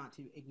advance is not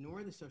to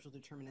ignore the social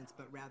determinants,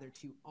 but rather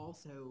to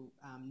also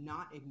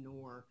not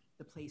ignore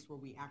the place where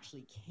we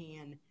actually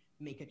can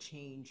make a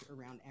change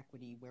around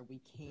equity, where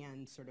we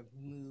can sort of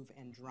move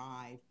and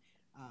drive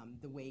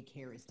the way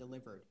care is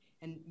delivered.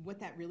 And what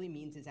that really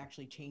means is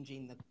actually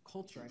changing the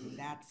culture. I mean,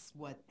 that's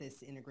what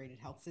this integrated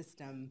health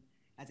system,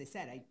 as I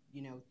said,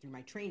 through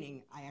my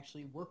training, I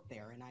actually worked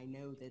there, and I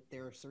know that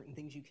there are certain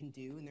things you can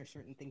do and there are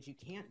certain things you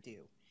can't do.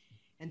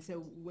 And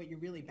so what you're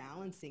really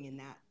balancing in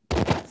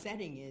that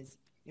setting is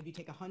if you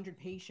take 100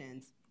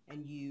 patients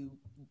and you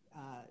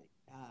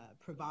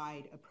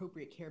provide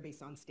appropriate care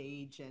based on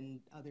stage and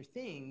other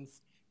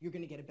things, you're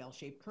going to get a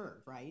bell-shaped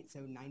curve, right? So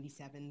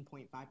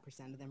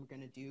 97.5% of them are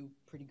going to do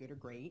pretty good or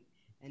great,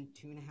 and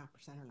 2.5%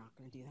 are not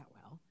going to do that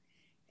well.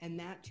 And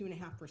that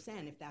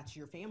 2.5%, if that's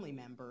your family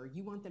member,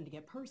 you want them to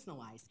get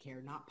personalized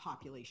care, not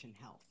population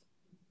health.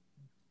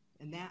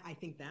 And that, I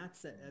think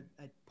that's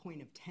a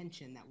point of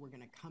tension that we're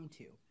going to come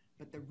to.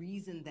 But the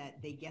reason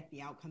that they get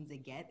the outcomes they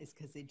get is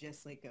because they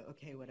just like go,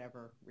 okay,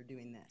 whatever, we're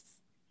doing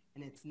this.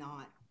 And it's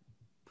not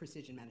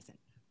precision medicine.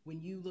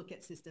 When you look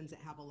at systems that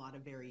have a lot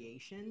of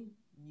variation,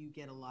 you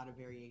get a lot of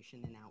variation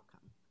in outcome.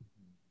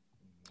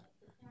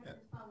 Can I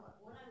just follow up?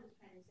 What I was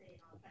trying to say,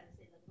 and I'll try to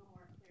say that a little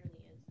more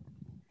clearly, is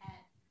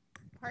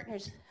at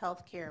Partners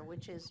Healthcare,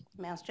 which is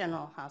Mass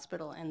General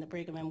Hospital and the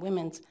Brigham and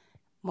Women's,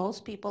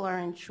 most people are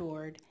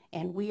insured,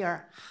 and we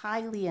are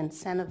highly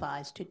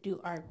incentivized to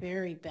do our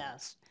very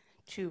best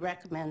to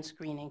recommend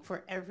screening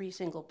for every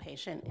single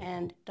patient,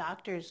 and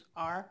doctors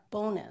are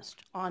bonused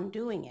on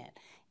doing it.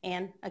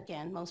 And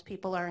again, most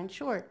people are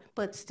insured,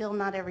 but still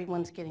not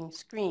everyone's getting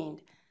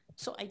screened.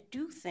 So I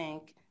do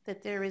think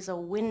that there is a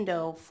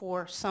window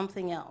for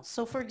something else.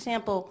 So for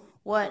example,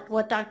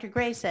 what Dr.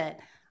 Gray said,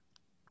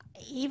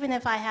 even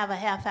if I have a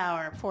half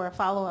hour for a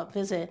follow-up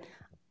visit,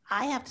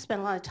 I have to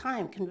spend a lot of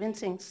time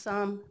convincing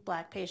some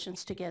Black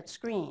patients to get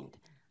screened.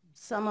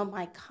 Some of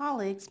my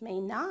colleagues may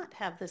not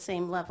have the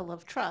same level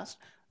of trust,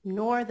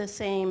 nor the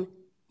same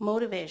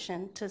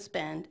motivation to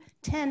spend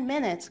 10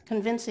 minutes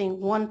convincing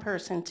one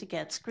person to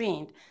get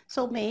screened.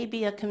 So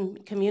maybe a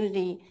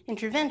community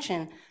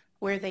intervention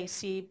where they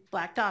see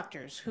Black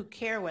doctors who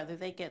care whether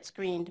they get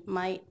screened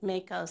might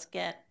make us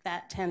get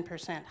that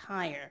 10%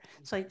 higher.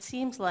 So it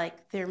seems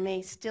like there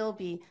may still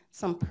be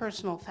some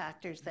personal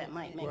factors that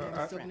might make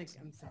a difference.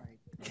 I'm sorry.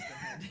 Go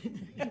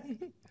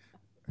ahead.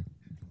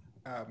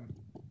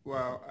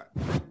 Well,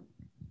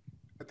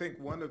 I think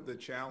one of the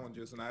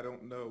challenges, and I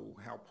don't know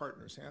how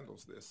Partners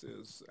handles this,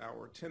 is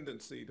our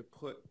tendency to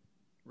put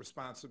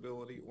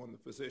responsibility on the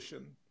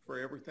physician for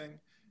everything.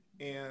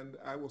 And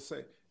I will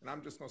say, and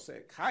I'm just going to say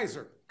it,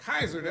 Kaiser,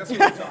 that's what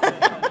we're talking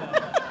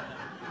about.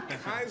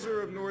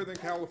 Kaiser of Northern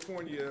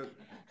California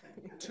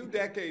 2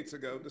 decades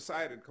ago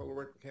decided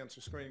colorectal cancer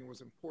screening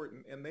was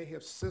important, and they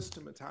have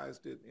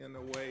systematized it in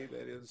a way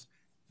that is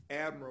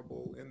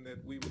admirable and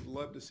that we would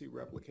love to see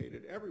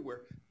replicated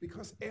everywhere,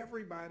 because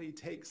everybody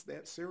takes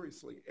that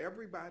seriously.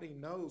 Everybody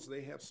knows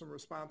they have some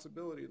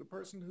responsibility. The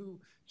person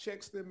who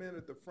checks them in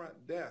at the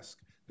front desk,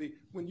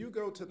 when you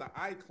go to the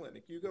eye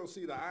clinic, you go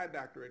see the eye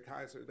doctor at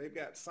Kaiser, they've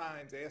got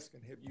signs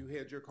asking, have you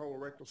had your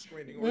colorectal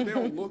screening? Or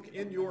they'll look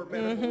in your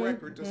medical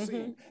record to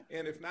see.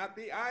 And if not,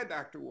 the eye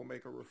doctor will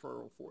make a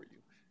referral for you.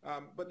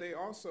 But they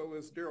also,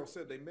 as Darrell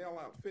said, they mail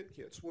out fit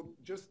kits. Well,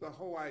 just the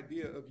whole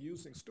idea of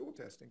using stool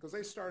testing, because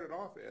they started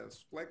off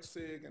as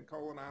FlexSig and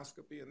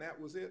colonoscopy, and that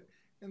was it,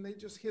 and they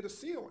just hit a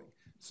ceiling.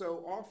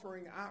 So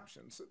offering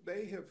options,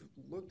 they have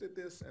looked at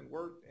this and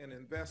worked and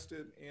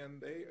invested,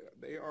 and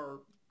they are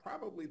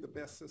probably the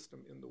best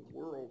system in the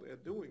world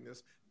at doing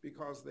this,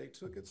 because they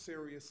took it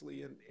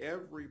seriously, and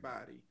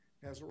everybody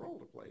has a role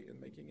to play in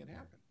making it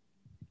happen.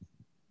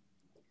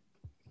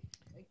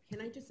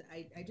 Can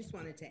I just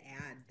wanted to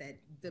add that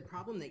the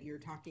problem that you're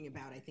talking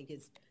about, I think,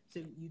 is, so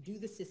you do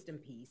the system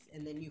piece,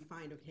 and then you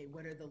find, okay,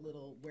 where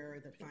are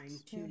the fine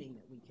tuning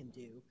that we can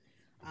do?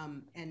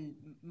 And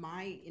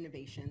my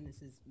innovation,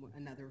 this is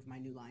another of my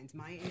new lines,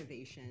 my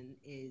innovation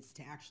is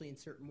to actually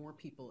insert more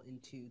people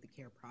into the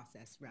care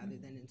process rather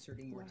than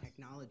inserting more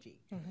technology.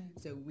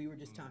 So we were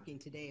just talking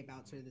today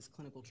about sort of this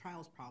clinical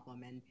trials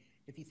problem, and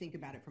if you think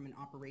about it from an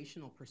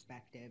operational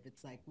perspective,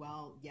 it's like,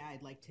 well, yeah,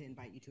 I'd like to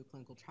invite you to a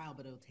clinical trial,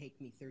 but it'll take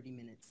me 30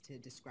 minutes to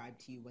describe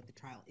to you what the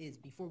trial is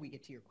before we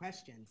get to your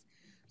questions.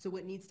 So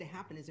what needs to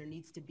happen is there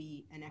needs to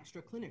be an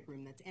extra clinic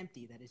room that's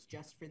empty, that is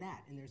just for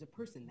that. And there's a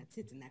person that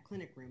sits in that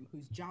clinic room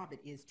whose job it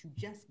is to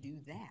just do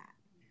that,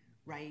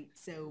 right?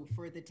 So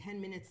for the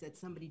 10 minutes that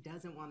somebody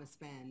doesn't want to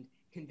spend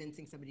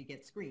convincing somebody to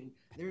get screened,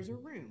 there's a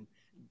room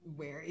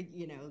where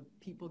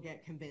people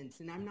get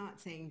convinced. And I'm not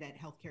saying that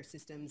healthcare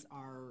systems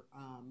are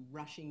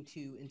rushing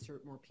to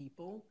insert more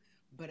people,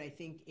 but I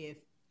think if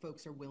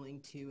folks are willing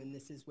to, and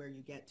this is where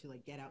you get to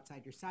get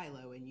outside your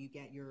silo and you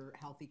get your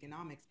health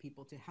economics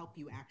people to help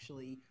you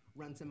actually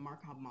run some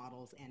Markov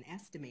models and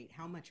estimate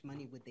how much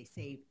money would they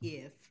save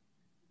if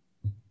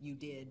you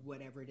did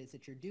whatever it is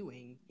that you're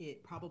doing.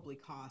 It probably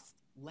costs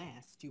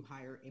less to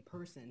hire a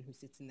person who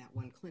sits in that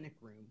one clinic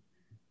room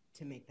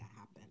to make that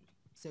happen.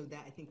 So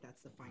I think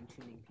that's the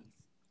fine-tuning piece.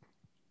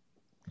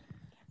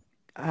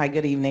 Hi,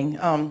 good evening.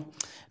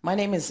 My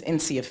name is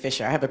Insia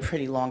Fisher. I have a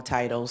pretty long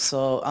title.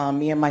 So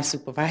me and my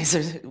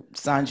supervisor,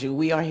 Sanju,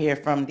 we are here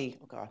from the,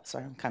 oh God,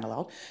 sorry, I'm kind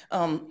of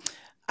loud.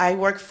 I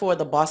work for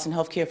the Boston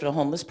Healthcare for the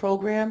Homeless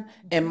program,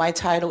 and my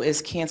title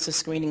is Cancer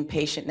Screening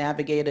Patient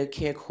Navigator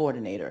Care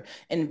Coordinator.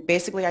 And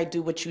basically I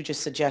do what you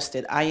just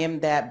suggested. I am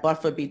that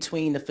buffer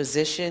between the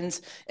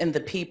physicians and the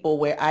people,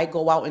 where I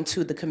go out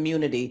into the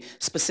community,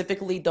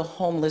 specifically the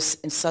homeless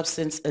and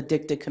substance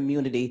addicted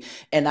community,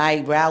 and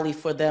I rally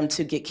for them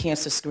to get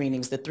cancer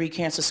screenings. The 3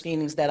 cancer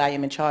screenings that I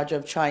am in charge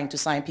of trying to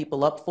sign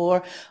people up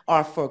for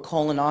are for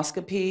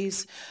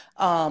colonoscopies,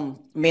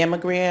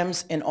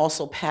 mammograms, and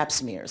also pap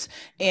smears.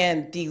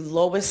 And the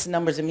lowest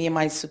numbers, and me and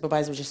my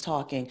supervisor were just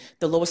talking,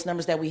 the lowest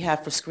numbers that we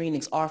have for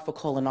screenings are for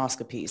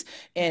colonoscopies.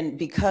 And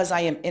because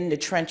I am in the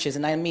trenches,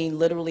 and I mean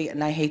literally,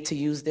 and I hate to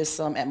use this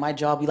at my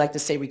job, we like to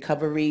say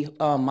recovery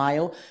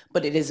mile,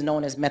 but it is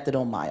known as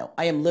methadone mile.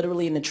 I am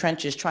literally in the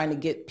trenches trying to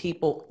get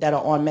people that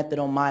are on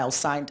methadone mile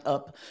signed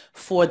up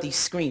for these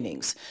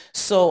screenings.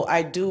 So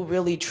I do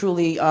really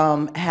truly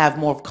have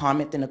more of a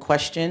comment than a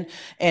question.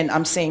 And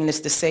I'm saying this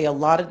to say a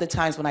lot of the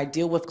times when I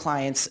deal with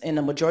clients, and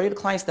the majority of the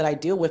clients that I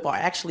deal with are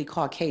actually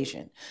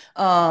Caucasian,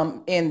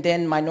 and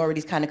then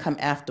minorities kind of come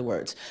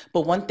afterwards.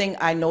 But one thing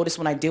I notice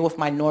when I deal with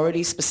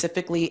minorities,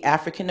 specifically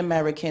African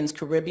Americans,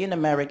 Caribbean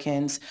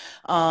Americans,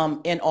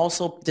 and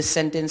also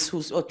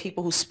descendants or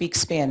people who speak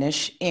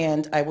Spanish,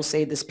 and I will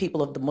say this,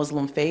 people of the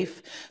Muslim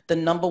faith, the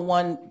number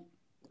one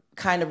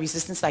kind of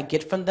resistance I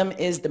get from them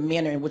is the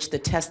manner in which the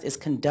test is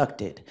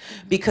conducted,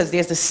 because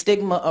there's a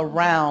stigma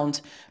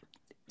around,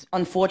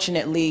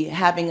 unfortunately,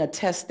 having a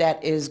test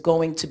that is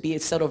going to be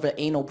sort of an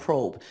anal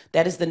probe.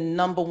 That is the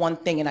number one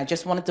thing, and I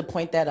just wanted to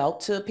point that out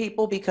to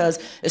people, because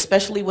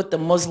especially with the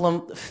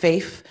Muslim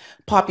faith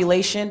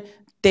population,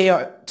 they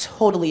are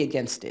totally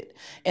against it.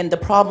 And the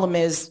problem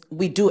is,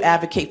 we do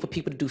advocate for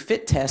people to do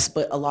fit tests,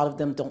 but a lot of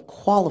them don't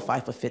qualify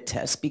for fit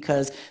tests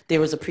because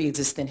there is a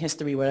pre-existing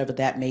history, whatever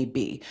that may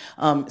be.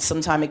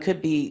 Sometimes it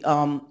could be,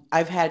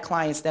 I've had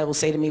clients that will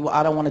say to me, well,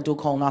 I don't want to do a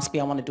colonoscopy,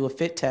 I want to do a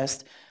fit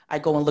test. I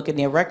go and look in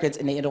their records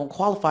and they don't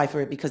qualify for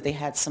it because they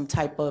had some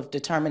type of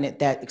determinant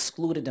that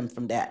excluded them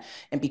from that.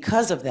 And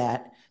because of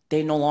that,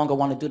 they no longer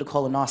want to do the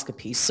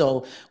colonoscopy.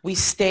 So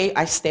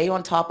I stay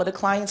on top of the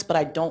clients, but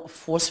I don't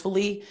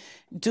forcefully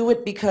do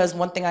it, because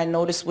one thing I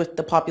noticed with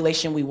the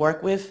population we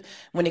work with,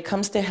 when it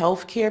comes to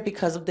healthcare,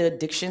 because of the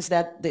addictions,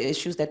 the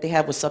issues that they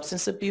have with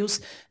substance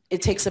abuse,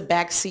 it takes a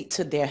back seat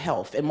to their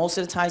health. And most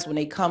of the times when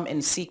they come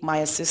and seek my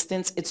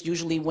assistance, it's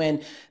usually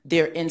when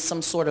they're in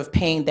some sort of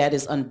pain that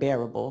is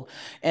unbearable.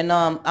 And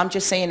I'm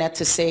just saying that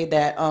to say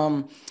that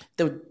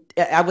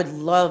I would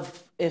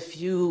love if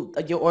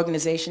your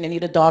organization, any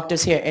of the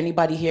doctors here,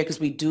 anybody here, because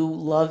we do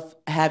love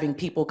having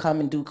people come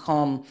and do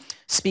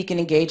speaking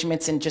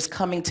engagements and just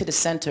coming to the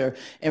center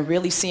and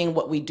really seeing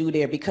what we do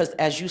there. Because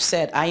as you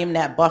said, I am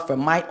that buffer.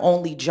 My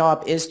only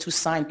job is to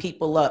sign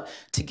people up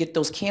to get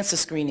those cancer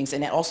screenings,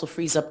 and that also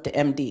frees up the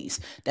MDs.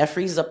 That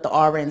frees up the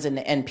RNs and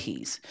the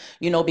NPs,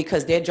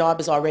 because their job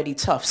is already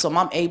tough. So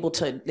I'm able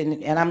to,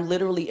 and I'm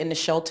literally in the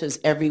shelters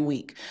every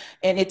week.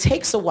 And it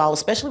takes a while,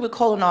 especially with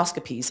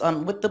colonoscopies.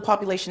 With the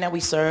population that we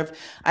serve,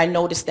 I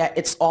noticed that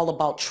it's all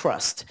about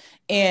trust.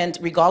 And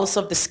regardless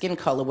of the skin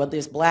color, whether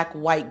it's black,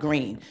 white,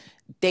 green,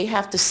 they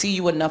have to see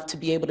you enough to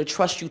be able to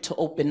trust you to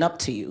open up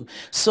to you.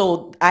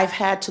 So I've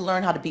had to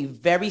learn how to be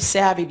very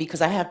savvy,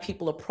 because I have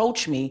people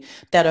approach me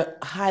that are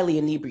highly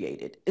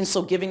inebriated. And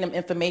so giving them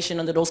information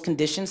under those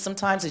conditions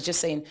sometimes is just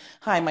saying,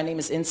 hi, my name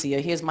is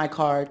Insia, here's my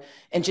card,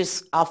 and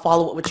I'll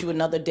follow up with you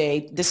another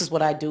day. This is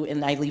what I do,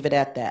 and I leave it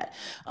at that.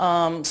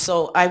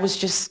 So I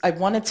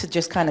wanted to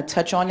just kind of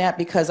touch on that,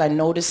 because I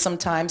noticed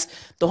sometimes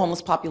the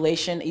homeless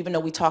population, even though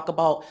we talk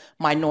about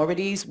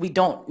minorities, we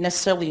don't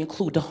necessarily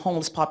include the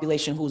homeless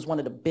population, who's one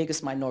of the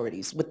biggest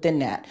minorities within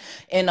that.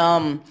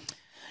 And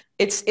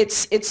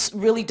it's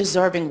really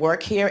deserving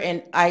work here.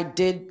 And I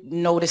did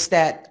notice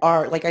that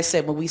like I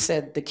said, when we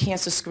said the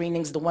cancer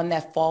screenings, the one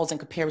that falls in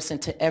comparison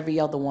to every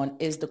other one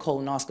is the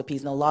colonoscopies.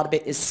 And a lot of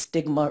it is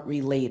stigma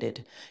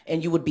related.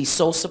 And you would be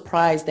so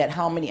surprised at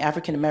how many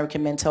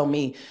African-American men tell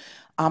me,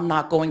 I'm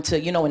not going to,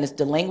 and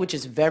the language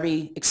is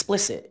very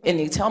explicit. And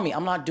they tell me,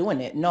 I'm not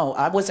doing it. No,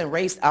 I wasn't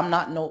raised. I'm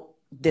not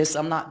this,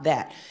 I'm not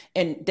that.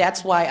 And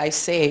that's why I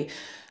say,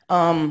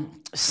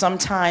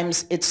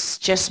 sometimes it's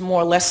just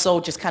more or less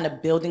so just kind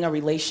of building a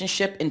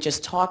relationship and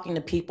just talking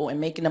to people and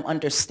making them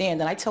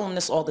understand. And I tell them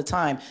this all the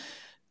time.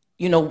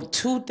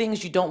 Two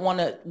things you don't want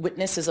to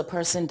witness is a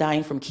person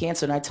dying from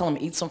cancer. And I tell them,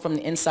 eat some from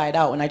the inside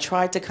out. And I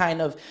try to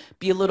kind of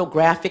be a little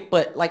graphic.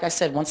 But like I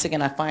said, once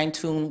again, I fine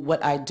tune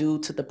what I do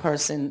to the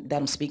person that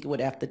I'm speaking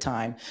with at the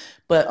time.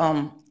 But,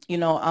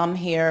 I'm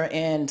here,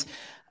 and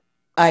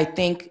I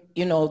think,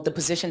 the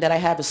position that I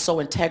have is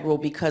so integral,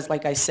 because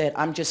like I said,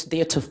 I'm just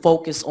there to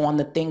focus on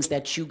the things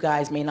that you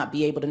guys may not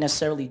be able to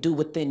necessarily do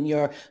within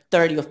your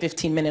 30 or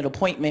 15-minute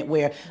appointment,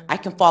 where I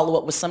can follow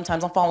up with,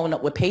 sometimes I'm following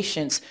up with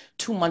patients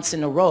 2 months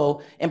in a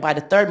row, and by the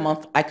third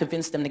month, I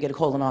convince them to get a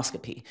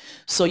colonoscopy.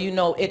 So,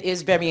 it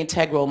is very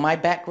integral. My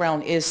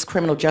background is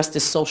criminal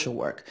justice social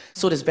work.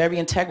 So it is very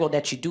integral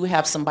that you do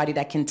have somebody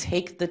that can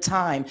take the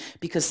time,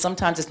 because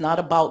sometimes it's not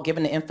about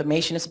giving the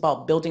information, it's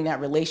about building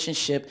that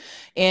relationship.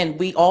 And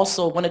we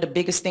also, one of the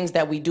biggest things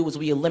that we do is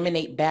we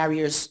eliminate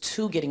barriers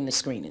to getting the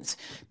screenings.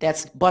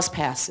 That's bus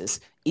passes,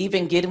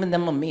 even giving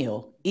them a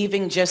meal,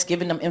 even just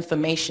giving them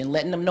information,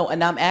 letting them know.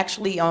 And I'm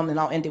actually, and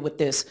I'll end it with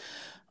this,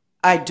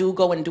 I do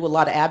go and do a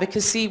lot of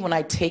advocacy when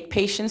I take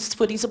patients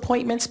for these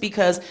appointments,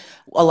 because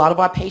a lot of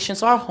our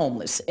patients are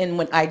homeless. And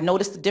when I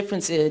notice the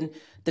difference in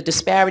the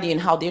disparity in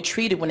how they're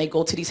treated when they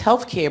go to these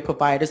healthcare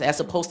providers as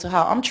opposed to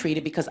how I'm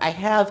treated, because I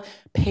have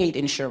paid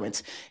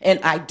insurance. And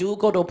I do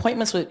go to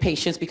appointments with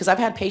patients, because I've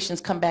had patients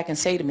come back and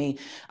say to me,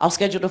 I'll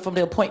schedule them for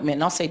the appointment,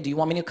 and I'll say, do you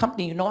want me to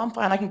accompany you? No, I'm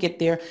fine, I can get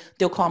there.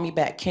 They'll call me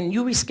back. Can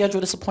you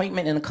reschedule this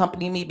appointment and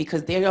accompany me?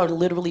 Because they are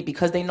literally,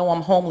 because they know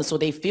I'm homeless or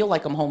they feel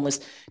like I'm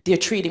homeless, they're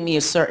treating me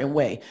a certain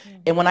way.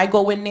 And when I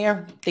go in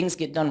there, things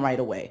get done right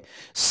away.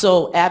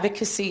 So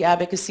advocacy,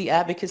 advocacy,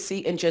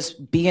 advocacy, and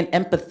just being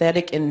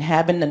empathetic and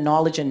having the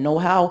knowledge and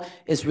know-how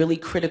is really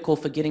critical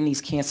for getting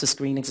these cancer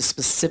screenings,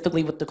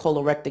 specifically with the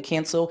colorectal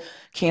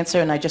cancer.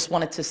 And I just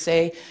wanted to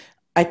say,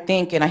 I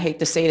think, and I hate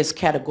to say this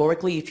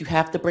categorically, if you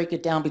have to break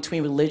it down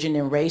between religion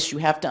and race, you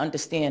have to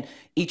understand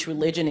each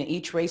religion and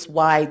each race,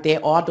 why there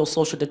are those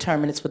social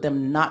determinants for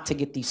them not to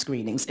get these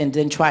screenings, and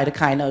then try to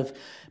kind of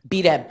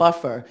be that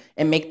buffer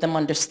and make them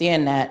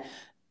understand that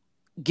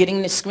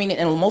getting the screening,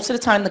 and most of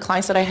the time the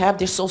clients that I have,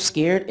 they're so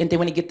scared, and then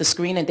when they get the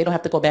screening, they don't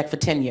have to go back for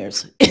 10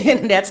 years.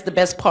 And that's the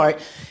best part.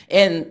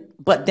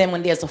 But then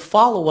when there's a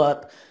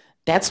follow-up,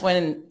 that's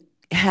when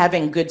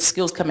having good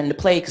skills come into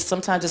play, because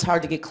sometimes it's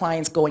hard to get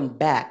clients going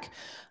back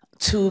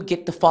to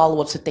get the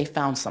follow-ups if they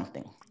found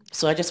something.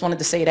 So I just wanted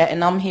to say that,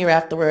 and I'm here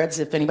afterwards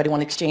if anybody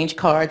want to exchange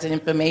cards and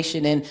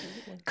information and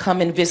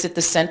come and visit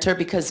the center,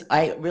 because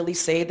I really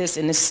say this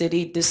in the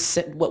city,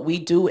 what we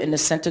do in the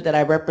center that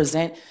I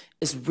represent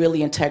is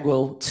really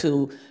integral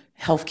to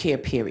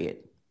healthcare, period.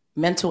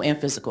 Mental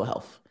and physical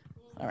health.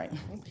 All right.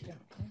 Thank you.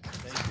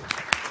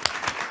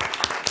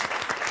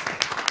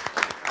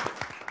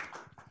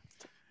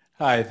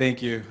 Hi,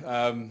 thank you.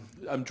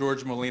 I'm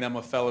George Molina. I'm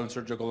a fellow in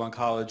surgical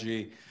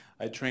oncology.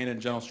 I train in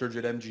general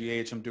surgery at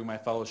MGH. I'm doing my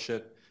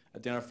fellowship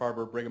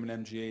Dana-Farber, Brigham,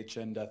 and MGH,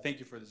 and thank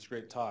you for this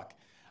great talk.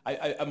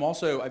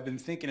 I've been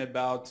thinking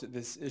about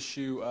this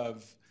issue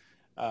of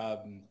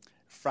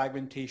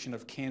fragmentation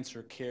of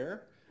cancer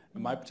care.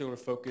 And my particular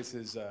focus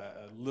is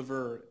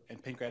liver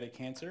and pancreatic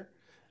cancer.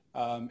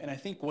 And I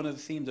think one of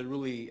the themes that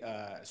really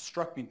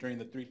struck me during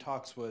the 3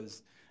 talks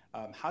was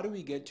how do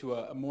we get to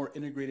a more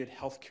integrated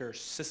healthcare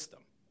system?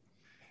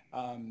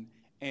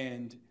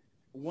 And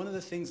one of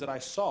the things that I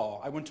saw,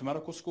 I went to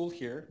medical school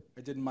here.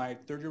 I did my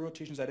 3rd-year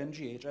rotations at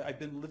MGH. I've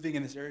been living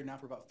in this area now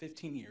for about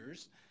 15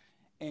 years.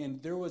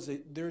 And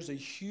there's a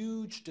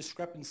huge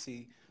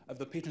discrepancy of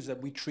the patients that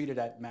we treated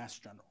at Mass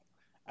General,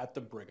 at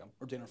the Brigham,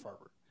 or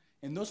Dana-Farber.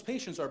 And those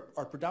patients are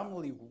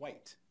predominantly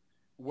white,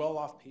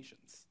 well-off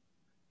patients.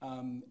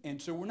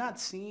 And so we're not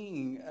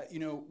seeing,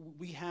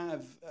 we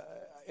have,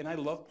 and I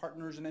love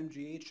partners in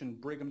MGH and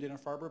Brigham,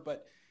 Dana-Farber,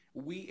 but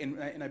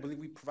and I believe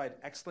we provide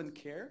excellent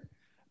care,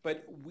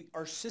 but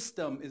our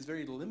system is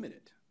very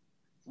limited.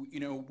 We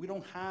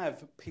don't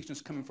have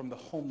patients coming from the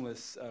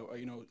homeless,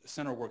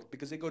 center work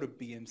because they go to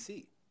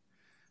BMC.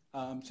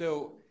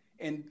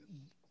 And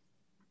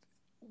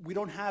we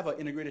don't have an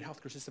integrated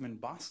healthcare system in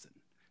Boston.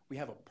 We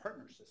have a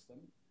partner system,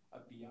 a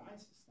BI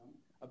system,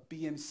 a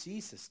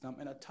BMC system,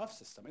 and a TUF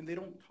system, and they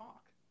don't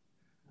talk.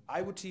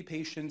 I would see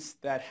patients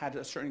that had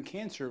a certain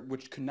cancer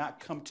which could not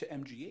come to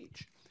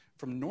MGH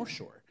from North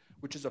Shore,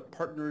 which is a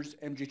partners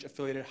MGH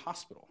affiliated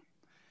hospital.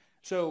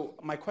 So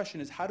my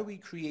question is, how do we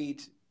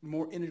create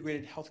more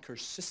integrated healthcare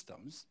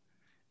systems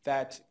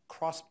that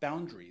cross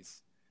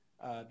boundaries,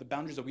 the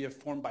boundaries that we have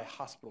formed by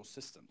hospital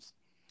systems?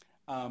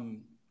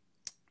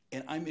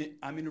 And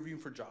I'm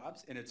interviewing for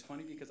jobs, and it's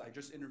funny because I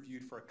just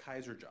interviewed for a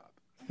Kaiser job.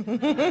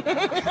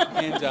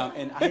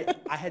 and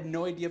I had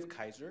no idea of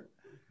Kaiser.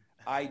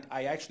 I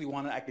actually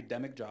want an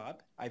academic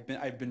job.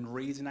 I've been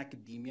raised in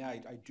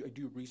academia. I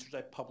do research.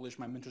 I publish.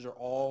 My mentors are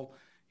all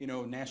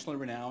nationally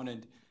renowned,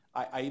 and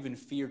I even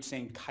feared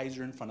saying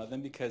Kaiser in front of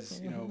them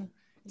because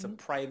it's a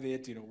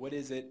private. What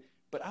is it?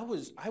 But I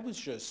was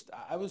just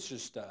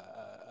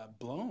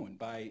blown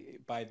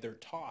by their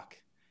talk,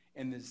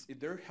 and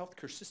their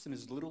healthcare system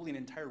is literally an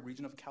entire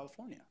region of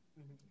California.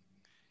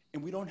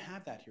 And we don't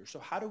have that here. So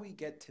how do we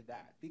get to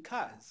that?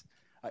 Because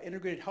an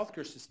integrated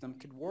healthcare system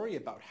could worry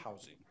about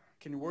housing,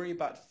 can worry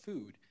about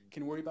food,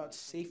 can worry about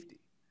safety.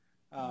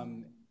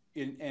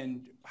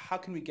 And how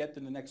can we get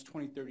them in the next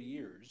 20, 30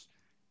 years?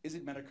 Is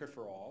it Medicare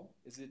for all?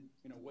 Is it,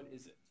 what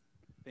is it?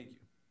 Thank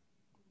you.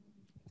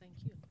 Thank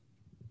you.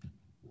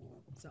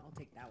 So I'll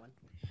take that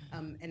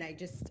one. And I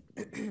just,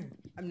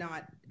 I'm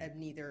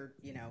neither,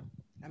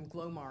 I'm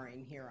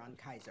glow-marring here on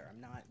Kaiser. I'm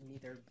not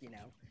neither,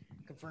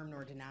 confirm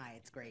nor deny.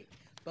 It's great.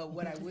 But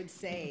what I would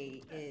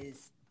say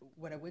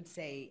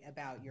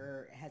about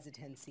your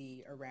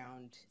hesitancy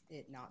around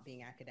it not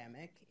being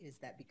academic is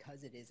that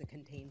because it is a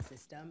contained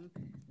system,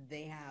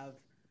 they have,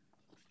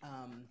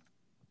 I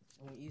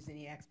won't use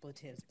any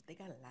expletives, but they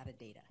got a lot of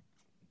data.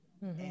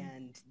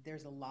 And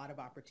there's a lot of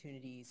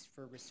opportunities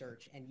for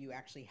research, and you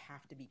actually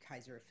have to be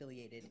Kaiser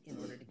affiliated in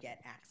order to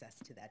get access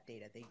to that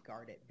data. They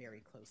guard it very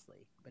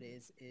closely, but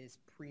it is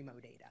primo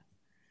data.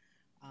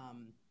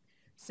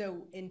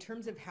 So in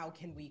terms of how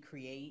can we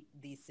create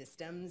these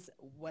systems,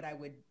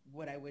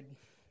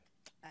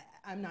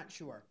 I'm not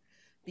sure,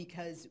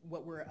 because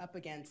what we're up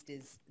against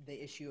is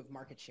the issue of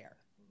market share.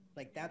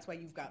 Like, that's why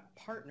you've got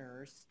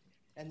partners,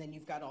 and then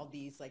you've got all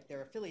these, like,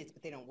 they're affiliates,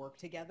 but they don't work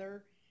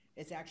together.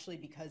 It's actually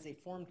because they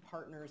formed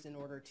partners in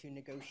order to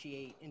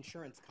negotiate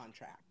insurance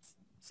contracts.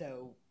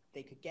 So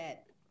they could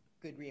get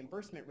good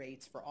reimbursement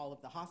rates for all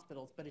of the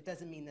hospitals, but it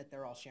doesn't mean that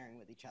they're all sharing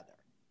with each other.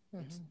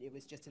 It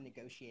was just a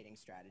negotiating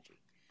strategy.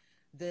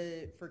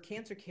 For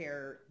cancer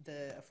care,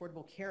 the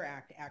Affordable Care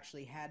Act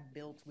actually had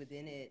built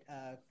within it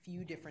a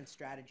few different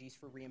strategies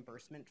for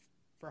reimbursement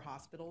for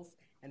hospitals,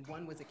 and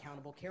one was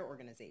accountable care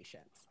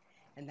organizations.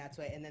 And that's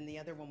why, and then the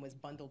other one was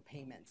bundled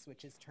payments,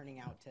 which is turning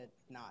out to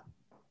not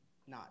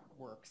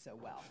work so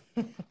well.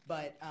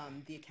 But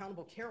the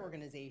accountable care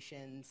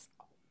organizations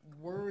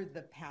were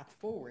the path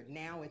forward.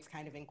 Now it's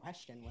kind of in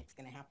question what's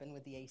going to happen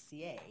with the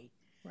ACA.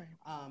 Right.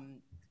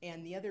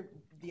 And the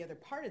other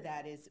part of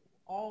that is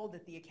all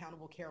that the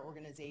accountable care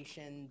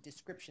organization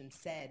description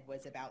said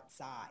was about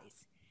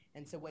size.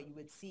 And so what you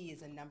would see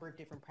is a number of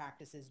different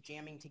practices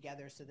jamming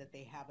together so that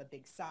they have a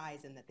big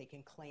size and that they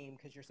can claim,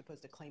 because you're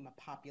supposed to claim a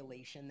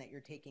population that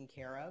you're taking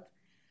care of.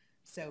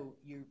 So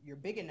you're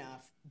big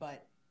enough,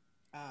 but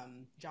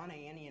John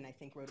Iannian, I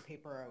think, wrote a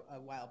paper a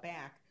while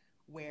back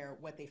where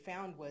what they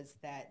found was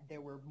that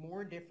there were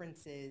more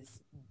differences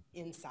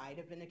inside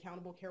of an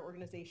accountable care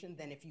organization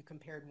than if you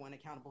compared one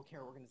accountable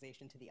care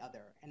organization to the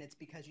other. And it's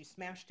because you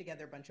smashed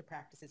together a bunch of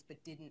practices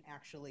but didn't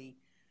actually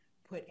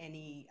put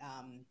any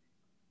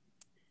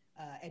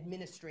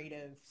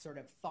administrative sort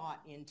of thought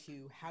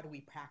into how do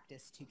we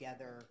practice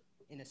together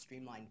in a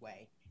streamlined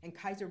way. And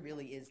Kaiser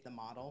really is the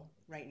model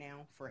right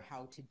now for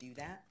how to do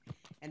that.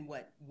 And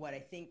what I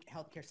think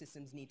healthcare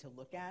systems need to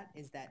look at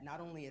is that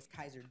not only is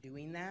Kaiser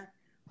doing that,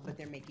 but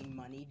they're making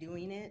money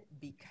doing it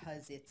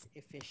because it's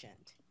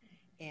efficient.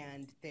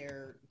 And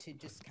to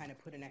just kind of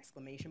put an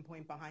exclamation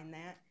point behind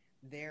that,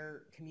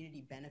 their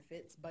community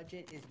benefits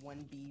budget is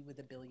 1B with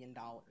 $1 billion,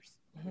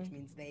 which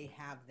means they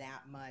have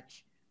that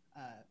much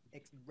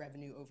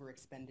revenue over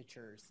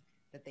expenditures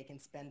that they can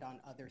spend on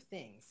other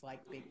things, like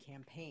big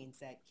campaigns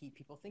that keep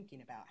people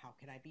thinking about, how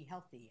can I be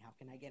healthy? How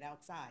can I get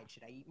outside?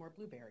 Should I eat more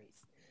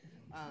blueberries?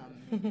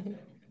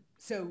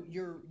 So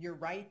you're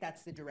right,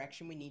 that's the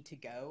direction we need to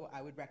go.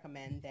 I would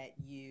recommend that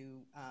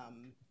you,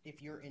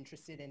 if you're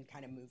interested in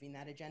kind of moving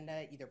that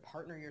agenda, either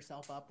partner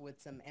yourself up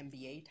with some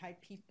MBA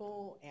type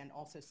people and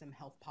also some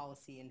health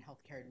policy and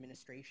healthcare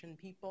administration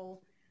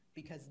people,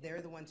 because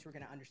they're the ones who are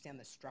going to understand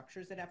the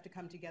structures that have to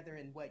come together,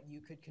 and what you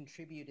could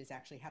contribute is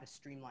actually how to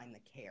streamline the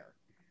care,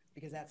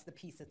 because that's the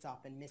piece that's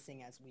often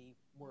missing as we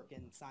work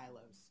in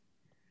silos.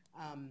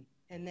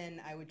 And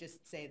then I would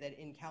just say that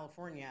in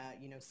California,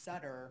 you know,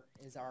 Sutter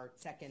is our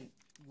second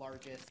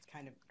largest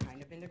kind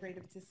of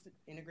integrated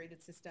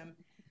system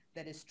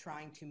that is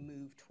trying to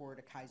move toward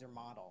a Kaiser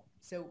model.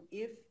 So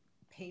if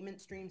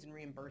payment streams and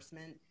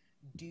reimbursement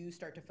do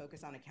start to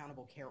focus on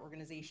accountable care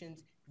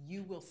organizations,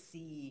 you will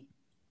see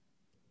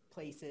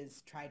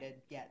places try to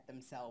get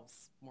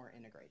themselves more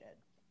integrated.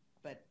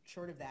 But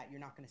short of that, you're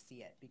not going to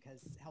see it,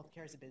 because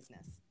healthcare is a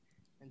business.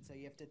 And so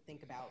you have to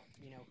think about,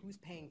 you know, who's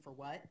paying for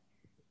what,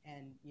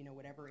 and, you know,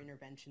 whatever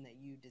intervention that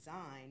you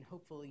design,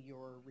 hopefully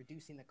you're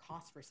reducing the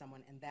cost for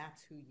someone, and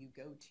that's who you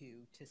go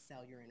to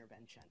sell your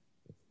intervention.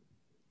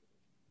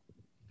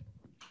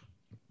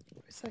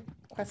 There's a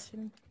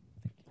question.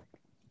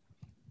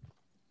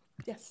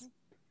 Yes.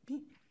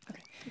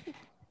 Okay.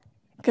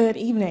 Good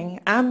evening.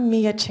 I'm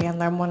Mia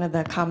Chandler. I'm one of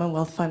the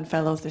Commonwealth Fund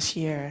Fellows this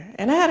year.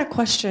 And I had a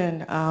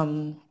question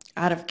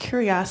out of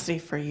curiosity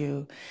for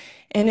you.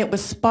 And it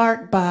was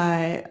sparked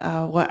by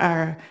what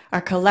our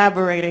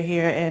collaborator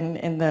here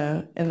in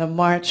the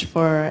March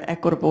for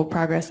Equitable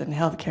Progress in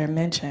Healthcare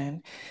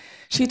mentioned.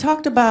 She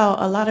talked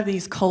about a lot of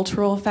these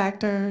cultural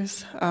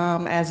factors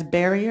as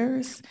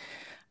barriers.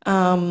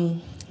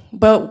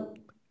 But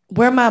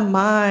where my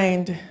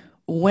mind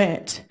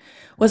went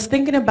was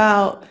thinking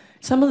about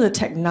some of the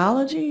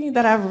technology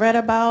that I've read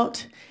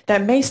about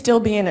that may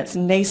still be in its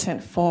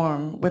nascent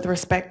form with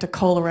respect to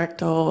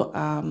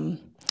colorectal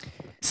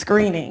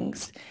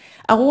screenings.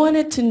 I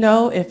wanted to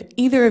know if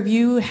either of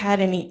you had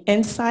any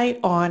insight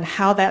on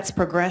how that's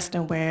progressed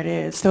and where it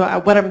is. So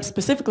what I'm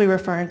specifically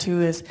referring to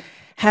is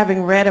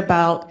having read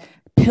about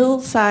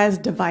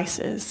pill-sized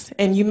devices,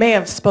 and you may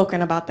have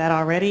spoken about that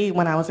already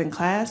when I was in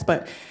class,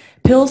 but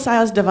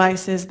pill-sized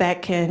devices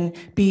that can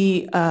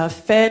be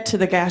fed to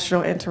the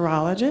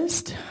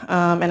gastroenterologist,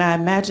 and I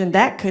imagine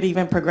that could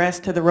even progress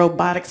to the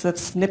robotics of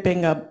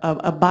snipping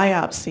a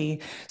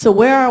biopsy. So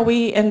where are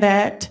we in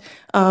that,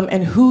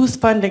 and who's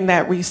funding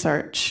that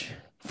research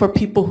for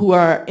people who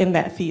are in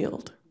that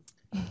field?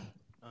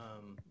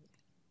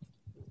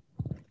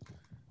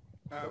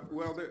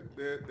 Well,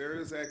 there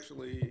is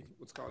actually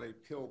what's called a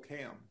pill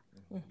cam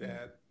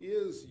that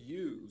is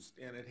used,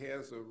 and it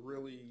has a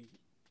really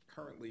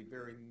currently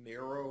very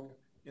narrow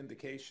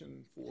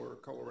indication for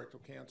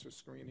colorectal cancer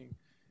screening.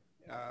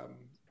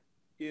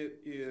 It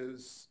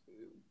is,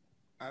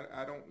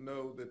 I don't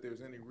know that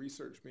there's any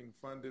research being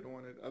funded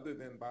on it other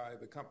than by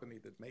the company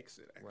that makes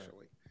it,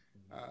 actually.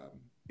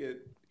 Right.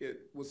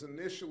 It was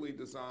initially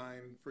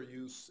designed for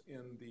use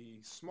in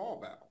the small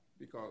bowel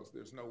because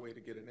there's no way to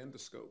get an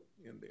endoscope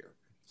in there.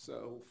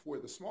 So for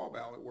the small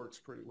bowel, it works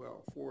pretty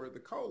well. For the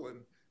colon,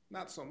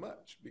 not so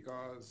much,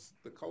 because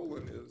the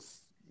colon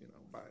is, you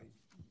know,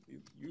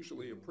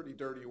 usually a pretty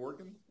dirty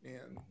organ,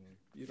 and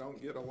you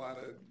don't get a lot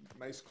of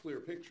nice clear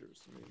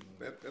pictures. I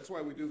mean, that's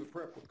why we do the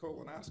prep with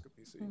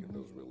colonoscopy, so you get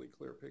those really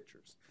clear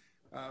pictures.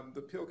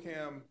 The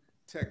PillCam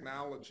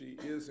technology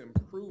is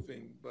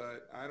improving,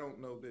 but I don't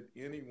know that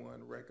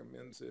anyone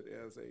recommends it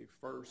as a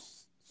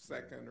first,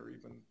 second, or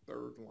even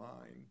third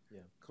line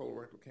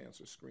colorectal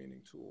cancer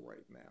screening tool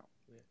right now.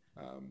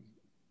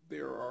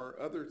 There are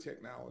other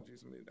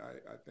technologies. I mean,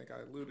 I think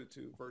I alluded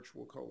to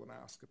virtual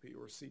colonoscopy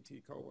or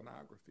CT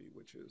colonography,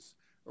 which is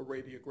a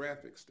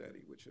radiographic study,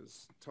 which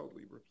has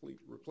totally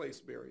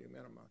replaced barium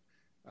enema.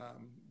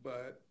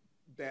 But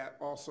that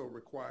also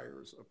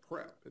requires a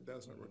prep. It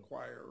doesn't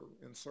require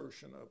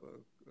insertion of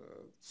a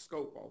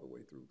scope all the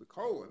way through the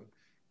colon,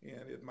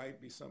 and it might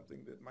be something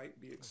that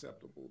might be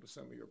acceptable to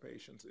some of your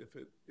patients if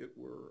it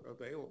were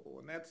available.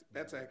 And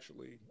that's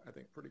actually, I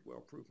think, pretty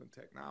well proven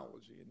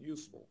technology and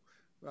useful.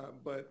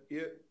 But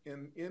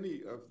in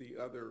any of the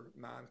other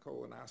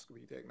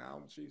non-colonoscopy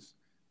technologies,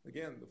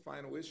 again, the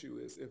final issue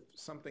is if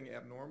something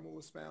abnormal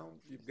is found,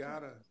 you've got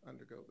to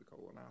undergo the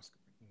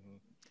colonoscopy.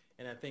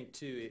 And I think,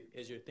 too,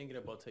 as you're thinking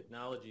about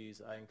technologies,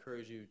 I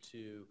encourage you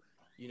to,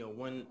 you know,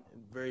 one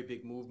very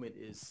big movement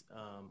is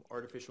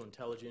artificial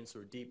intelligence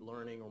or deep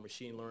learning or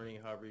machine learning,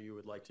 however you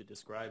would like to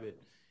describe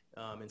it.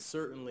 And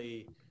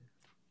certainly,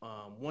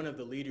 one of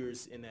the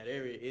leaders in that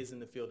area is in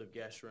the field of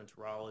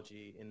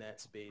gastroenterology in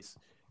that space.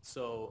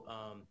 So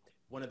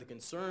one of the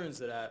concerns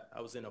that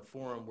I was in a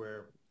forum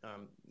where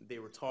they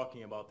were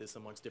talking about this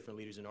amongst different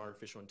leaders in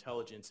artificial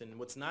intelligence, and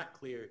what's not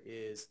clear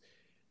is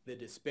the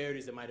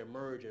disparities that might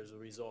emerge as a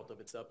result of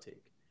its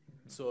uptake.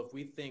 So if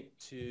we think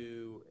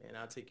to, and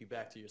I'll take you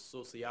back to your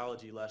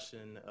sociology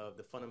lesson of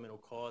the fundamental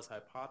cause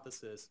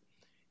hypothesis,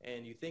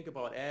 and you think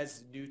about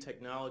as new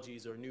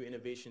technologies or new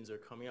innovations are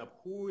coming up,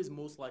 who is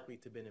most likely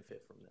to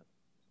benefit from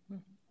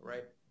them,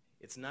 right?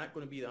 It's not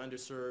going to be the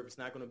underserved, it's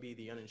not going to be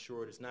the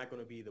uninsured, it's not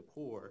going to be the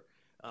poor.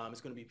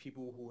 It's going to be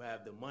people who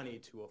have the money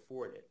to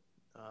afford it.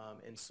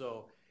 And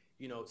so,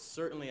 you know,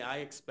 certainly I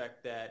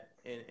expect that,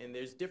 and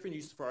there's different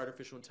uses for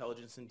artificial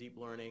intelligence and deep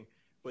learning,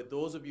 but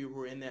those of you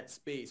who are in that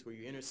space where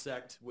you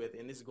intersect with,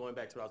 and this is going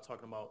back to what I was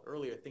talking about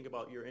earlier, think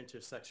about your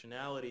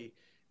intersectionality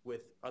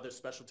with other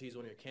specialties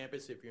on your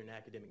campus, if you're in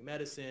academic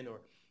medicine or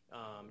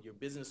your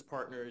business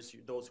partners,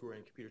 those who are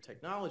in computer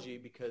technology,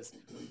 because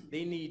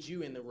they need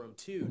you in the room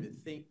too to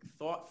think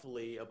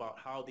thoughtfully about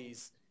how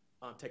these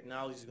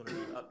technologies are going to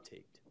be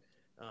uptaked.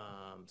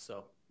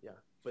 So yeah,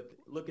 but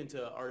look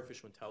into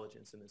artificial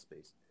intelligence in this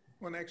space.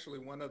 Well, and actually,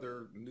 one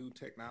other new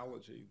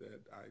technology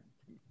that I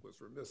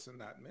was remiss in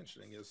not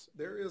mentioning is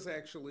there is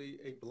actually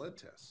a blood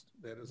test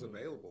that is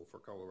available for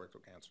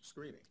colorectal cancer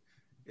screening.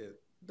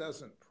 It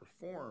doesn't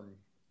perform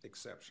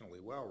exceptionally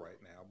well right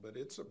now, but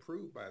it's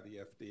approved by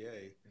the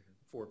FDA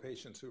for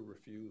patients who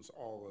refuse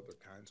all other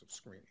kinds of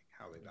screening.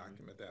 How they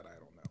document that, I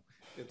don't know.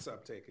 Its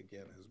uptake,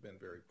 again, has been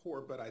very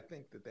poor, but I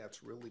think that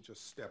that's really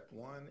just step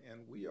one,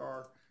 and we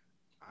are,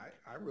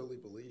 I really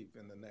believe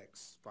in the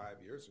next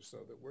 5 years or so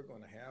that we're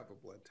going to have a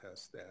blood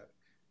test that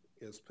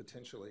is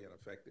potentially an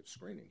effective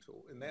screening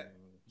tool. And that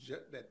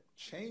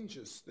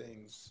changes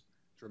things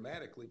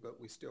dramatically, but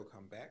we still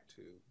come back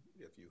to,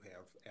 if you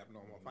have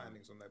abnormal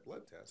findings on that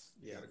blood test,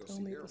 you got to go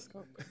see your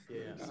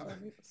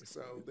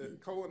So the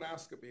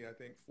colonoscopy, I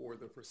think, for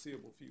the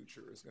foreseeable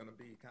future is going to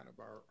be kind of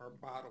our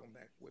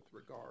bottleneck with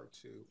regard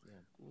to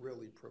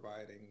really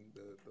providing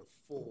the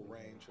full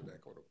range of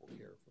equitable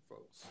care for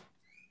folks.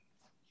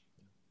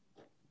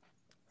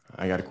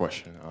 I got a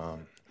question.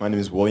 My name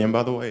is William,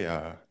 by the way.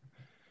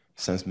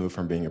 Since moved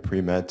from being a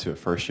pre-med to a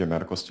first-year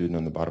medical student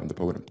on the bottom of the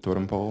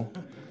totem pole.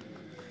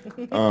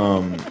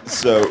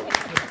 So.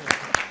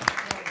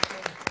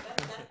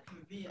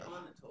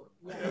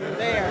 You're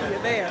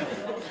there.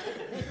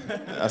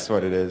 That's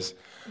what it is.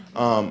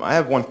 I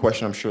have one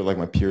question. I'm sure like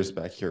my peers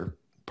back here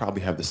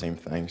probably have the same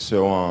thing.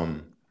 So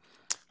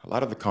a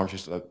lot of the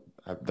conversations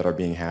that are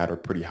being had are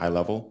pretty high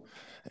level.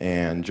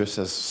 And just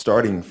as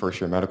starting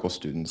first-year medical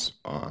students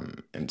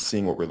and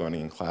seeing what we're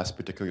learning in class,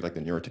 particularly like the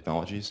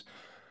neurotechnologies,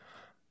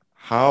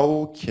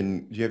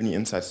 do you have any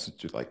insights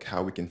into like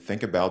how we can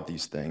think about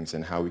these things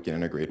and how we can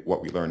integrate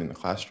what we learn in the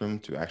classroom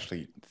to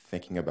actually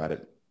thinking about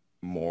it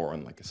more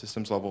on like a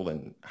systems level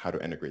and how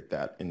to integrate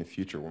that in the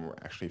future when we're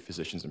actually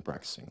physicians and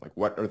practicing? Like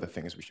what are the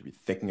things we should be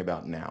thinking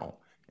about now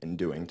and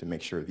doing to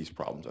make sure these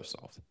problems are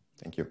solved?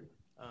 Thank you.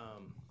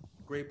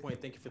 Great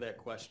point. Thank you for that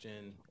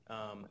question.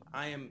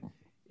 I am,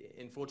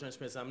 in full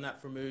transparency, I'm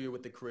not familiar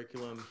with the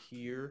curriculum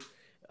here,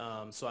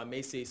 so I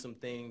may say some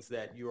things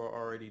that you are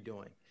already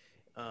doing.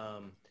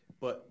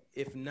 But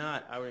if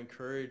not, I would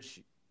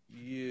encourage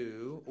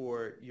you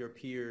or your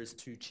peers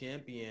to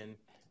champion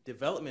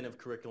development of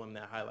curriculum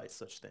that highlights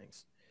such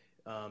things.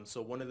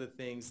 So one of the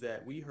things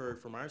that we heard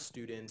from our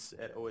students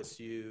at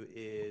OSU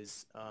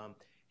is,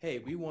 hey,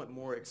 we want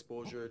more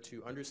exposure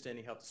to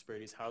understanding health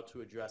disparities, how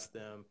to address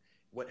them,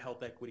 what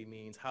health equity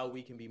means, how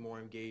we can be more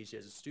engaged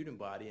as a student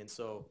body. And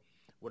so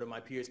one of my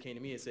peers came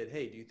to me and said,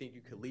 hey, do you think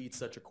you could lead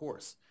such a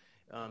course?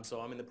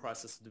 So I'm in the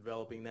process of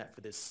developing that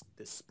for this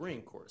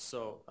spring course.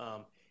 So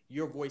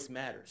your voice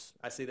matters.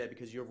 I say that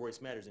because your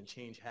voice matters and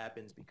change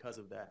happens because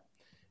of that.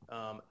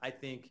 I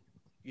think,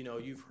 you know,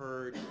 you've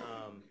heard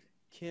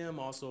Kim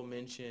also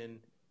mention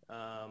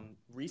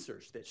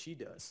research that she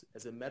does.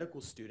 As a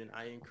medical student,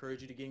 I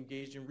encourage you to get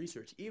engaged in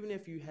research, even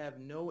if you have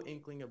no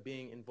inkling of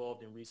being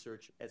involved in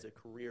research as a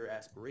career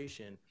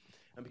aspiration,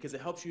 because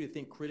it helps you to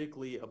think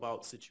critically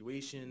about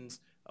situations,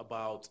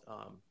 about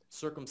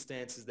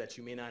circumstances that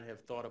you may not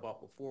have thought about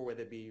before,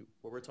 whether it be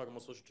what we're talking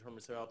about, social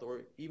determinants of health,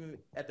 or even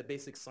at the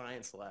basic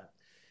science lab.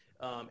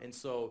 And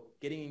so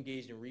getting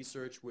engaged in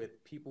research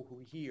with people who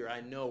here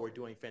I know are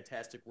doing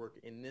fantastic work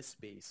in this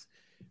space,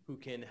 who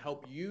can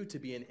help you to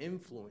be an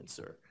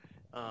influencer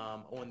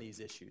on these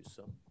issues.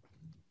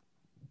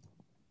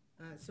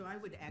 So I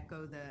would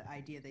echo the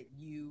idea that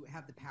you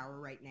have the power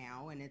right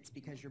now, and it's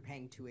because you're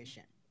paying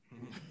tuition.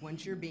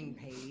 Once you're being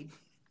paid,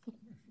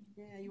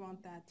 yeah, you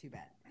want that? Too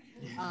bad.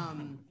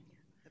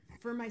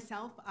 For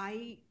myself,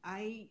 I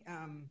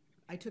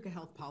took a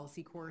health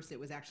policy course. It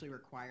was actually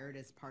required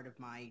as part of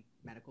my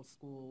medical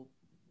school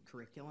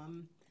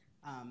curriculum,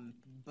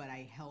 but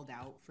I held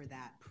out for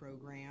that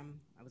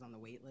program. I was on the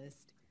wait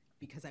list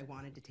because I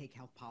wanted to take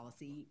health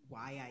policy.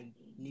 Why I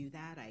knew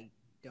that, I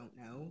don't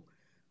know.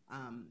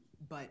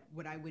 But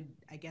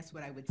I guess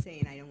what I would say,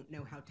 and I don't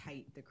know how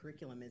tight the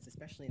curriculum is,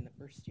 especially in the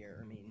first year.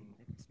 I mean,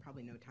 it's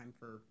probably no time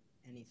for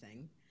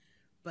anything.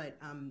 But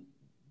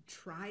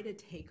try to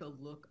take a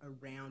look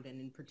around, and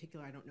in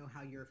particular, I don't know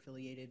how you're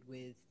affiliated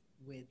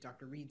with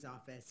Dr. Reed's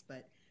office,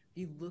 but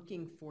be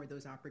looking for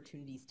those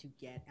opportunities to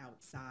get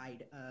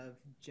outside of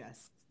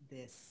just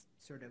this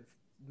sort of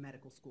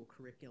medical school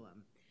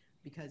curriculum.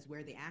 because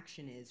where the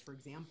action is, for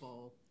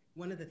example,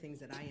 one of the things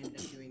that I ended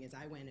up doing is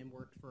I went and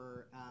worked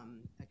for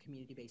a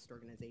community-based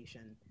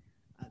organization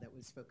that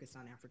was focused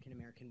on African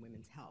American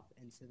women's health.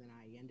 And so then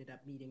I ended up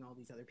meeting all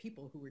these other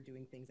people who were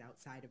doing things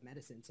outside of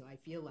medicine. So I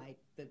feel like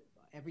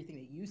everything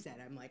that you said,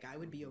 I'm like, I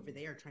would be over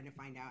there trying to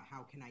find out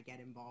how can I get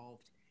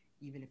involved,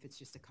 even if it's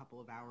just a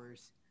couple of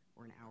hours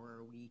or an hour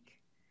a week.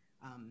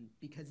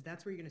 Because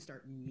that's where you're going to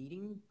start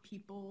meeting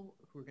people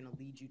who are going to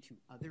lead you to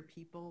other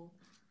people,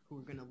 who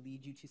are going to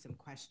lead you to some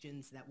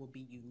questions that will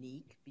be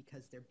unique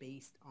because they're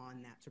based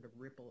on that sort of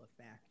ripple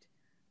effect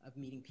of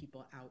meeting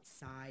people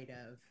outside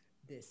of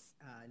this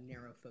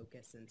narrow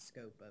focus and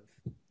scope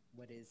of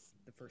what is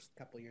the first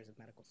couple years of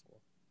medical school.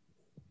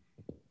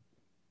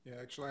 Yeah,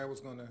 actually, I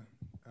was going to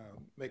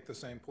make the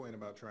same point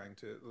about trying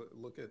to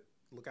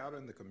look out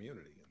in the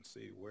community and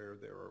see where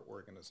there are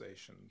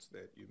organizations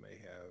that you may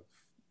have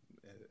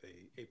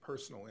a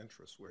personal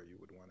interest where you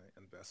would want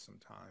to invest some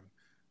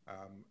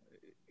time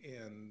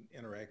in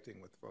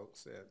interacting with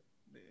folks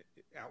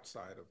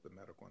outside of the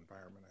medical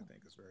environment. I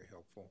think is very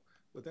helpful.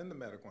 Within the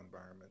medical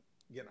environment,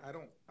 again,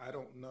 I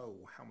don't know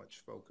how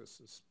much focus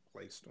is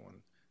placed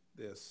on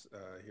this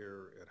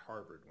here at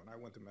Harvard. When I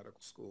went to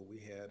medical school, we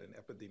had an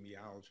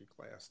epidemiology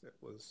class that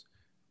was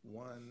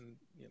 1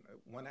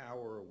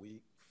 hour a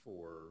week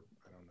for,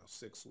 I don't know,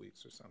 6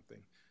 weeks or something.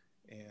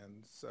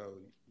 And so,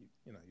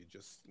 you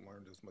just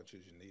learned as much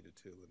as you needed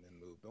to and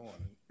then moved on.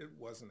 It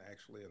wasn't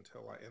actually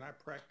until I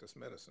practiced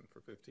medicine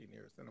for 15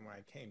 years. Then when I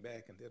came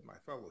back and did my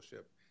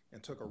fellowship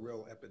and took a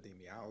real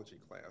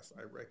epidemiology class,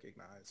 I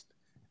recognized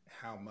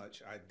how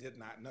much I did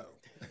not know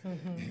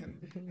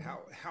and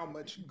how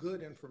much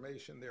good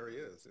information there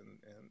is,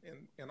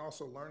 and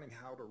also learning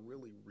how to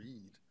really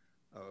read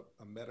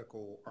a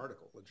medical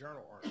article, a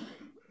journal article,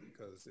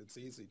 because it's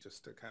easy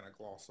just to kind of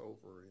gloss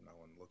over, and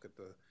look at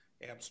the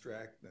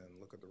abstract and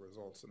look at the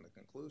results and the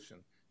conclusion.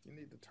 You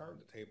need to turn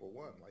to table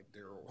 1, like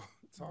Darrell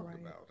talked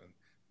about,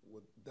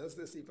 and does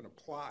this even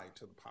apply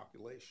to the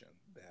population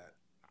that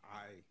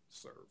I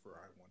serve or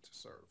I want to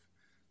serve?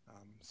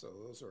 So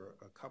those are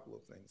a couple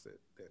of things that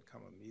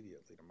come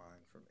immediately to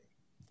mind for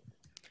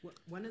me.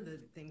 One of the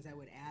things I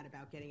would add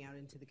about getting out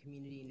into the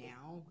community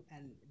now,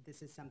 and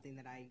this is something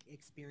that I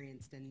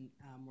experienced in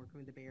working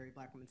with the Bay Area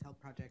Black Women's Health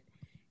Project,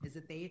 is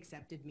that they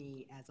accepted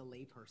me as a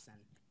layperson.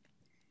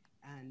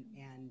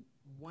 And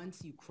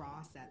once you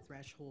cross that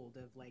threshold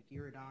of like,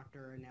 you're a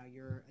doctor and now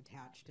you're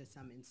attached to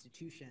some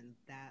institution,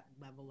 that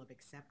level of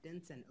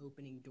acceptance and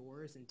opening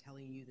doors and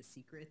telling you the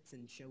secrets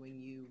and showing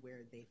you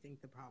where they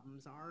think the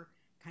problems are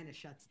kind of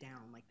shuts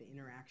down, like the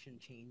interaction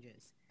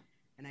changes.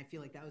 And I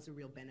feel like that was a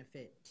real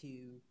benefit to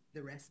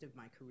the rest of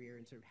my career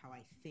and sort of how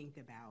I think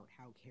about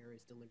how care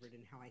is delivered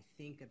and how I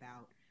think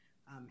about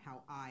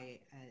how I,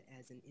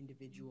 as an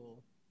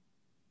individual,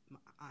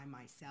 I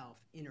myself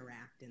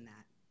interact in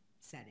that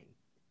setting,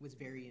 was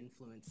very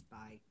influenced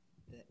by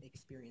the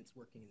experience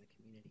working in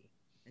the community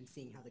and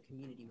seeing how the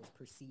community was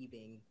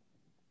perceiving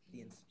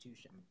the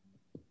institution.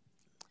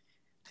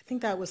 I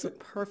think that was a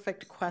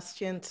perfect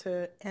question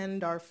to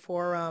end our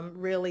forum,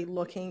 really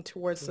looking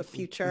towards the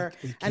future.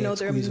 I know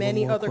there are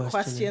many other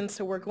questions,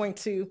 so we're going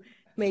to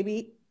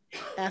maybe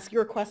ask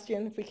your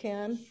question if we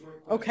can.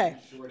 Okay.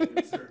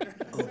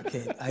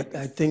 Okay,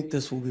 I think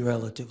this will be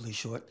relatively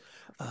short.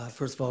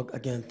 First of all,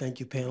 again, thank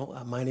you, panel.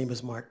 My name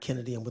is Mark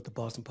Kennedy. I'm with the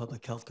Boston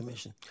Public Health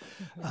Commission.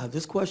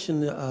 This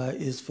question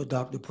is for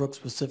Dr. Brooks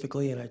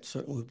specifically, and I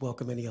certainly would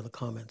welcome any other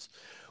comments.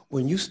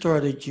 When you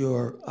started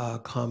your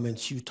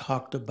comments, you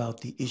talked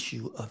about the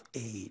issue of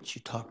age.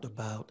 You talked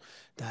about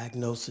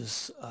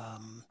diagnosis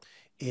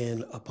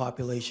in a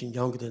population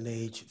younger than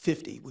age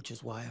 50, which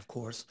is why, of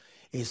course,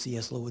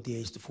 ACS lowered the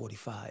age to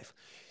 45.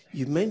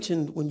 You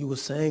mentioned when you were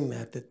saying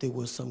that there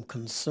were some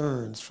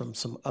concerns from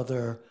some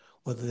other,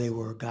 whether they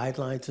were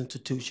guidelines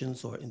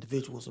institutions or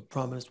individuals of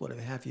prominence,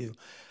 whatever have you.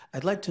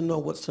 I'd like to know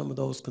what some of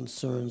those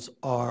concerns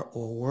are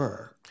or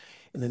were.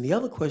 And then the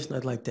other question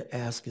I'd like to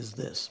ask is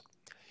this.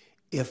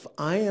 If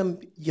I am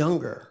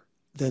younger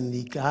than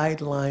the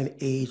guideline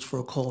age for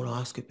a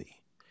colonoscopy,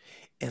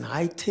 and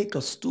I take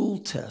a stool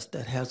test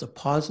that has a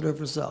positive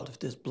result, if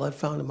there's blood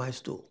found in my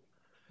stool,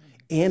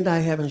 and I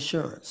have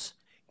insurance,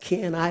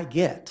 can I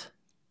get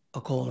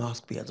a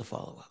colonoscopy as a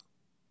follow-up?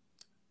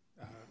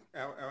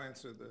 I'll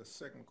answer the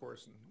second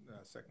question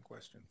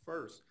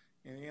first.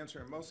 And the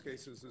answer in most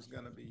cases is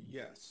going to be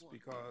yes,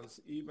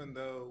 because even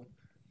though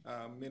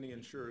many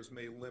insurers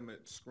may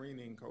limit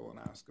screening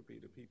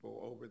colonoscopy to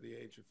people over the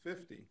age of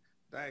 50,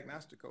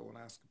 diagnostic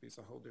colonoscopy is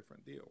a whole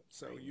different deal.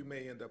 So you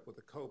may end up with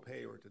a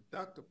copay or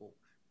deductible,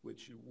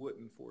 which you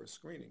wouldn't for a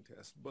screening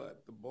test,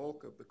 but the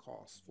bulk of the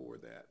costs for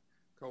that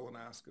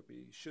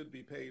colonoscopy should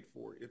be paid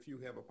for if you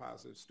have a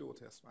positive stool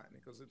test finding,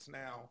 because it's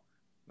now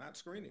not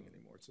screening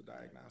anymore, it's a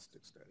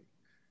diagnostic study.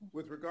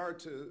 With regard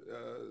to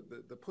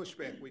the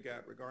pushback we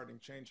got regarding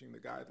changing the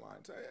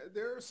guidelines,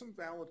 there are some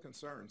valid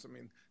concerns. I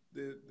mean,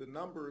 the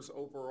numbers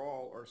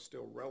overall are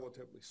still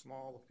relatively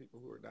small of people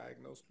who are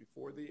diagnosed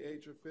before the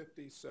age of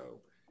 50,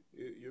 so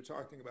you're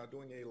talking about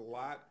doing a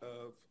lot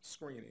of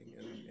screening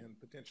and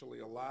potentially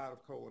a lot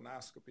of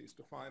colonoscopies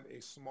to find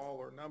a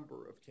smaller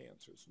number of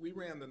cancers. We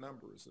ran the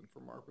numbers, and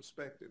from our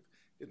perspective,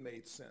 it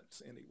made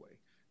sense anyway.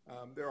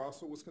 There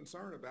also was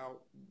concern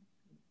about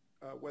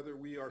whether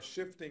we are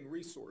shifting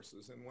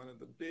resources, and one of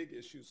the big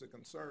issues of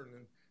concern,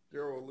 and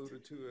Darrell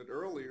alluded to it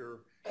earlier,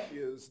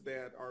 is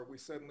that are we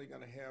suddenly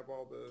going to have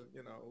all the,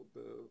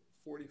 the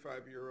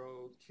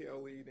 45-year-old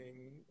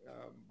kale-eating,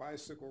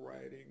 bicycle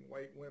riding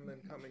white women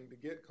coming to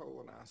get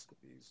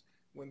colonoscopies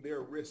when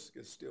their risk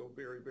is still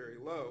very, very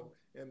low.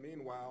 And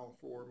meanwhile,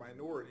 for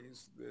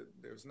minorities,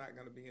 there's not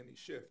going to be any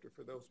shift, or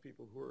for those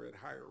people who are at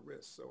higher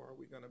risk. So are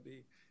we going to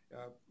be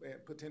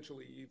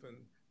potentially even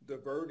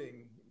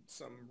diverting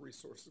some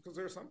resources? Because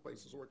there are some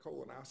places where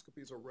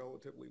colonoscopies are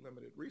relatively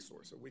limited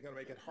resource. Are we going to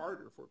make it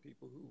harder for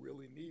people who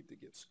really need to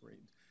get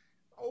screened?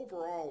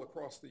 Overall,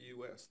 across the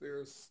U.S.,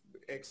 there's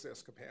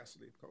excess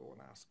capacity of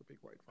colonoscopy,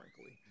 quite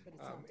frankly,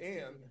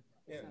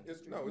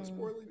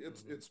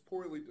 it's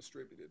poorly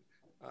distributed.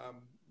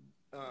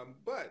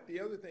 But the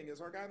other thing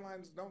is, our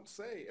guidelines don't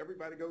say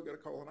everybody go get a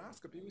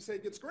colonoscopy. We say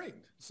get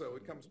screened. So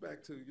it comes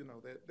back to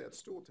that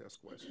stool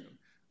test question.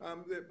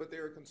 But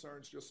there are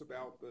concerns just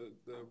about the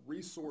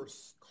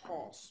resource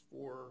costs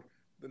for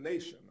the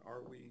nation.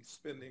 Are we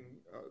spending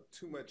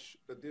too much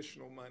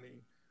additional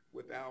money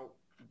without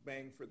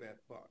bang for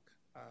that buck?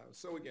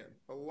 So again,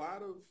 a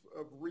lot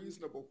of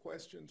reasonable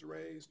questions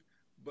raised,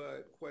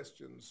 but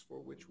questions for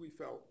which we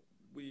felt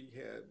we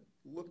had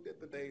looked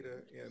at the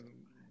data and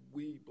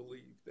we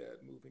believe that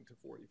moving to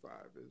 45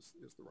 is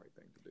the right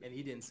thing to do. And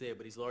he didn't say it,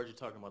 but he's largely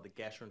talking about the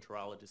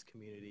gastroenterologist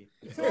community.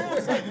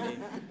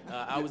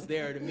 I was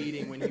there at a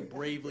meeting when he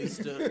bravely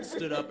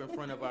stood up in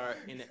front of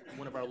in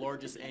one of our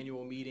largest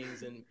annual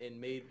meetings and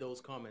made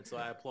those comments. So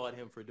I applaud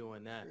him for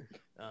doing that.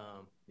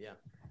 Yeah.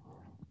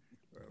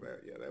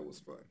 That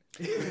was fun.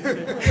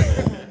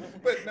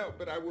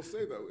 But I will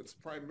say, though, it's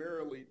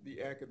primarily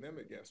the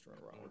academic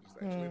gastroenterologist,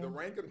 actually. The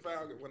rank and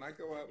file, when I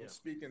go out and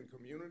speak in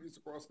communities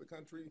across the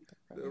country,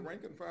 the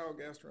rank and file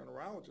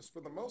gastroenterologists,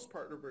 for the most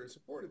part, are very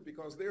supportive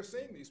because they're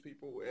seeing these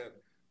people at,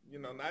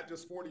 not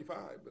just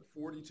 45, but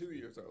 42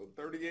 years old,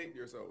 38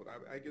 years old.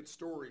 I get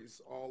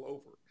stories all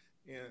over.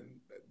 And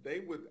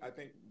they would, I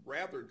think,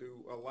 rather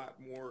do a lot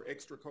more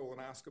extra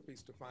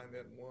colonoscopies to find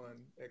that one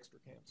extra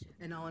cancer.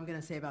 And all I'm going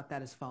to say about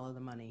that is follow the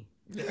money.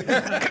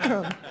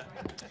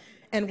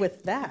 And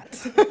with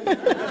that,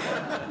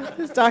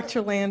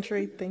 Dr.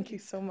 Landry, thank you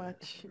so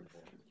much.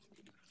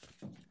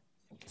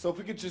 So if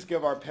we could just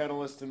give our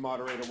panelists and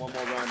moderator one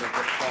more round of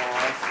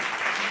applause.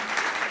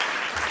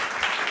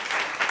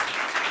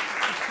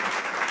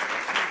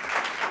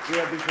 We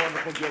have these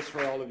wonderful gifts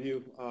for all of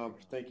you.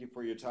 Thank you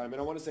for your time.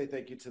 And I want to say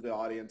thank you to the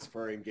audience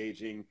for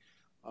engaging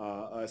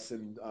us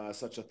in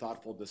such a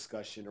thoughtful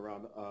discussion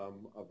around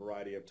a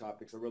variety of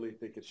topics. I really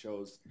think it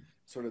shows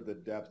sort of the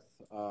depth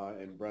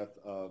and breadth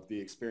of the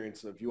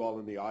experience of you all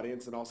in the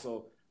audience, and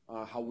also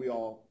how we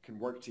all can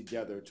work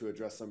together to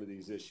address some of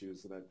these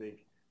issues. And I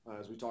think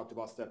as we talked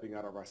about stepping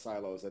out of our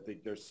silos, I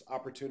think there's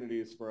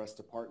opportunities for us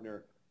to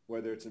partner,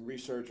 whether it's in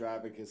research or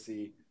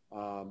advocacy,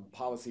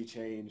 policy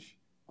change,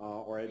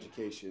 or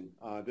education.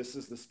 This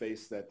is the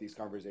space that these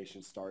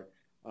conversations start.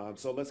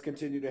 So let's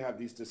continue to have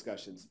these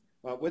discussions.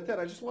 With that,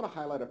 I just want to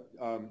highlight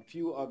a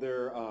few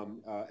other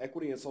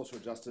equity and social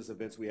justice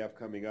events we have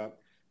coming up.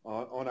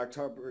 On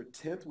October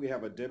 10th, we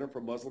have a dinner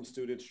for Muslim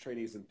students,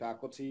 trainees, and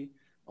faculty.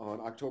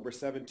 On October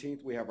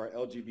 17th, we have our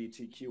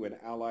LGBTQ and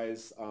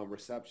allies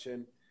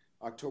reception.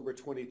 October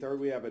 23rd,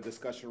 we have a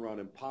discussion around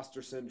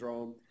imposter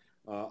syndrome.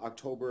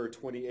 October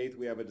 28th,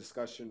 we have a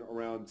discussion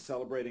around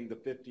celebrating the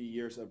 50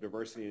 years of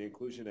diversity and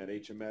inclusion at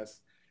HMS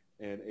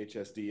and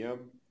HSDM.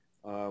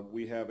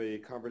 We have a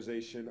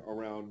conversation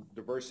around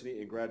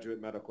diversity in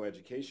graduate medical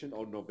education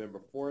on November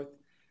 4th.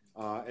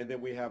 And then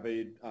we have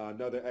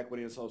another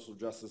equity and social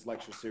justice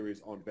lecture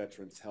series on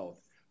veterans health.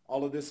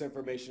 All of this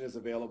information is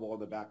available on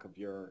the back of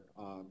your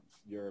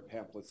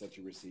pamphlets that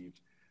you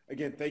received.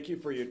 Again, thank you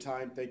for your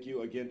time. Thank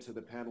you again to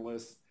the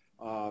panelists.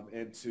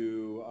 And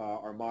to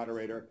our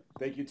moderator.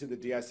 Thank you to the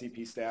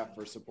DICP staff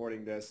for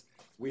supporting this.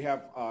 We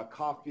have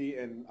coffee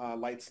and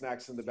light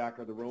snacks in the back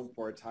of the room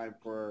for a time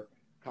for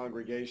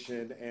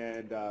congregation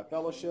and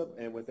fellowship.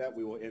 And with that,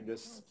 we will end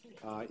this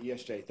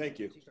ESJ. Thank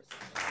you.